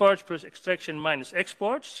 imports plus extraction minus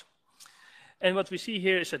exports. And what we see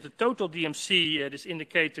here is that the total DMC, this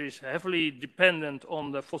indicator, is heavily dependent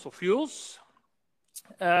on the fossil fuels.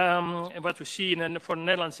 And what we see for the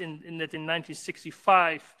Netherlands that in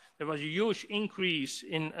 1965, there was a huge increase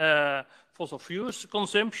in fossil fuels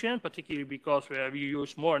consumption, particularly because we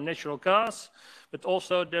use more natural gas, but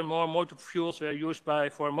also the more motor fuels were used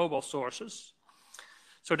for mobile sources.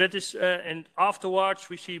 So that is, and afterwards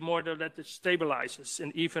we see more that it stabilizes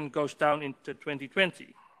and even goes down into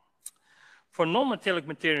 2020. For non-metallic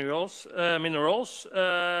minerals,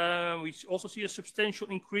 we also see a substantial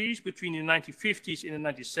increase between the 1950s and the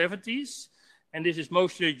 1970s. And this is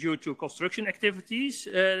mostly due to construction activities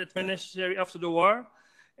that were necessary after the war.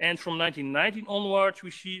 And from 1919 onwards,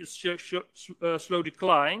 we see a slow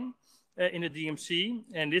decline in the DMC.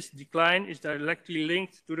 And this decline is directly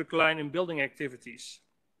linked to the decline in building activities,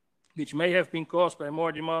 which may have been caused by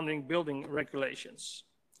more demanding building regulations.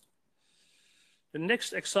 The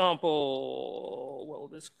next example, well,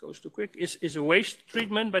 this goes too quick, is a waste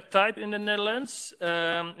treatment by type in the Netherlands.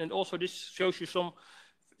 And also this shows you some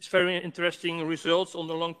very interesting results on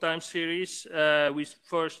the long time series. We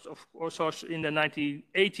first, of course, in the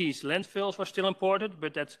 1980s, landfills were still important,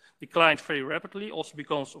 but that declined very rapidly, also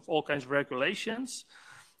because of all kinds of regulations.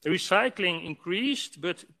 The recycling increased,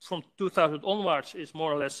 but from 2000 onwards is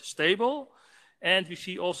more or less stable. And we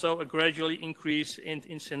see also a gradually increase in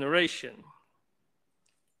incineration.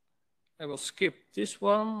 I will skip this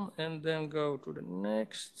one and then go to the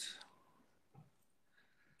next.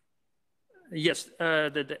 Yes,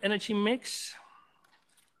 the energy mix.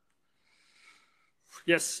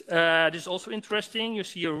 Yes, this is also interesting. You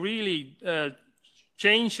see a really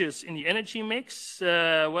changes in the energy mix.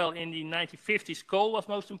 Well, in the 1950s, coal was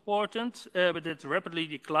most important, but it rapidly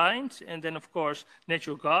declined. And then, of course,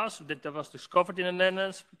 natural gas that was discovered in the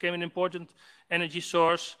Netherlands became an important energy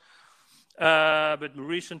source. But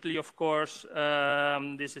recently, of course,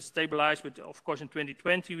 this is stabilized. But of course, in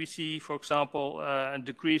 2020, we see, for example, a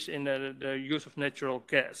decrease in the use of natural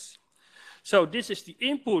gas. So this is the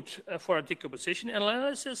input for a decomposition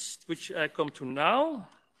analysis, which I come to now.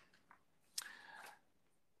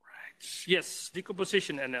 Right. Yes,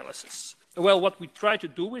 decomposition analysis. Well, what we try to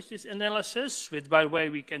do with this analysis, which, by the way,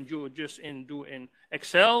 we can do in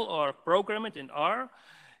Excel or program it in R.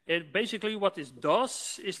 Basically, what it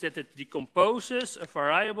does is that it decomposes a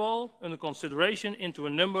variable under consideration into a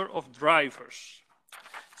number of drivers.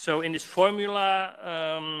 So in this formula,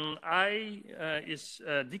 I is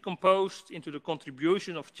decomposed into the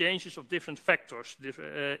contribution of changes of different factors,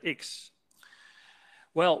 X.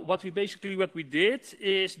 Well, what we did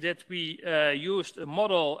is that we used a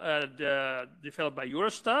model developed by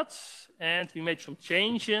Eurostat, and we made some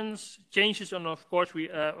changes, and of course we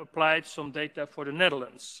applied some data for the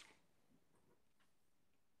Netherlands.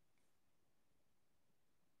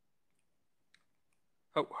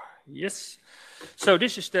 Oh, yes. So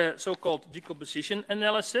this is the so-called decomposition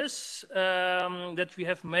analysis that we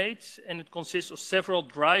have made, and it consists of several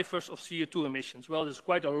drivers of CO2 emissions. Well, it's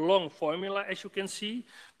quite a long formula, as you can see,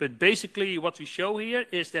 but basically what we show here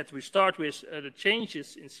is that we start with the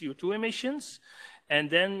changes in CO2 emissions, and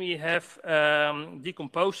then we have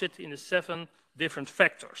decomposed it in the 7 different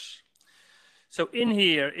factors. So in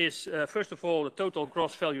here is, first of all, the total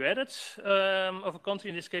gross value added of a country,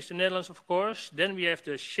 in this case the Netherlands, of course. Then we have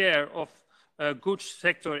the share of goods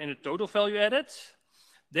sector in the total value added.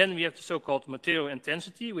 Then we have the so-called material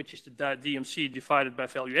intensity, which is the DMC divided by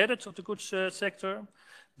value added of the goods sector.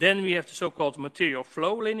 Then we have the so-called material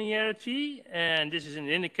flow linearity, and this is an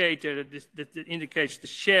indicator that indicates the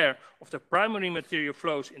share of the primary material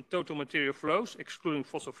flows in total material flows, excluding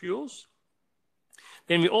fossil fuels.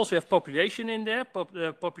 Then we also have population in there,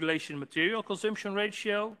 the population material consumption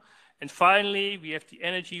ratio. And finally, we have the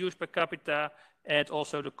energy use per capita and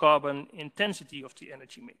also the carbon intensity of the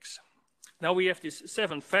energy mix. Now we have these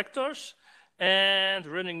 7 factors, and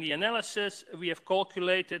running the analysis, we have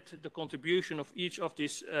calculated the contribution of each of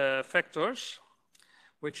these factors,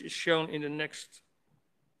 which is shown in the next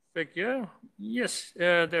figure. Yes,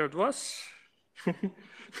 there it was.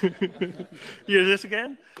 Here it is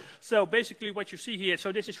again. So basically what you see here,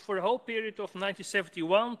 so this is for the whole period of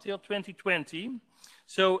 1971 till 2020.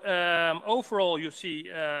 So overall you see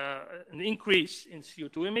an increase in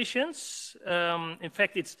CO2 emissions. In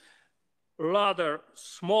fact, it's rather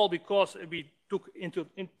small because we took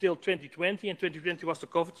until 2020, and 2020 was the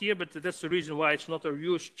COVID year, but that's the reason why it's not a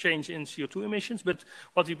huge change in CO2 emissions. But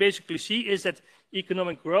what we basically see is that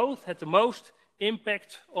economic growth had the most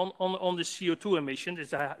impact on the CO2 emissions.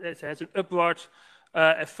 It has an upward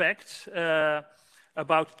effect.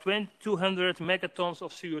 About 200 megatons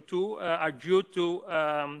of CO2 are due to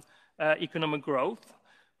economic growth.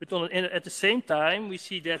 But at the same time, we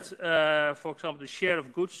see that, for example, the share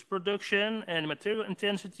of goods production and material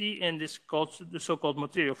intensity in this the so-called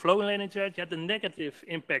material flow linearity had a negative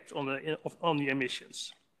impact on the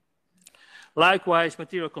emissions. Likewise,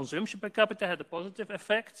 material consumption per capita had a positive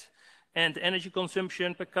effect, and energy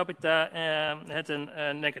consumption per capita had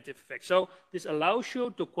a negative effect. So this allows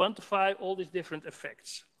you to quantify all these different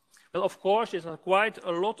effects. Well, of course, there's quite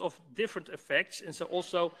a lot of different effects, and so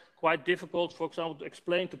also quite difficult, for example, to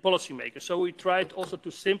explain to policymakers. So we tried also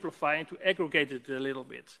to simplify and to aggregate it a little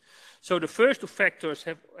bit. So the first 2 factors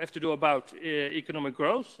have to do about economic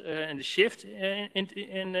growth and the shift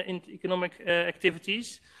in economic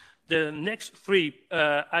activities. The next 3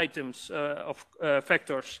 items of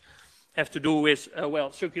factors have to do with,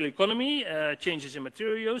 well, circular economy, changes in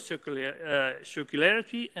material use,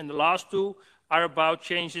 circularity, and the last 2 are about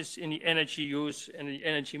changes in the energy use and the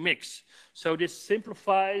energy mix. So this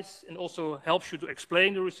simplifies and also helps you to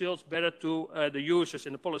explain the results better to the users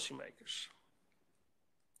and the policymakers.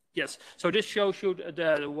 Yes, so this shows you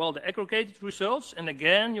the aggregated results, and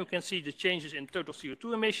again you can see the changes in total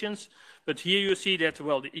CO2 emissions, but here you see that,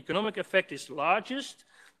 well, the economic effect is largest.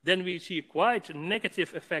 Then we see quite a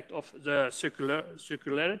negative effect of the circular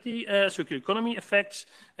economy effects,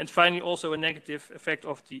 and finally also a negative effect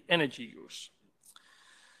of the energy use.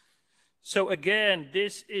 So again,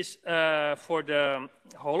 this is for the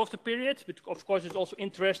whole of the period, but of course it's also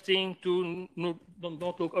interesting to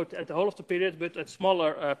not look at the whole of the period, but at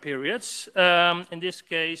smaller periods. In this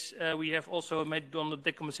case, we have also made the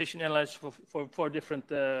decomposition analysis for 4 different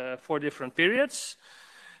periods.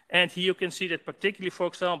 And here you can see that particularly, for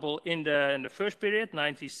example, in the first period,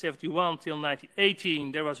 1971 till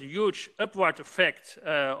 1918, there was a huge upward effect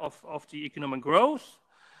of the economic growth.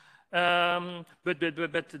 But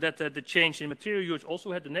the change in material use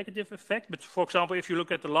also had a negative effect. But for example, if you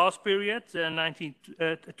look at the last period,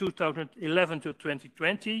 2011 to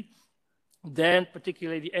 2020, then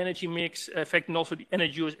particularly the energy mix effect and also the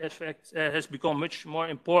energy use effect has become much more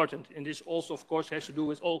important. And this also, of course, has to do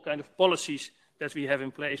with all kinds of policies that we have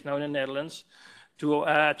in place now in the Netherlands to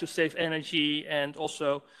save energy and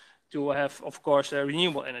also to have, of course,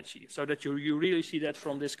 renewable energy. So that you really see that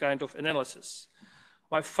from this kind of analysis.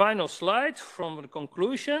 My final slide from the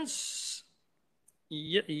conclusions.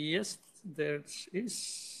 Yes, there it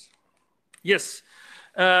is. Yes.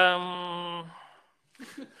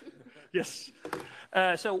 Yes.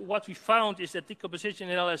 So what we found is that decomposition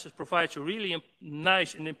analysis provides a really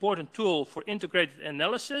nice and important tool for integrated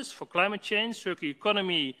analysis for climate change, circular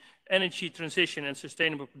economy, energy transition, and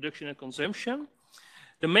sustainable production and consumption.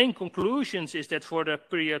 The main conclusions is that for the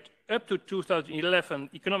period up to 2011,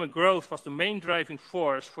 economic growth was the main driving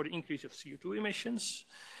force for the increase of CO2 emissions.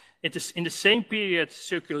 It is in the same period,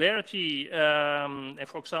 circularity, and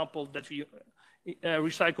for example, that we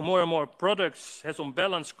recycle more and more products has on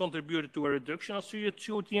balance contributed to a reduction of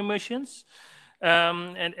CO2 emissions.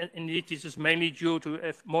 And indeed, this is mainly due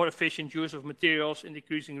to more efficient use of materials and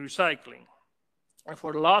decreasing recycling. And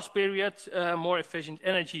for the last period, more efficient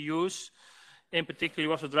energy use in particular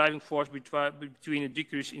was a driving force between a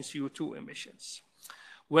decrease in CO2 emissions.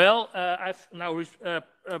 Well, I've now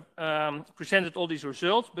presented all these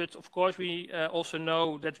results, but of course we also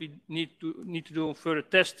know that we need to do further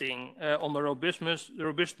testing on the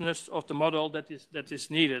robustness of the model that is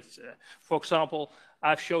needed. For example,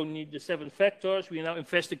 I've shown you the 7 factors. We are now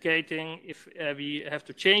investigating if we have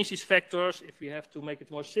to change these factors, if we have to make it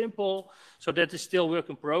more simple. So that is still work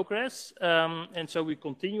in progress, and so we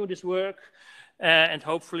continue this work. And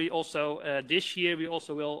hopefully also this year we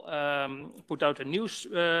also will put out a news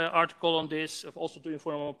article on this, also to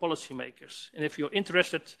inform our policymakers. And if you're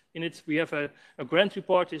interested in it, we have a grant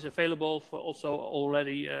report is available for also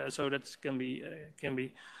already, so that can be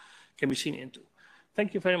seen into.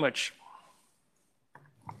 Thank you very much.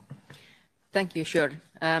 Thank you, Sjörn.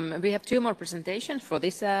 We have 2 more presentations for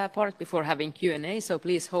this part before having Q&A, so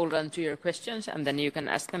please hold on to your questions and then you can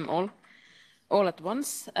ask them all at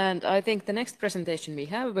once. And I think the next presentation we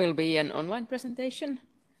have will be an online presentation,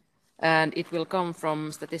 and it will come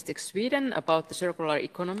from Statistics Sweden about the circular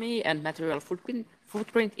economy and material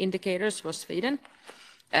footprint indicators for Sweden.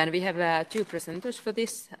 And we have 2 presenters for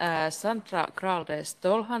this, Sandra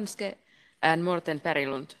Kralde-Stålhanske and Morten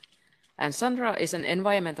Perilund. And Sandra is an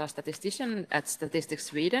environmental statistician at Statistics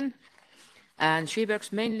Sweden, and she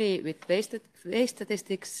works mainly with waste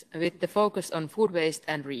statistics with the focus on food waste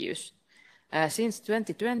and reuse. Since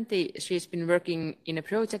 2020, she's been working in a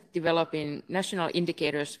project developing national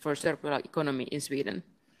indicators for circular economy in Sweden.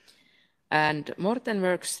 And Morten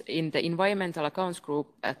works in the environmental accounts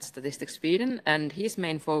group at Statistics Sweden, and his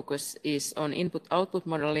main focus is on input-output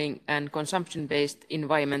modeling and consumption-based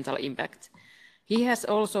environmental impact. He has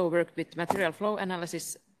also worked with material flow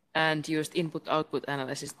analysis and used input-output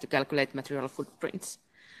analysis to calculate material footprints.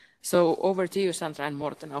 So over to you, Sandra and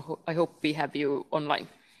Morten. I hope we have you online.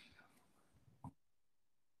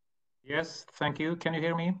 Yes, thank you. Can you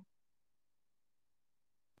hear me?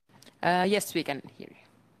 Yes, we can hear you.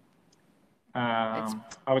 I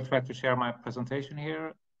will try to share my presentation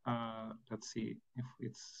here. Let's see if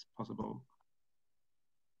it's possible.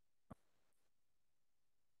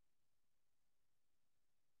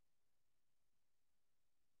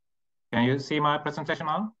 Can you see my presentation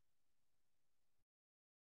now?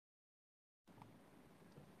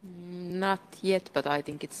 Not yet, but I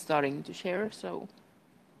think it's starting to share, so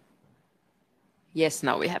yes,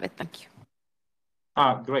 now we have it. Thank you.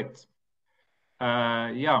 Great.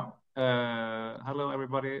 Hello,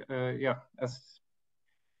 everybody.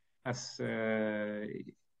 As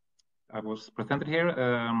I was presented here,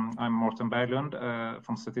 I'm Morten Berglund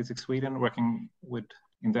from Statistics Sweden, working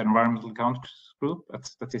in the environmental accounts group at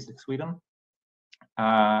Statistics Sweden.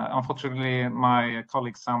 Unfortunately, my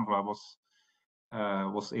colleague Sandra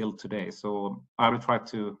was ill today, so I will try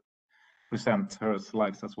to present her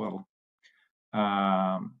slides as well.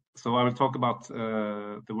 So I will talk about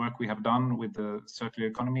the work we have done with the circular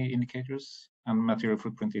economy indicators and material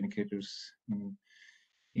footprint indicators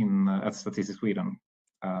at Statistics Sweden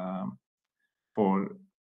for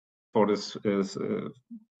this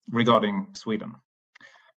regarding Sweden.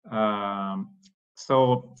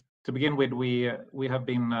 So to begin with, we have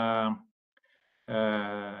been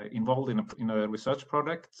involved in a research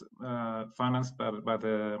project financed by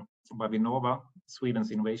Vinnova,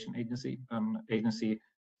 Sweden's innovation agency, an agency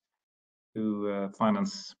who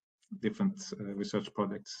finance different research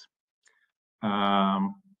projects.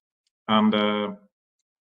 And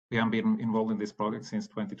we have been involved in this project since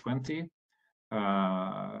 2020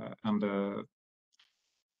 and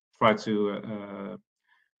try to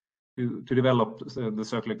develop the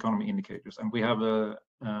circular economy indicators. And we have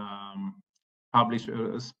published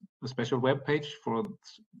a special web page for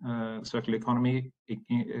circular economy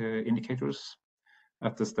indicators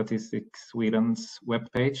at the Statistics Sweden's web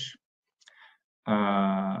page.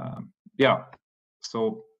 And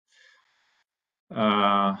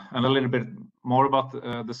a little bit more about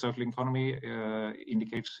the circular economy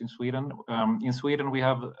indicators in Sweden. In Sweden, we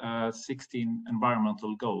have 16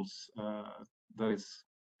 environmental goals that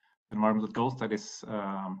environmental goals that is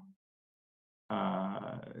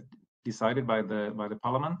decided by the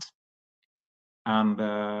parliament. And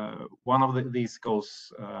one of these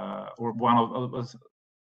goals, or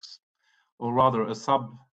rather the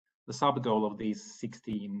sub goal of these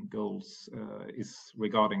 16 goals is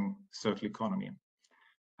regarding circular economy.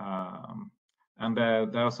 And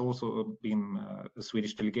there's also been a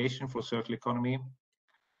Swedish delegation for circular economy,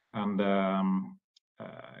 and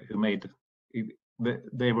who made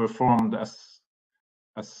they were formed as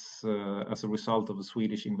a result of a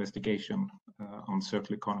Swedish investigation on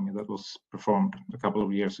circular economy that was performed a couple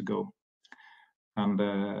of years ago, and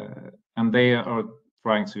they are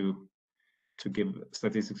trying to give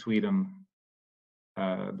Statistics Sweden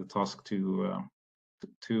the task to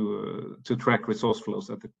track resource flows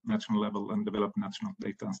at the national level and develop national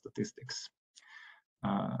data and statistics.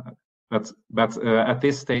 But at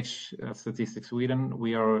this stage, at Statistics Sweden,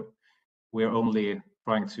 we are only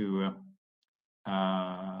trying to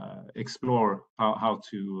explore how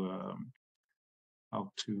to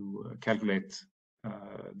calculate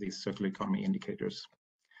these circular economy indicators.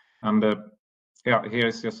 And yeah, here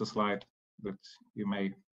is just a slide that you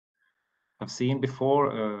may have seen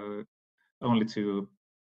before, only to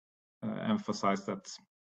emphasize that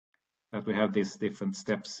we have these different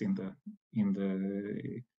steps in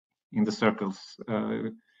the circles,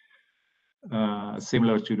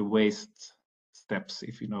 similar to the waste steps,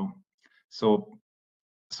 if you know. So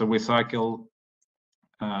recycle,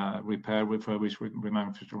 repair, refurbish,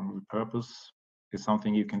 remanufacture, and repurpose is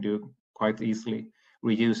something you can do quite easily.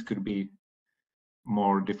 Reuse could be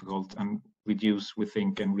more difficult, and reduce,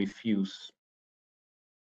 rethink, and refuse.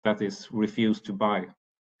 That is, refuse to buy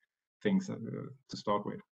things to start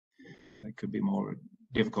with. It could be more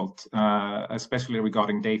difficult, especially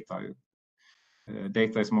regarding data.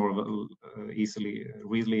 Data is more easily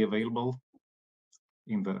readily available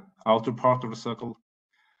in the outer part of the circle,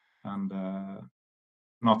 and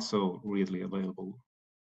not so readily available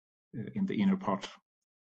in the inner part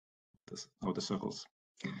of the circles.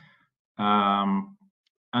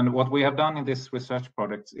 And what we have done in this research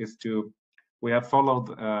project is we have followed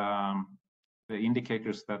the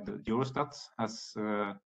indicators that the Eurostat has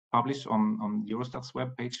published on Eurostat's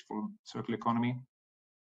webpage for circular economy.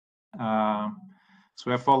 So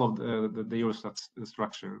we have followed the Eurostat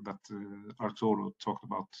structure that Arturo talked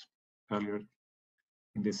about earlier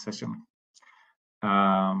in this session.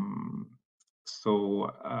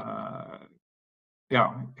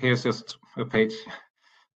 Yeah, here's just a page.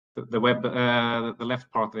 The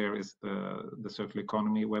left part there is the circular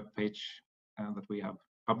economy web page that we have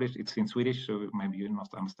published. It's in Swedish, so maybe you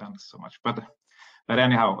not understand so much. But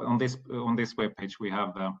anyhow, on this web page we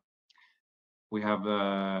have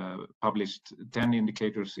published 10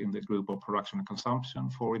 indicators in the group of production and consumption,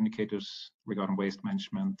 4 indicators regarding waste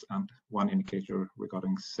management, and 1 indicator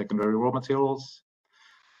regarding secondary raw materials,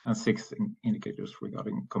 and 6 indicators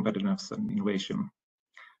regarding competitiveness and innovation.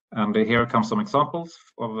 And here come some examples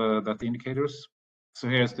of that indicators. So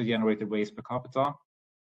here's the generated waste per capita.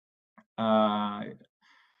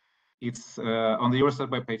 It's on the Eurostat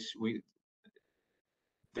webpage.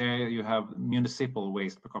 There you have municipal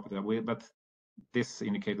waste per capita. But this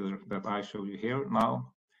indicator that I show you here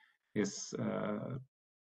now is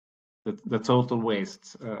the total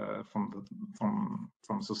waste from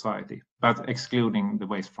society, but excluding the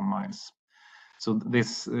waste from mines. So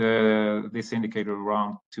this indicator,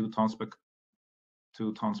 around 2 tons per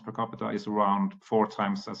capita, is around 4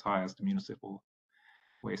 times as high as the municipal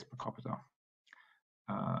waste per capita.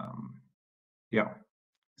 Yeah,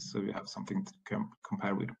 so you have something to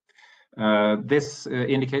compare with. This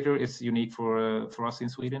indicator is unique for us in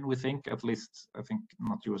Sweden, we think. At least I think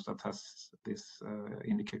not Eurostat has this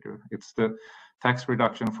indicator. It's the tax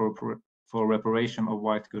reduction for reparation of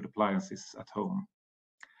white good appliances at home.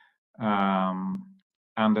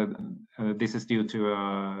 And this is due to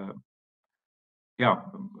a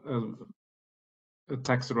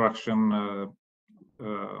tax reduction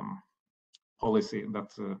policy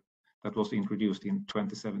that was introduced in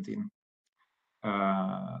 2017.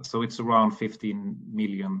 So it's around 15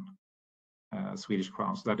 million Swedish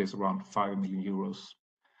crowns. That is around 5 million euros.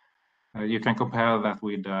 You can compare that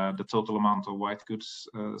with the total amount of white goods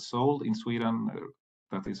sold in Sweden.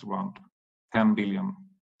 That is around 10 billion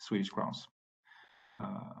Swedish crowns.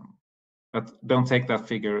 But don't take that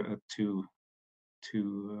figure too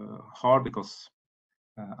hard, because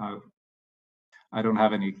I didn't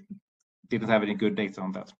have any good data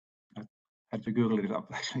on that. I had to Google it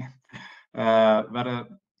up actually.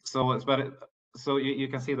 So you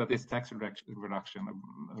can see that this tax reduction of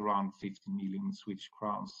around 15 million Swedish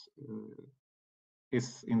crowns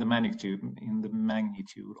is in the magnitude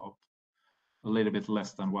of a little bit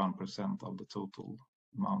less than 1% of the total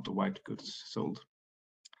amount of white goods sold.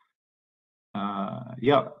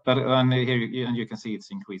 Yeah, but and here you can see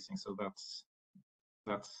it's increasing, so that's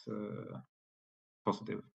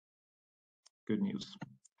positive, good news.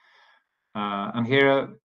 And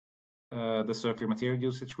here the circular material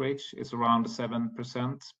usage rate is around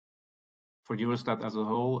 7%. For Eurostat as a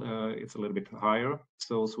whole, it's a little bit higher.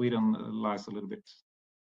 So Sweden lies a little bit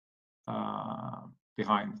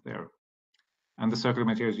behind there. And the circular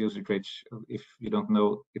materials usage rate, if you don't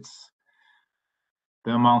know, it's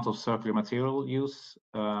the amount of circular material use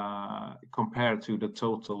compared to the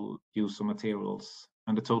total use of materials.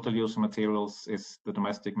 And the total use of materials is the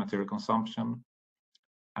domestic material consumption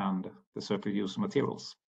and the circular use of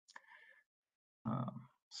materials.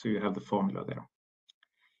 So you have the formula there,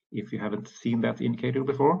 if you haven't seen that indicator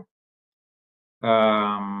before.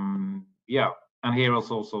 Yeah, and here is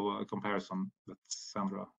also a comparison that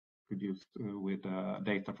Sandra produced with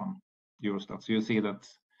data from Eurostat. So you see that,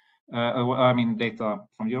 I mean, data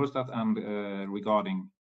from Eurostat and regarding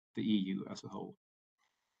the EU as a whole.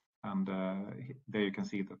 And there you can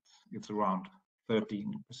see that it's around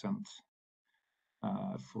 13%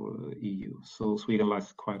 for the EU. So Sweden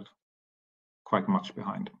lies quite much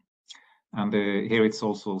behind. And here it's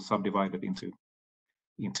also subdivided into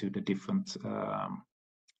the different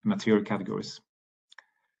material categories.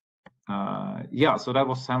 Yeah, so that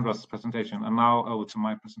was Sandra's presentation, and now over to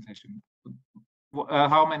my presentation.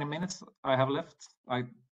 How many minutes I have left? I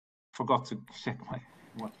forgot to check my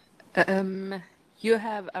what. You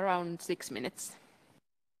have around 6 minutes.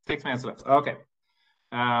 6 minutes left. Okay.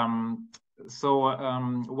 So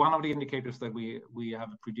one of the indicators that we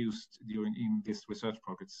have produced in this research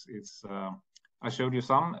project is I showed you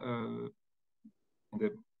some in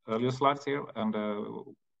the earlier slides here, and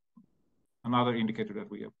another indicator that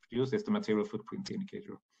we have produced is the material footprint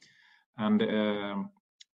indicator. And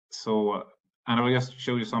and I will just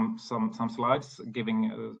show you some slides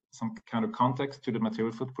giving some kind of context to the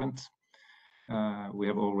material footprint. We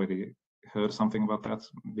have already heard something about that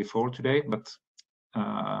before today, but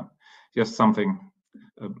just something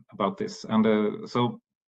about this. And so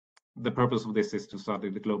the purpose of this is to study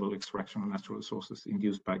the global extraction of natural resources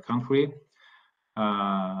induced by country,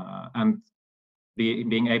 and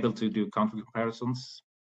being able to do country comparisons,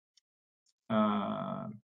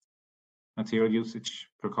 material usage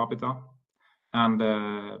per capita, and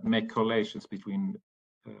make correlations between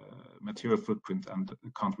material footprint and the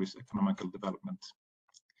country's economical development,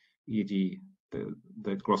 e.g.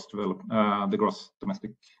 the gross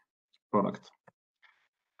domestic product.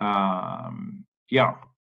 Yeah,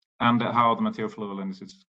 and how the material flow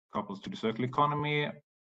analysis couples to the circular economy,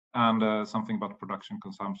 and something about production,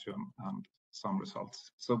 consumption, and some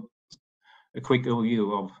results. So a quick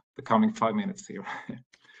overview of the coming 5 minutes here.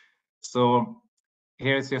 So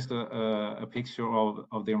here is just a picture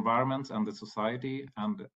of the environment and the society,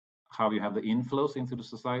 and how you have the inflows into the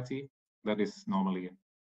society that is normally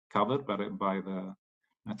covered by the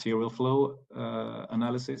material flow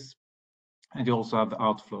analysis. And you also have the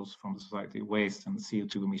outflows from the society, waste and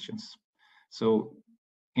CO2 emissions. So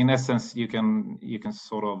in essence, you can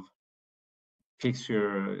sort of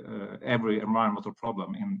picture every environmental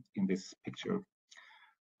problem in this picture.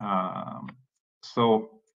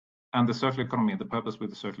 And the circular economy, the purpose with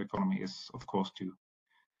the circular economy is, of course, to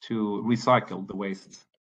recycle the waste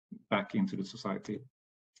back into the society.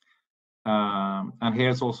 And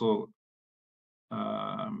here's also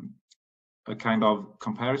a kind of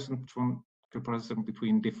comparison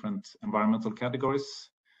between different environmental categories,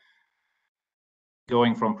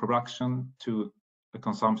 going from production to a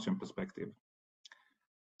consumption perspective.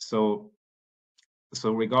 So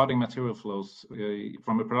regarding material flows,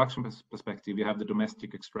 from a production perspective, you have the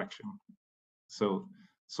domestic extraction. So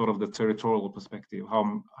sort of the territorial perspective,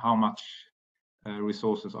 how much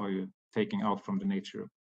resources are you taking out from the nature?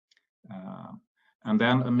 And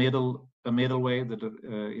then a middle way that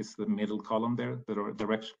is the middle column there, the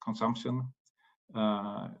direct consumption.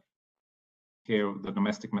 Here, the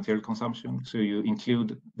domestic material consumption. So you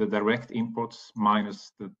include the direct imports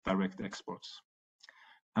minus the direct exports.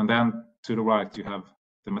 And then to the right, you have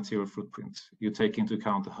the material footprint. You take into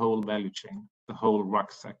account the whole value chain, the whole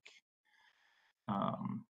rucksack.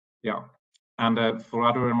 Yeah, and for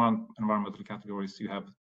other environmental categories, you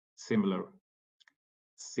have similar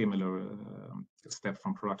step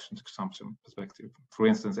from production to consumption perspective. For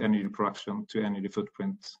instance, energy production to energy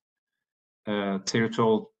footprint,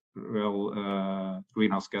 territorial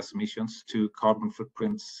greenhouse gas emissions to carbon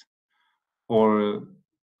footprints, or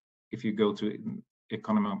if you go to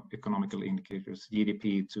economical indicators,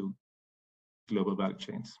 GDP to global value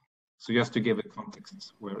chains. So just to give a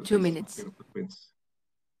context where 2 minutes. Material footprints.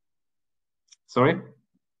 Sorry?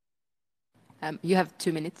 You have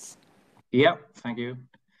 2 minutes. Yeah, thank you.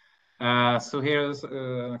 So here's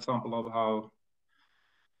an example of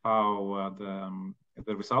how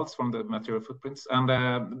the results from the material footprints. And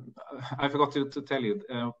I forgot to tell you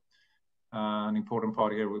an important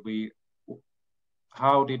part here.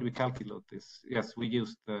 How did we calculate this? Yes, we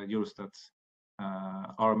used the Eurostat's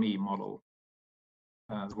RME model,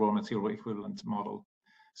 the raw material equivalent model.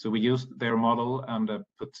 So we used their model and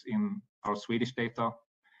put in our Swedish data,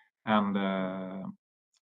 and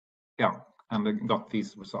and got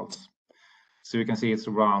these results. So you can see it's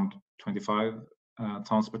around 25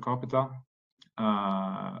 tons per capita.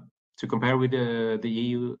 To compare with the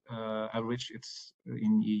EU average, it's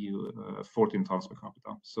in EU 14 tons per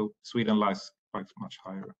capita. So Sweden lies quite much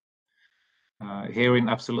higher. Here in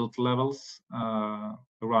absolute levels,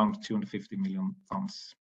 around 250 million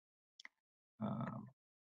tons.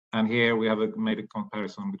 And here we have made a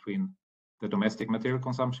comparison between the domestic material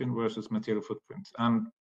consumption versus material footprint. And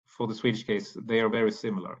for the Swedish case, they are very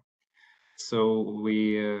similar. So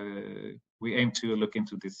we aim to look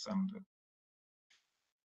into this and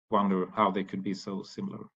wonder how they could be so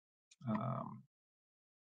similar.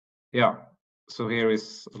 So here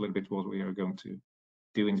is a little bit what we are going to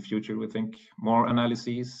do in the future. We think more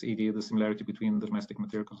analyses, e.g. the similarity between the domestic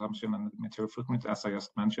material consumption and the material footprint, as I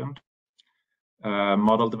just mentioned.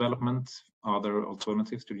 Model development, other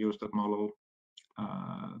alternatives to use that model.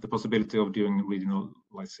 The possibility of doing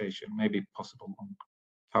regionalization may be possible on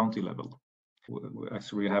county level.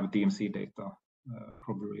 Actually, we have DMC data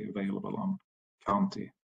probably available on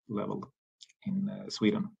county level in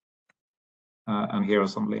Sweden. And here are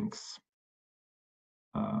some links.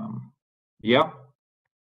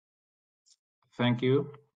 Thank you.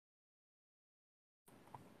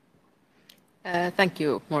 Thank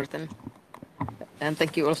you, Morten. And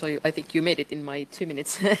thank you also, I think you made it in my 2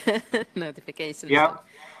 minutes notification. Yeah.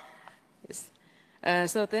 Yes.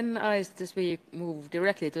 So then I suggest we move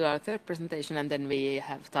directly to our third presentation, and then we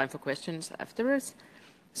have time for questions afterwards.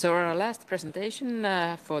 So our last presentation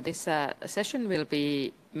for this session will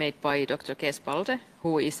be made by Dr. Kees Balde,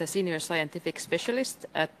 who is a senior scientific specialist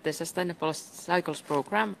at the Sustainable Cycles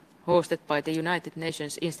Program, hosted by the United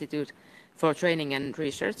Nations Institute for Training and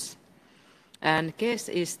Research. And Kees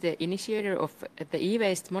is the initiator of the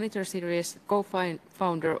e-waste monitor series,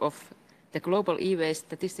 co-founder of the Global e-waste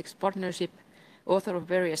Statistics Partnership, author of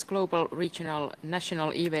various global, regional,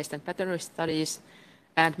 national e-waste and battery studies,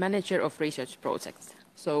 and manager of research projects.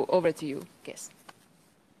 So over to you, Kees.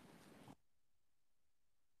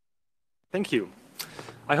 Thank you.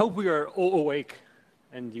 I hope we are all awake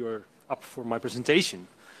and you're up for my presentation.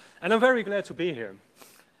 And I'm very glad to be here.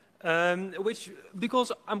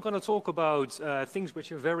 Because I'm going to talk about things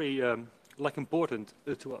which are very important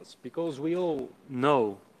to us, because we all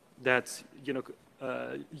know that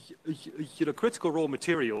critical raw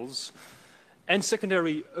materials and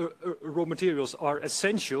secondary raw materials are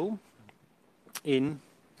essential in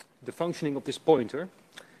the functioning of this pointer.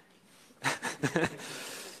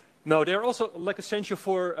 No, they're also essential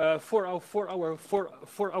for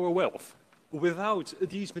our wealth. Without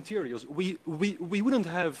these materials, we wouldn't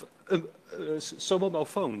have some mobile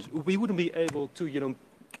phones. We wouldn't be able to,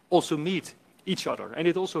 also meet each other. And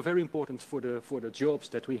it's also very important for the jobs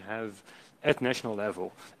that we have at national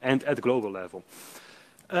level and at global level.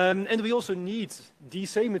 And we also need these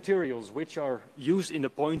same materials which are used in the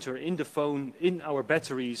pointer, in the phone, in our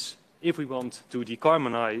batteries, if we want to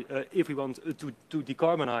decarbonize,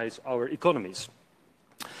 decarbonize our economies.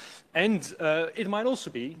 And it might also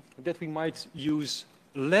be that we might use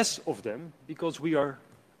less of them because we are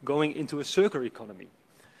going into a circular economy.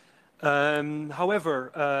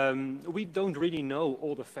 However, we don't really know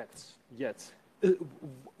all the facts yet.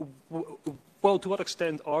 Well, to what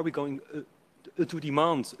extent are we going to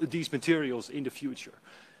demand these materials in the future?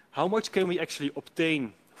 How much can we actually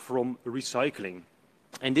obtain from recycling?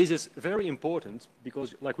 And this is very important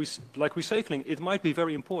because, like recycling, it might be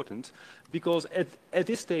very important because at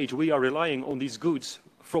this stage we are relying on these goods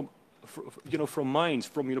from mines,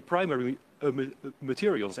 from primary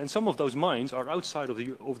materials, and some of those mines are outside of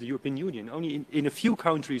the European Union, only in a few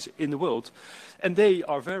countries in the world, and they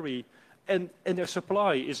are and their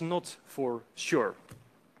supply is not for sure.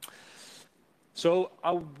 So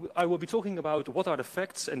I will be talking about what are the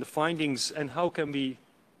facts and the findings and how can we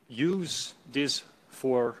use this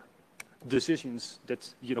for decisions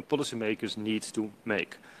that policymakers need to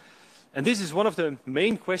make. And this is one of the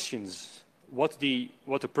main questions what the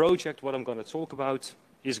project, what I'm going to talk about,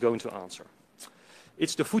 is going to answer.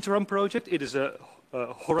 It's the Futurum project. It is a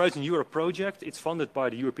Horizon Europe project. It's funded by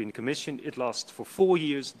the European Commission. It lasts for 4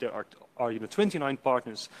 years. There are 29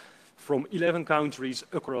 partners from 11 countries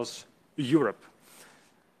across Europe.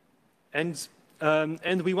 And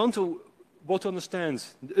we want to understand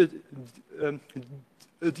the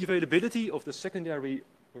availability of the secondary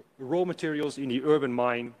raw materials in the urban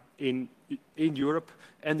mine in Europe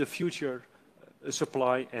and the future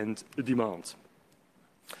supply and demand,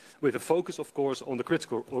 with a focus, of course, on the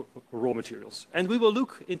critical raw materials. And we will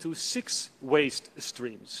look into 6 waste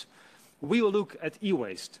streams. We will look at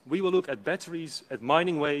e-waste. We will look at batteries, at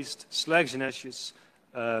mining waste, slags and ashes,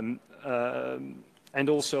 and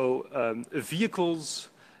also vehicles.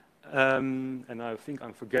 And I think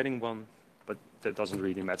I'm forgetting one, but that doesn't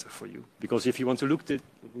really matter for you. Because if you want to look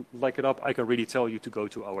it up, I can really tell you to go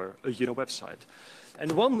to our website.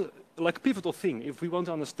 And one pivotal thing, if we want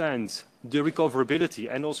to understand the recoverability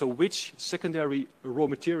and also which secondary raw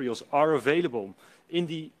materials are available in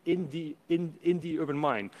the urban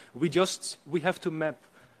mine, we have to map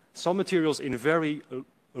some materials in very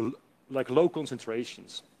low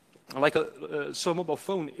concentrations. Like some mobile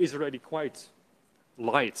phone is already quite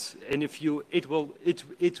light, and it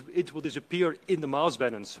will disappear in the mass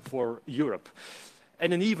balance for Europe.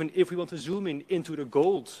 And then even if we want to zoom into the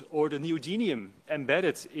gold or the neodymium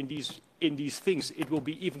embedded in these things, it will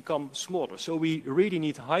become smaller. So we really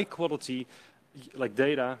need high quality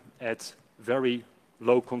data at very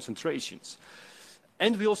low concentrations.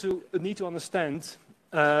 And we also need to understand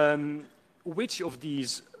which of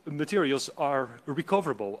these materials are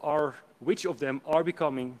recoverable, which of them are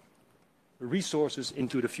becoming resources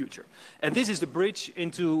into the future. And this is the bridge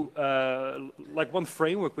into one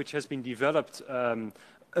framework which has been developed by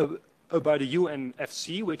the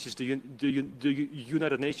UNFC, which is the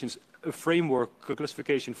United Nations Framework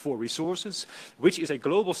Classification for Resources, which is a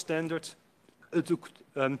global standard to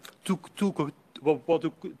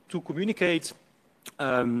communicate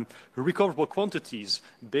recoverable quantities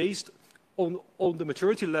based on the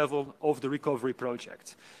maturity level of the recovery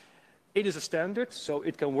project. It is a standard, so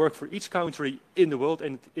it can work for each country in the world,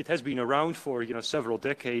 and it has been around for several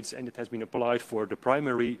decades, and it has been applied for the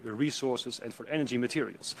primary resources and for energy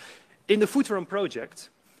materials. In the Food Forum project,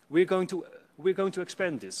 we're going to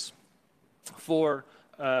expand this for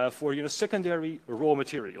secondary raw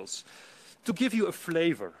materials. To give you a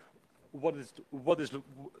flavor what this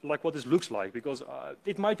looks like, because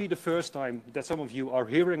it might be the first time that some of you are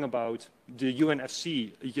hearing about the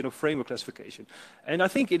UNFC framework classification, and I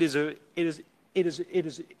think it is a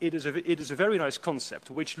very nice concept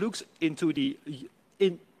which looks into the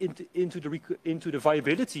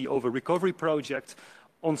viability of a recovery project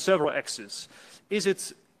on several axes. Is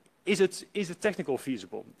it technical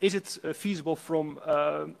feasible? Is it feasible from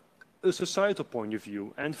a societal point of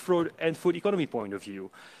view and for the economy point of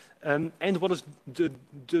view? And what is the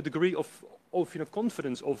degree of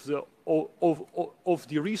confidence of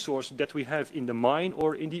the resource that we have in the mine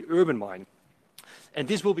or in the urban mine? And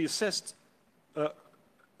this will be assessed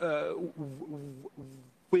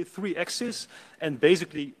with 3 axes. And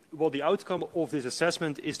basically, the outcome of this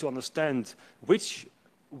assessment is to understand which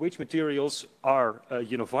materials are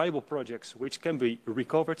viable projects which can be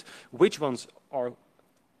recovered, which ones are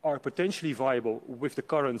potentially viable with the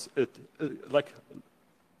current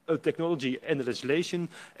technology and the legislation,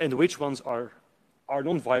 and which ones are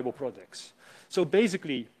non-viable projects. So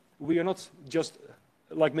basically, we are not just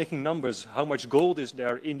making numbers, how much gold is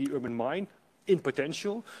there in the urban mine in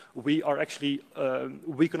potential. We are actually,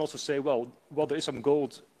 we can also say, well, there is some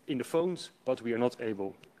gold in the phones, but we are not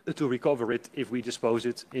able to recover it if we dispose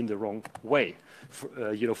it in the wrong way,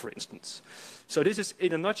 for instance. So this is,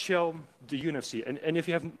 in a nutshell, the UNFC. And if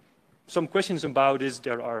you have some questions about this,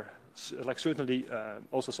 there are certainly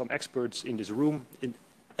also some experts in this room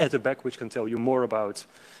at the back which can tell you more about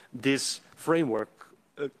this framework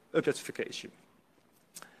classification.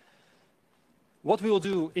 What we will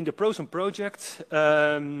do in the PROSOM project,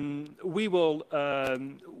 we will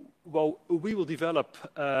develop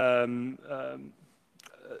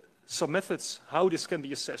some methods how this can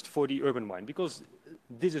be assessed for the urban mine, because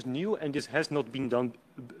this is new and this has not been done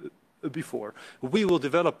before. We will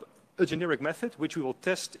develop a generic method which we will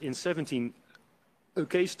test in 17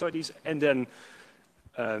 case studies, and then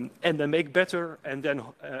make better, and then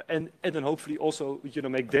hopefully also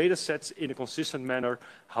make data sets in a consistent manner.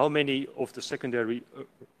 How many of the secondary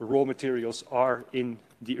raw materials are in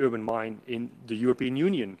the urban mine in the European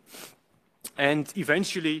Union, and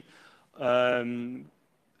eventually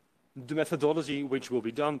the methodology which will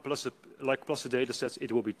be done plus the data sets,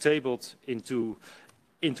 it will be tabled into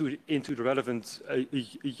the relevant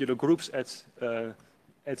groups at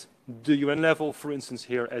at the UN level, for instance,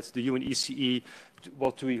 here at the UNECE,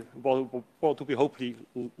 what do we hopefully,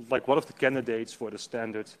 like one of the candidates for the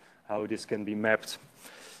standard, how this can be mapped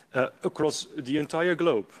across the entire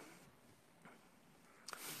globe.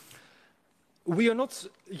 We are not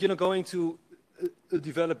going to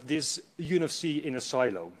develop this UNFC in a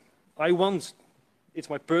silo. It's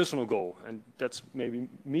my personal goal, and that's maybe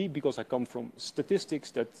me because I come from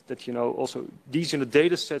statistics, that also these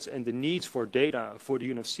data sets and the needs for data for the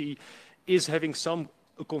UNFC is having some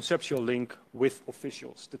conceptual link with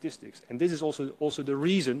official statistics. And this is also the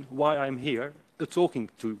reason why I'm here talking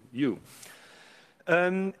to you.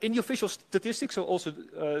 In the official statistics, so also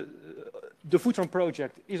the Foodtron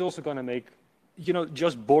project is also going to make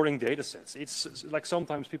just boring data sets. It's like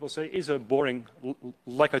sometimes people say, it's a boring,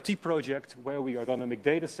 like IT project where we are going to make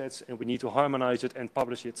data sets and we need to harmonize it and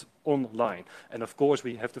publish it online. And of course,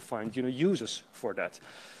 we have to find users for that.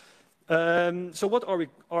 So what are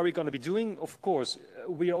we going to be doing? Of course,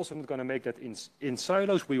 we are also not going to make that in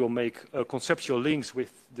silos. We will make conceptual links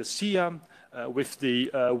with the SEEA, with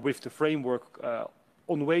the framework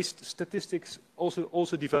on waste statistics,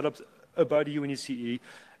 also developed by the UNECE,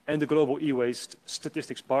 and the Global E-Waste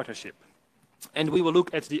Statistics Partnership. And we will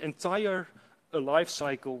look at the entire life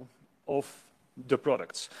cycle of the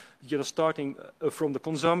products, starting from the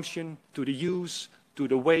consumption to the use, to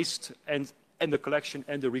the waste, and the collection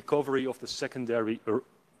and the recovery of the secondary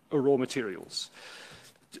raw materials.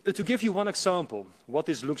 To give you one example, what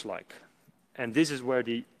this looks like, and this is where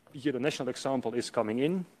the national example is coming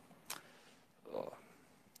in.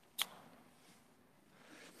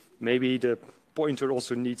 Maybe the pointer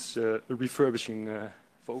also needs refurbishing,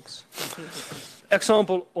 folks.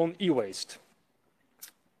 Example on e-waste.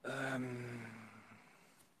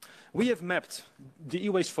 We have mapped the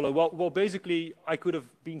e-waste flow. Well, basically, I could have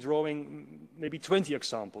been drawing maybe 20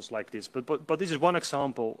 examples like this, but this is one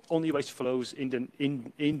example on e-waste flows in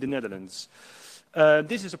the Netherlands.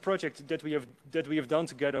 This is a project that we have done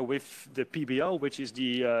together with the PBL, which is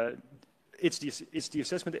it's the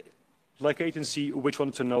assessment agency, which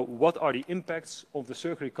wanted to know what are the impacts of the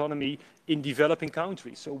circular economy in developing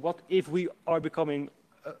countries. So what if we are becoming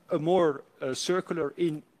a more circular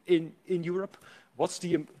in Europe? What's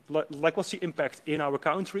the impact in our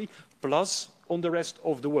country plus on the rest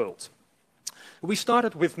of the world? We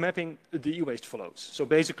started with mapping the e-waste flows. So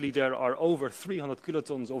basically there are over 300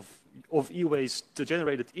 kilotons of e-waste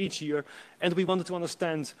generated each year, and we wanted to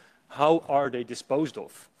understand how are they disposed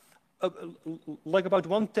of. Like about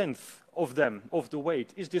 1/10 of them, of the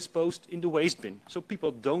weight, is disposed in the waste bin. So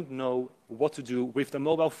people don't know what to do with the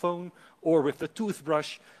mobile phone or with the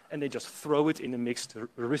toothbrush, and they just throw it in a mixed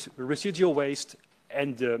residual waste,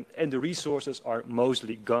 and the resources are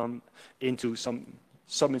mostly gone into some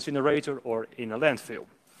incinerator or in a landfill.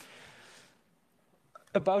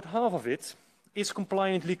 About half of it is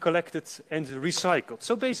compliantly collected and recycled.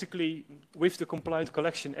 So basically, with the compliant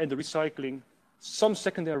collection and the recycling, some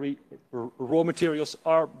secondary raw materials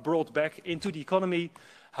are brought back into the economy.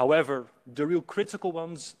 However, the real critical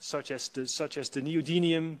ones, such as the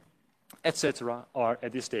neodymium, etc., are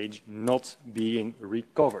at this stage not being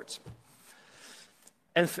recovered.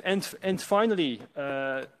 And finally,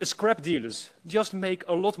 scrap dealers just make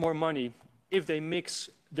a lot more money if they mix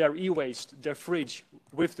their e-waste, their fridge,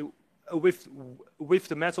 with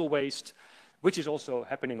the metal waste, which is also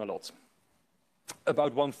happening a lot.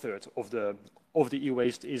 About 1/3 of the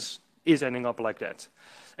e-waste is ending up like that.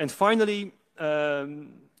 And finally,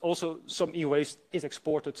 also some e-waste is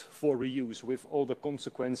exported for reuse with all the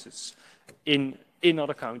consequences in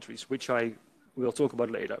other countries, which I will talk about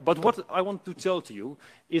later. But what I want to tell to you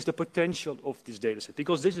is the potential of this data set,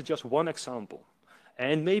 because this is just one example.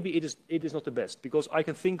 And maybe it is not the best, because I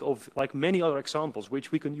can think of like many other examples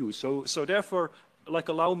which we can use. So therefore, like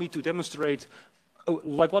allow me to demonstrate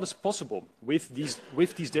like what is possible with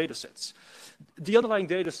these data sets. The underlying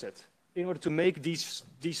data set, in order to make these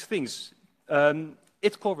things,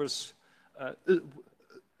 it covers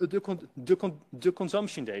the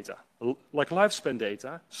consumption data, like lifespan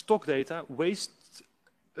data, stock data, waste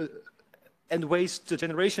and waste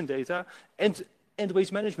generation data, and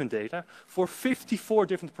waste management data for 54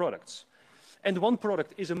 different products. And one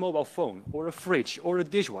product is a mobile phone, or a fridge, or a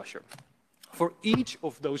dishwasher. For each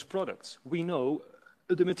of those products, we know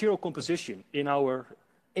the material composition in our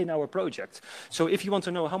project. So if you want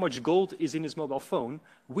to know how much gold is in this mobile phone,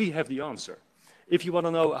 we have the answer. If you want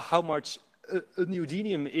to know how much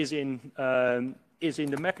neodymium is in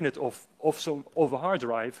the magnet of a hard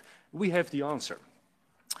drive, we have the answer.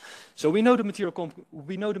 So we know the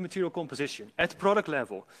material composition at product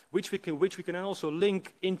level, which we can also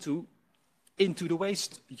link into into the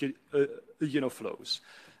waste flows,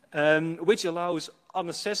 which allows an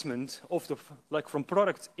assessment of the from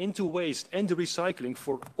product into waste and the recycling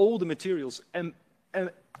for all the materials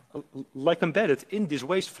embedded in this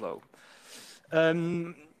waste flow.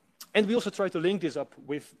 And we also try to link this up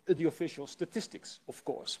with the official statistics, of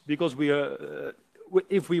course, because we are,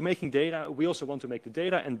 if we're making data, we also want to make the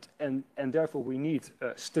data, and therefore we need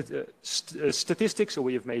statistics. So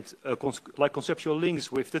we have made conceptual links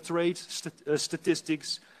with the trade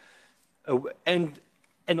statistics, and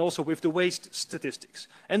also with the waste statistics.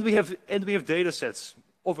 And we have data sets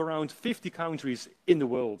of around 50 countries in the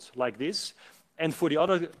world like this, and for the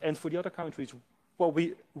other countries, well,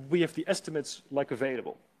 we have the estimates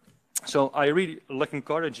available. So I really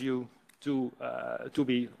encourage you to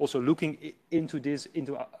be also looking into this,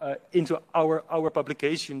 into our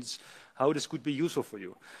publications, how this could be useful for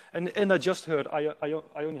you. And I just heard I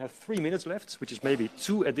only have 3 minutes left, which is maybe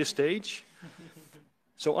 2 at this stage.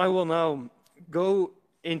 So I will now go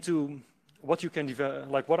into what you can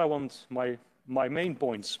develop, what I want my main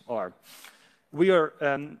points are. We are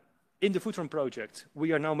in the Foodtron project.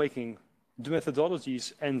 We are now making the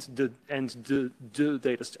methodologies and the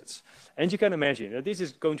data sets. And you can imagine that this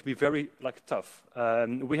is going to be very tough.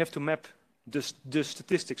 We have to map the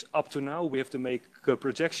statistics up to now. We have to make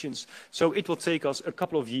projections. So it will take us a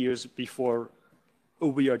couple of years before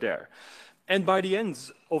we are there. And by the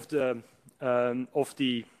end of the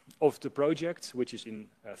project, which is in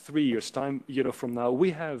 3 years' time, from now,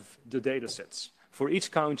 we have the data sets for each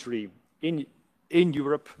country in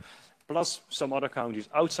Europe, plus some other countries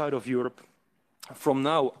outside of Europe, from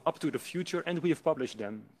now up to the future, and we have published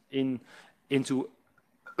them into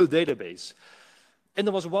a database. And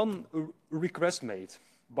there was one request made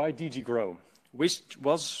by DG Grow, which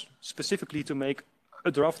was specifically to make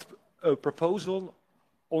a draft proposal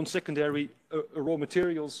on secondary raw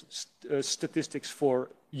materials statistics for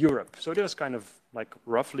Europe. So that was kind of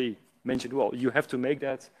roughly mentioned, well, you have to make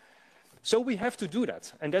that. So we have to do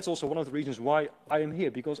that. And that's also one of the reasons why I am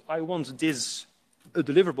here, because I want this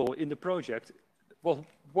deliverable in the project. Well,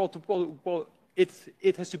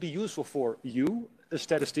 it has to be useful for you,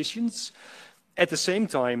 statisticians. At the same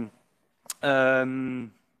time, let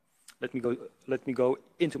me go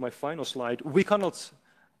into my final slide. We cannot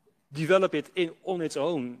develop it on its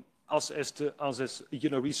own as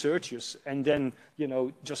researchers, and then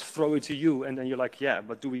just throw it to you, and then you're like, yeah,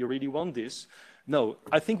 but do we really want this? No,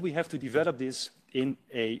 I think we have to develop this in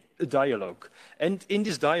a dialogue, and in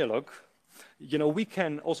this dialogue, we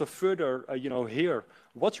can also further hear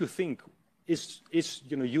what you think is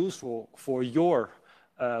useful for your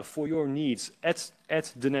needs at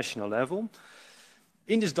the national level.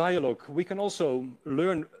 In this dialogue, we can also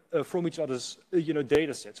learn from each other's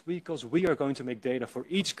data sets, because we are going to make data for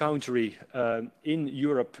each country in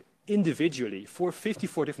Europe individually for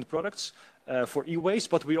 54 different products for e-waste,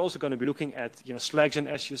 but we're also going to be looking at slags and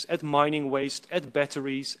ashes, at mining waste, at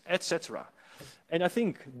batteries, etc. And I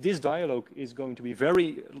think this dialogue is going to be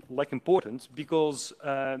very important, because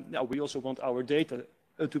we also want our data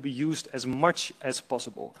to be used as much as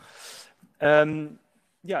possible. So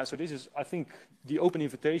this is, I think, the open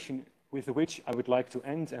invitation with which I would like to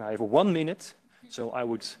end, and I have 1 minute, so I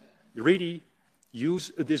would really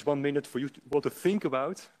use this 1 minute for you to think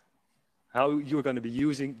about how you're going to be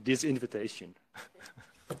using this invitation.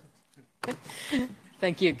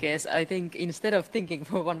 Thank you, Kes. I think instead of thinking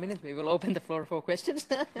for 1 minute, we will open the floor for questions,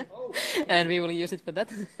 and we will use it for that.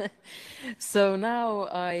 So now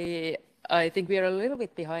I think we are a little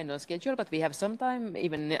bit behind on schedule, but we have some time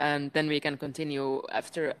even, and then we can continue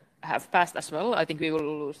after half past as well. I think we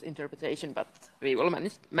will lose interpretation, but we will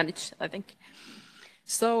manage, I think.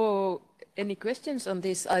 So any questions on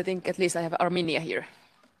this? I think at least I have Armenia here.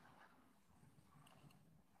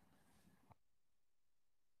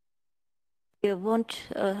 I want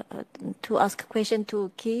to ask a question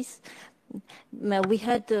to Keith. We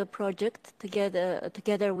had a project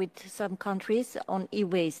together with some countries on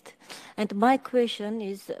e-waste. And my question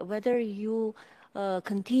is whether you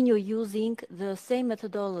continue using the same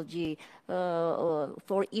methodology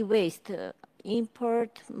for e-waste,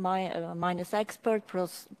 import minus export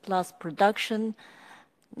plus production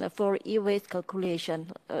for e-waste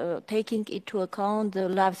calculation, taking into account the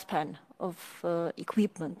lifespan of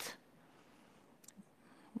equipment.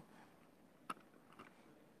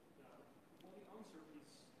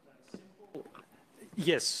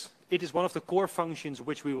 Yes, it is one of the core functions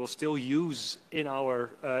which we will still use in our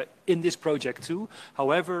in this project too.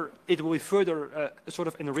 However, it will be further sort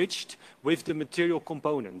of enriched with the material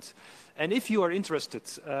component. And if you are interested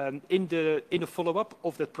in the follow-up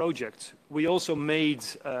of that project, we also made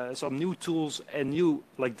some new tools and new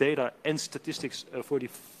data and statistics for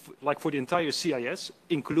the entire CIS,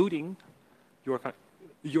 including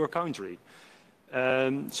your country.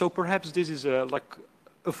 So perhaps this is a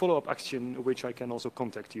follow-up action which I can also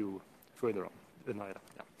contact you further on. Yeah.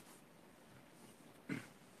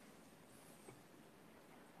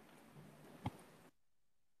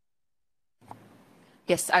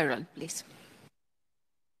 Yes, Ireland, please.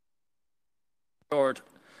 Lord,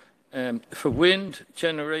 for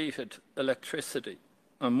wind-generated electricity,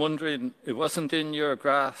 I'm wondering, it wasn't in your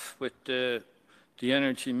graph with the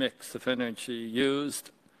energy mix of energy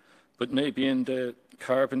used, but maybe in the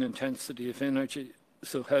carbon intensity of energy.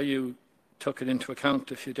 So how you took it into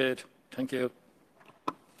account if you did. Thank you.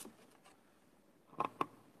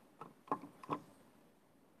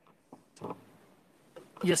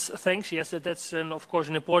 Yes, thanks. Yes, that's of course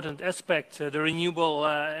an important aspect, the renewable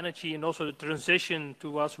energy and also the transition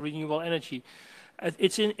towards renewable energy.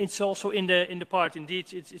 It's also in the part.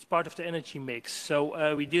 Indeed, it's part of the energy mix.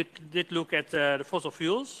 So we did look at the fossil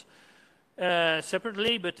fuels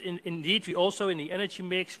separately, but indeed we also in the energy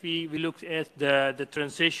mix we looked at the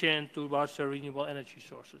transition towards the renewable energy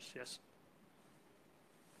sources. Yes.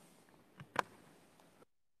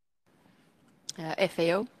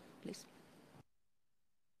 FAO, please.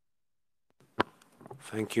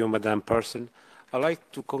 Thank you, Madam Person. I'd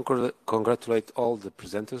like to congratulate all the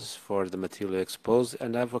presenters for the material exposed,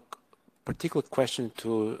 and I have a particular question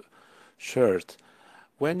to Shirt.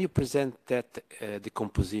 When you present that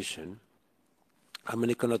decomposition, I'm an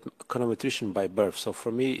econometrician by birth, so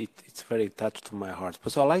for me it's very touched to my heart.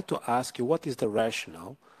 But so I'd like to ask you, what is the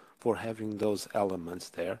rationale for having those elements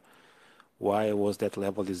there? Why was that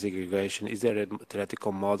level of desegregation? Is there a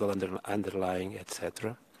theoretical model underlying,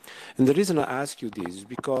 etc.? And the reason I ask you this is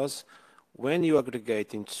because when you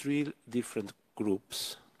aggregate in 3 different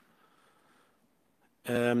groups,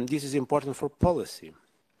 this is important for policy.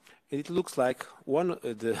 It looks like one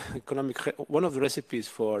of the recipes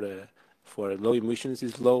for low emissions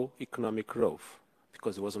is low economic growth,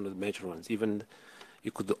 because it was one of the major ones. Even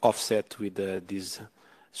you could offset with this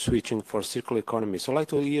switching for circular economy. So I'd like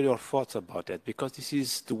to hear your thoughts about that, because this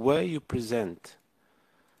is the way you present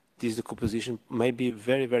this decomposition may be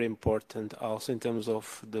very, very important also in terms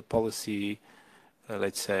of the policy,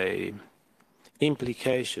 let's say,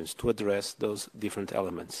 implications to address those different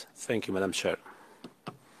elements. Thank you, Madam Chair.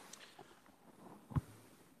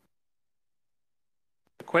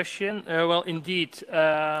 Question. Well, indeed,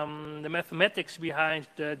 the mathematics behind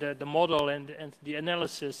the model and the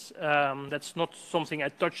analysis, that's not something I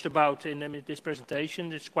touched about in this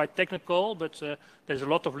presentation. It's quite technical, but there's a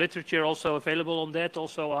lot of literature also available on that,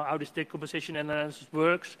 also how this decomposition analysis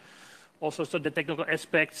works, also so the technical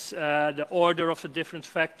aspects, the order of the different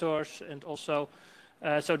factors, and also,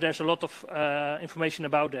 so there's a lot of information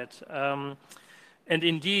about that. And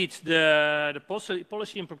indeed, the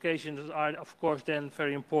policy implications are, of course, then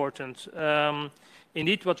very important.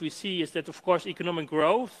 Indeed, what we see is that, of course, economic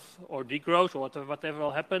growth or degrowth or whatever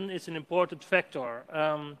will happen is an important factor.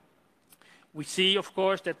 We see, of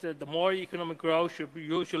course, that the more economic growth,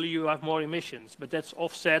 usually you have more emissions, but that's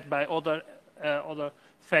offset by other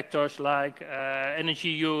factors like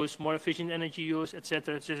energy use, more efficient energy use,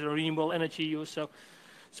 etc., renewable energy use.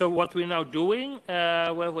 So what we're now doing,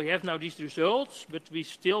 well, we have now these results, but we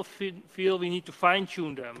still feel we need to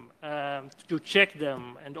fine-tune them, to check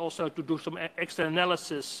them, and also to do some extra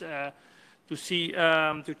analysis to see,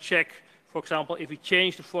 to check, for example, if we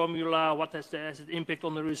change the formula, what has the impact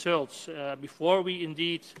on the results before we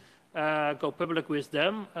indeed go public with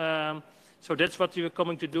them. So that's what we're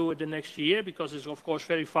coming to do the next year, because it's of course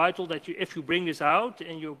very vital that you, if you bring this out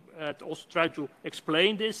and you also try to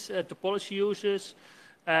explain this to policy users,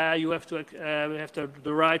 you have to have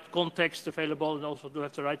the right context available and also to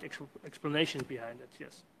have the right explanation behind it.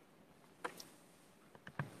 Yes.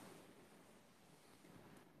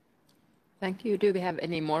 Thank you. Do we have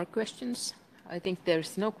any more questions? I think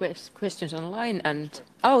there's no questions online. And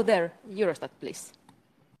oh, there, Eurostat, please.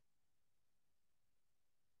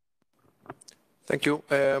 Thank you.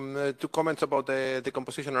 2 comments about the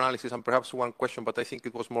composition analysis and perhaps 1 question, but I think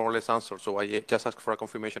it was more or less answered, so I just asked for a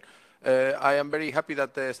confirmation. I am very happy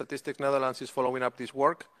that the Statistics Netherlands is following up this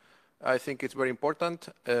work. I think it's very important,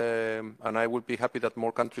 and I would be happy that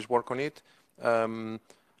more countries work on it.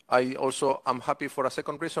 I also am happy for a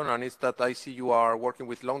second reason, and it's that I see you are working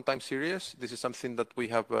with long time series. This is something that we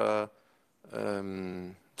have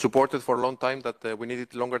supported for a long time that we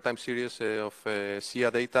needed longer time series of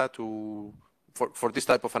SEEA data for this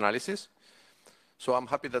type of analysis. So I'm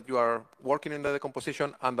happy that you are working in the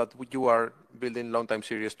decomposition and that you are building long time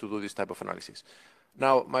series to do this type of analysis.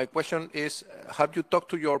 Now, my question is, have you talked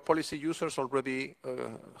to your policy users already?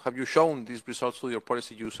 Have you shown these results to your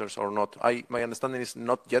policy users or not? My understanding is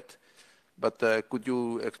not yet, but could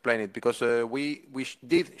you explain it? Because we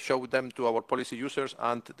did show them to our policy users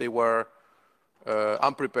and they were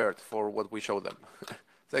unprepared for what we showed them.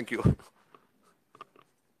 Thank you.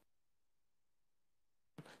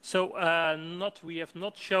 So we have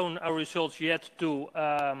not shown our results yet to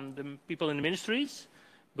the people in the ministries,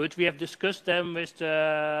 but we have discussed them with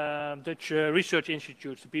the Dutch Research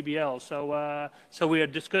Institutes, the PBL. So we are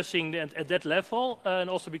discussing at that level, and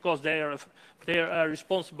also because they are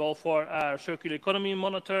responsible for our circular economy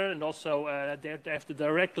monitor, and also they have the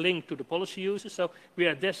direct link to the policy users. So we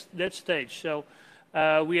are at that stage. So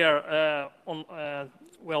we are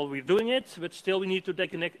well, we're doing it, but still we need to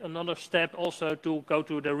take another step also to go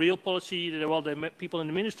to the real policy, the people in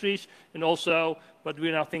the ministries, and also what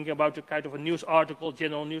we're now thinking about a kind of a news article,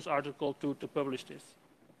 general news article to publish this.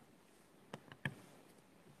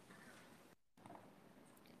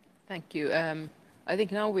 Thank you. I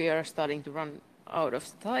think now we are starting to run out of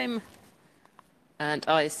time, and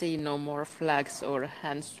I see no more flags or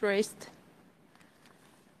hands raised.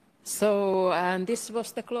 So, and this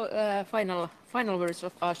was the final words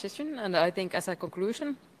of our session, and I think as a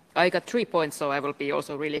conclusion, I got 3 points, so I will be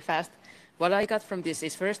also really fast. What I got from this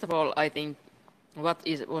is, first of all, I think what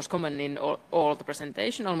was common in all the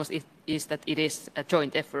presentation almost is that it is a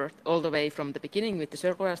joint effort all the way from the beginning with the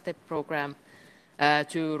Circular Step program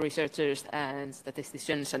to researchers and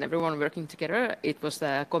statisticians and everyone working together. It was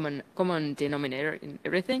a common denominator in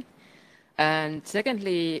everything. And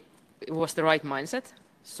secondly, it was the right mindset.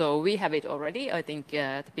 So we have it already. I think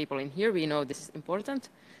the people in here, we know this is important.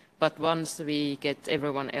 But once we get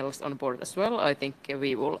everyone else on board as well, I think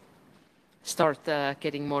we will start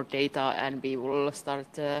getting more data and we will start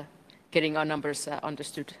getting our numbers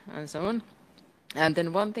understood and so on. And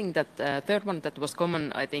then one thing that, third one that was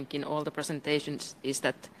common, I think, in all the presentations is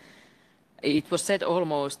that it was said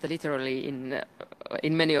almost literally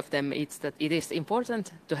in many of them, it's that it is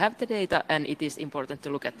important to have the data and it is important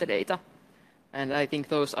to look at the data. And I think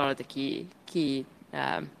those are the key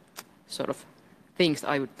sort of things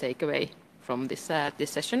I would take away from this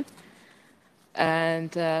session.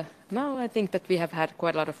 And now I think that we have had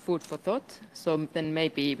quite a lot of food for thought. So then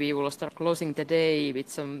maybe we will start closing the day with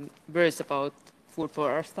some words about food for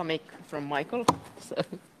our stomach from Michael. So,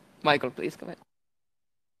 Michael, please go ahead.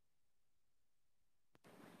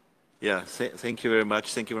 Yeah, thank you very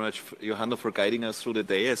much. Thank you very much, Johanna, for guiding us through the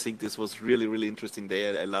day. I think this was really, really interesting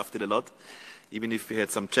day. I loved it a lot. Even if we had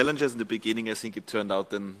some challenges in the beginning, I think it turned out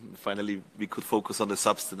then finally we could focus on the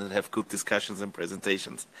substance and have good discussions and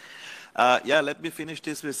presentations. Yeah, let me finish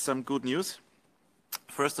this with some good news.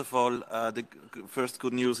 First of all, the first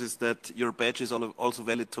good news is that your badge is also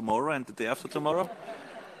valid tomorrow and the day after tomorrow.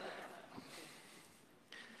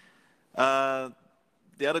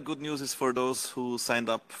 The other good news is for those who signed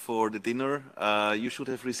up for the dinner. You should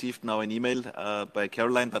have received now an email by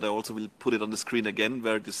Caroline, but I also will put it on the screen again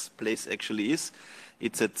where this place actually is.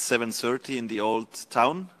 It's at 7:30 in the old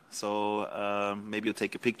town. So maybe you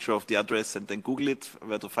take a picture of the address and then Google it,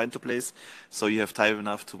 where to find the place. So you have time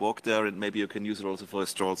enough to walk there and maybe you can use it also for a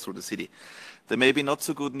stroll through the city. The maybe not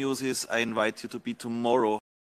so good news is I invite you to be tomorrow